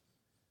then.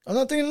 I'm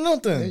not thinking of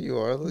nothing. There you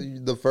are.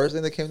 The first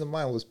thing that came to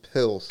mind was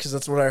pills. Because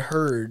that's what I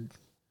heard.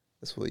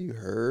 That's what you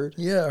heard?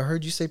 Yeah, I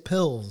heard you say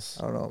pills.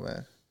 I don't know,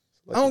 man.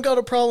 Like I don't got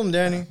a problem,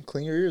 Danny.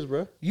 Clean your ears,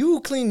 bro. You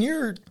clean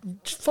your...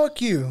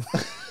 Fuck you.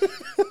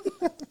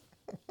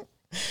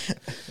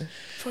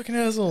 Fucking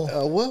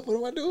asshole. What? What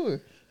am I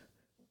doing?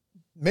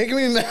 Making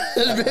me mad,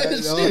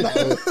 bitch.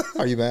 No.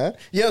 Are you mad?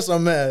 Yes,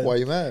 I'm mad. Why are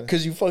you mad?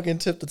 Because you fucking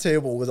tipped the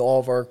table with all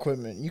of our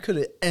equipment. You could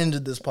have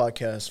ended this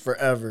podcast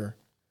forever.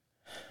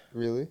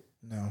 Really?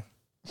 No.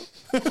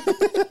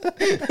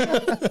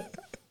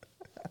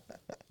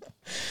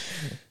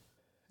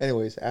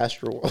 Anyways,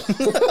 Astroworld.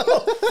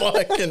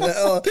 Fucking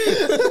hell.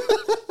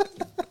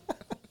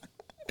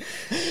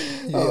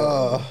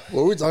 What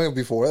were we talking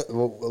before?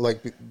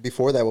 Like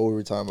before that, what were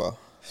we talking about?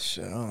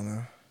 Shit, I don't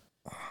know.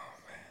 Oh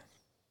man.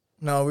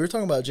 No, we were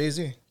talking about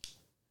Jay-Z.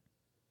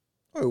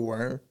 Oh, we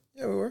weren't.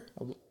 Yeah, we were.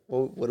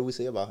 What do we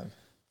say about him?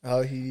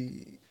 How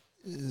he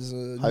is.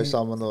 I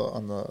saw him on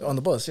the on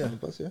the bus. Yeah. On the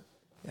bus. Yeah.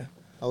 Yeah.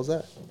 How was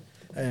that?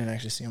 I didn't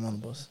actually see him on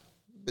the bus.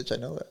 Bitch, I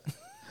know that.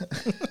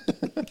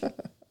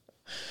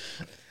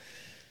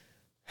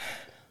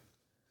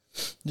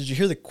 Did you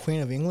hear the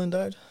Queen of England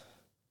died?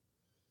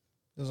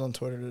 It was on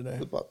Twitter today.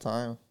 It's about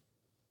time.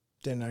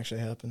 Didn't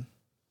actually happen.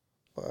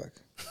 Fuck.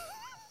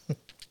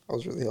 I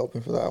was really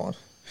hoping for that one.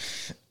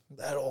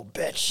 That old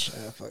bitch.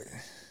 Yeah,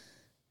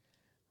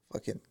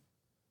 fucking.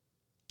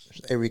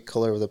 Every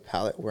color of the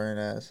palette wearing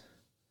ass.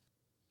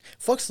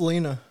 Fuck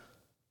Selena.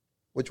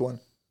 Which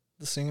one?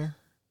 The singer.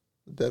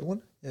 The dead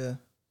one? Yeah.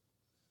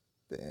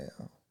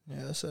 Damn.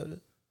 Yeah, I said it.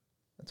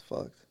 That's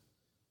fucked.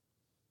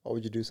 Why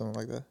would you do something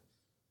like that?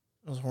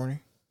 I was horny.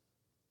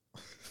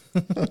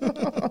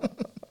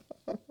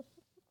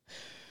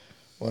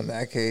 Well, in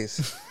that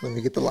case, let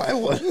me get the live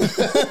one.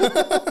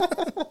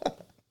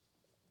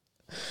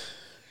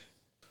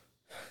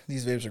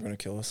 These vapes are going to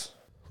kill us.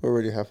 We're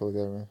already halfway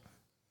there, man.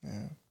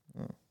 Yeah.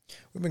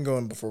 We've been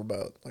going for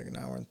about like an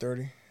hour and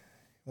 30. You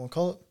want to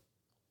call it?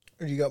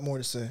 Or you got more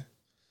to say?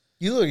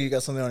 You look like you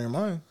got something on your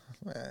mind.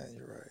 Man,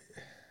 you're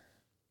right.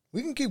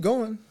 We can keep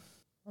going.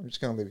 I'm just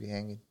going to leave you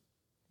hanging.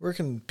 Where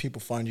can people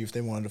find you if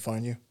they wanted to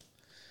find you?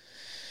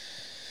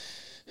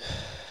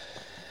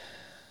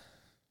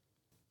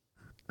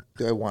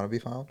 Do I want to be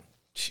found?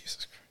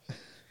 Jesus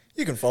Christ.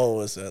 You can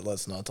follow us at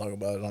Let's Not Talk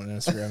About It on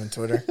Instagram and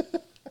Twitter.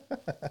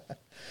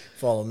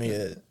 Follow me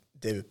at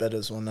David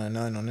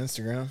Bettis199 on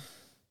Instagram.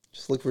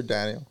 Just look for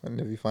Daniel,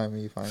 and if you find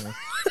me, you find me.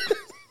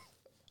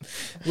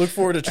 Look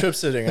forward to Trip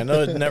Sitting. I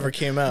know it never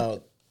came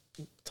out.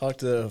 Talk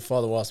to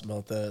Father Wasp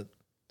about that.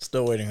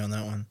 Still waiting on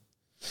that one.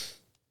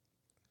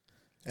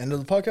 End of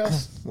the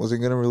podcast? Was he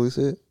going to release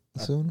it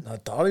soon? I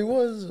thought he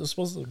was. It was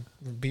supposed to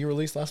be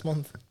released last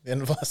month. The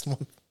end of last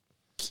month.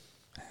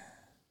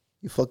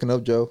 You fucking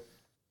up, Joe.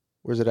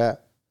 Where's it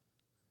at?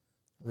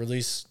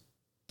 Release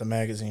the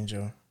magazine,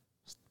 Joe.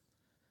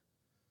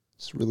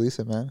 Just release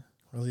it, man.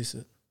 Release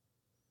it.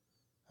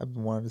 I've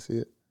been wanting to see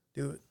it.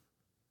 Do it.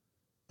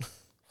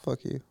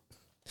 Fuck you.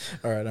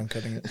 All right, I'm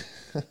cutting it.